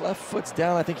 actually, left foot's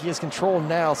down. I think he has control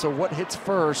now. So what hits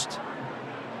first?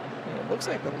 And it looks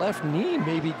like the left knee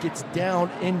maybe gets down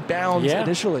in bounds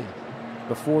initially.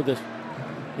 Before the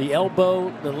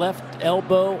elbow, the left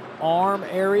elbow arm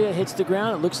area hits the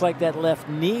ground, it looks like that left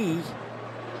knee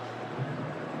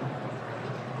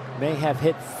may have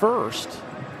hit first.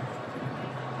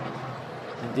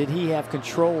 And did he have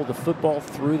control of the football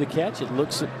through the catch? It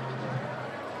looks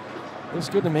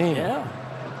good to me. Yeah.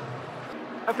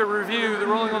 After review, the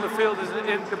ruling on the field is an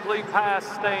incomplete pass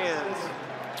stands.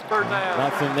 Third down.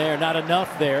 Nothing there, not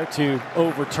enough there to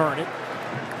overturn it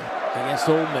against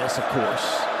Ole Miss, of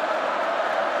course.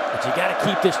 But you got to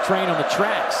keep this train on the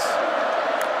tracks.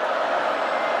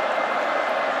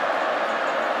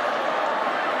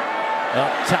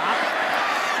 Up top,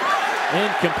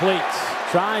 incomplete.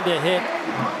 Trying to hit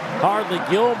Hartley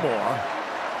Gilmore.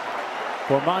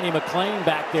 Cormani McClain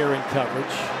back there in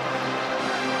coverage.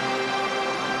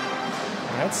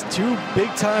 That's two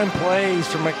big-time plays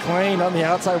from McClain on the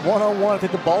outside, one-on-one. I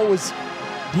think the ball was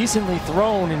decently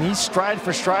thrown, and he's stride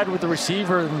for stride with the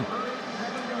receiver and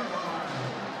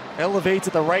elevates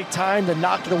at the right time to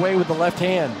knock it away with the left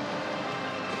hand.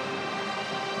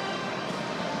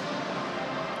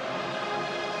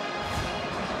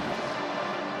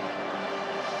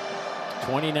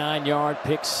 .29-yard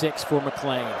pick six for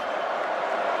McClain.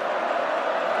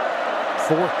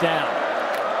 Fourth down.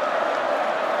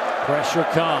 Pressure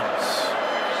comes.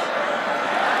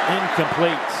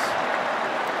 Incomplete.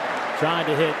 Trying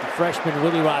to hit the freshman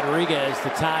Willie Rodriguez,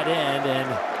 the tight end, and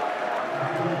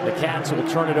The Cats will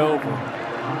turn it over.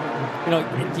 You know,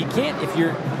 you can't, if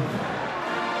you're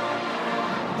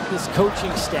this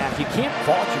coaching staff, you can't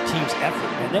fault your team's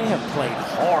effort, and they have played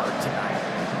hard tonight.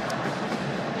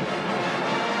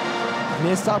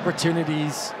 Missed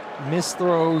opportunities, missed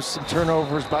throws, some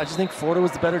turnovers, but I just think Florida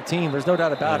was the better team. There's no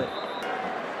doubt about it.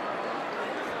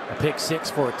 A pick 6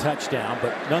 for a touchdown,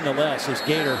 but nonetheless, this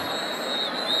Gator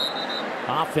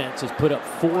offense has put up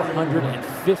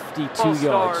 452 False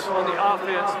yards. start on the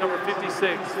offense, number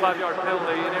 56, 5-yard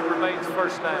penalty, and it remains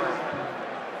first down.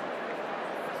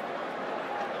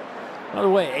 By the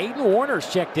way, Aiden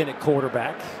Warner's checked in at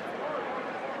quarterback.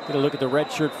 Get a look at the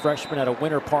redshirt freshman out of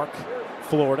Winter Park,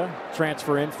 Florida,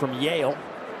 transfer in from Yale.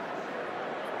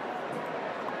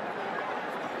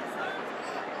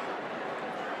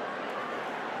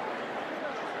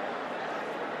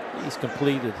 He's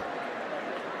completed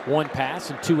 1 pass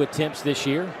and 2 attempts this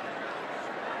year.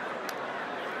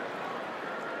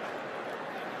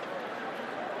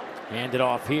 Hand it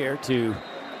off here to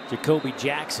Jacoby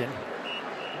Jackson.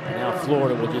 And now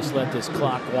Florida will just let this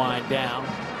clock wind down.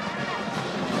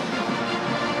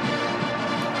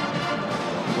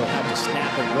 We'll have to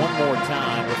snap it one more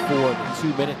time before the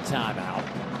 2-minute timeout.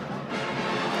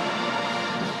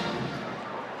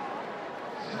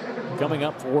 Coming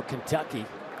up for Kentucky.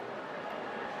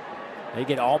 They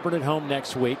get Auburn at home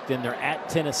next week. Then they're at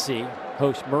Tennessee,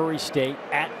 host Murray State,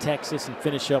 at Texas, and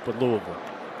finish up with Louisville.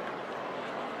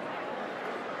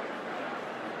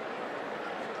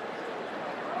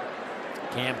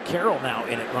 Cam Carroll now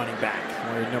in at running back,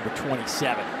 wearing number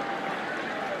 27.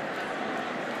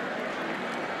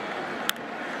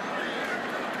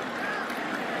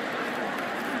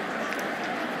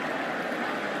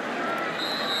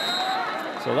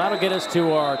 So that'll get us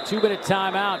to our 2-minute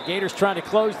timeout. Gators trying to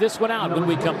close this one out when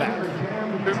we come back.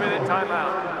 2-minute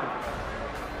timeout.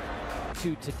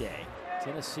 2 today.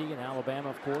 Tennessee and Alabama,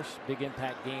 of course, big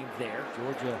impact game there.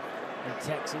 Georgia and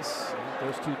Texas,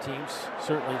 those two teams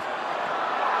certainly.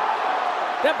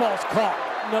 That ball's caught.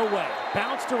 No way.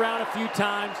 Bounced around a few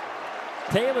times.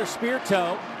 Taylor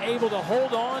Speartoe able to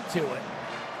hold on to it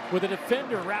with a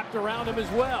defender wrapped around him as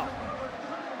well.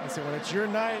 Listen, when it's your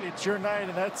night,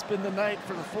 and that's been the night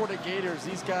for the Florida Gators.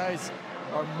 These guys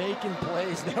are making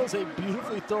plays. That was a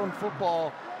beautifully thrown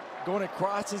football going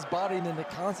across his body, and then the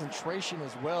concentration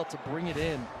as well to bring it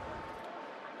in.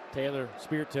 Taylor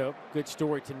Speartoe, good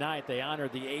story tonight. They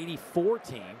honored the '84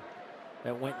 team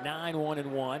that went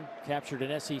 9-1-1, captured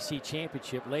an SEC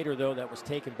championship. Later, though, that was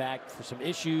taken back for some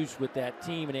issues with that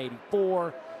team in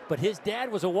 '84. But his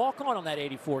dad was a walk-on on that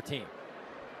 '84 team.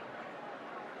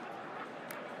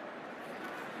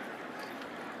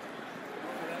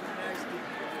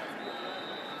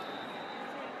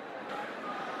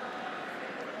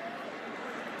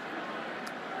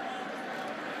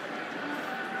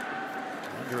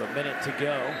 Under a minute to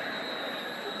go,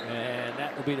 and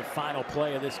that will be the final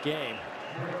play of this game.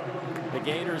 The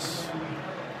Gators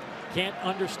can't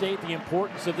understate the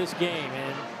importance of this game,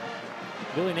 and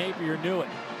Billy Napier knew it.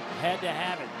 Had to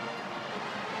have it.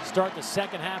 Start the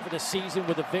second half of the season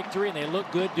with a victory, and they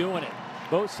look good doing it.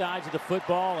 Both sides of the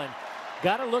football, and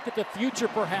got to look at the future,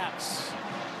 perhaps,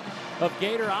 of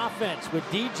Gator offense with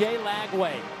DJ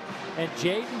Lagway and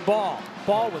Jaden Ball.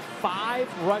 Ball with 5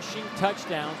 rushing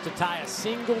touchdowns to tie a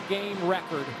single-game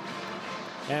record.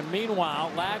 And meanwhile,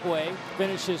 Lagway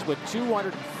finishes with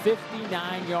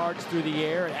 259 yards through the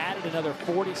air and added another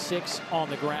 46 on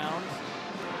the ground.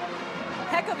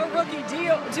 Heck of a rookie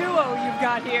duo you've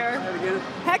got here.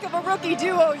 Heck of a rookie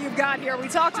duo you've got here. We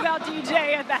talked about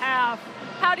DJ at the half.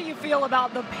 How do you feel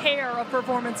about the pair of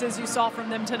performances you saw from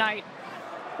them tonight?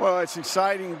 Well, it's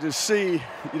exciting to see,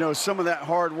 some of that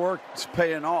hard work is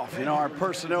paying off. Our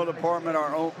personnel department,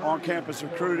 our on-campus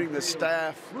recruiting, the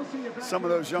staff, some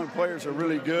of those young players are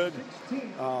really good.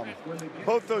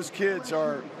 Both those kids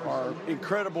are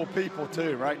incredible people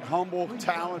too, right? Humble,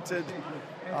 talented,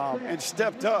 and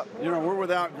stepped up. We're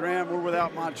without Graham, we're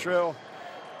without Montrell,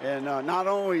 and not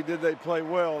only did they play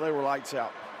well, they were lights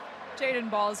out.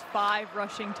 Jaden Ball's 5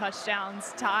 rushing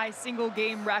touchdowns tie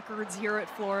single-game records here at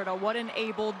Florida. What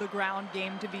enabled the ground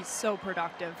game to be so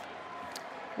productive?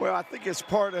 Well, I think it's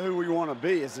part of who we want to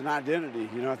be as an identity.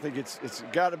 I think it's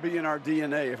got to be in our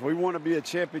DNA. If we want to be a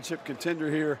championship contender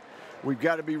here, we've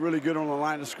got to be really good on the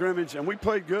line of scrimmage, and we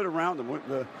played good around them.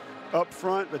 The up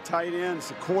front, the tight ends,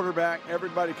 the quarterback,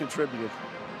 everybody contributed.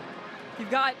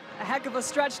 You've got a heck of a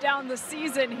stretch down the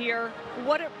season here.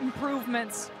 What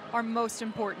improvements are most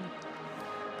important?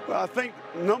 Well, I think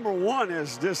number one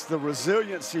is just the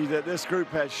resiliency that this group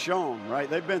has shown, right?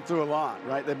 They've been through a lot,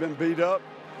 right? They've been beat up.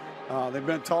 They've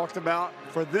been talked about.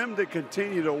 For them to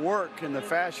continue to work in the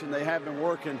fashion they have been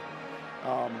working,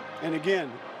 and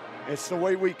again, it's the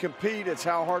way we compete. It's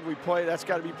how hard we play. That's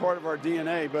got to be part of our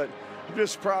DNA. But I'm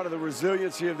just proud of the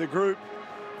resiliency of the group.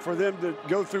 For them to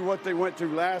go through what they went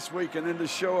through last week and then to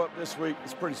show up this week,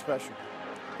 it's pretty special.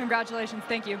 Congratulations.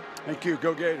 Thank you. Thank you.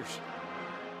 Go Gators.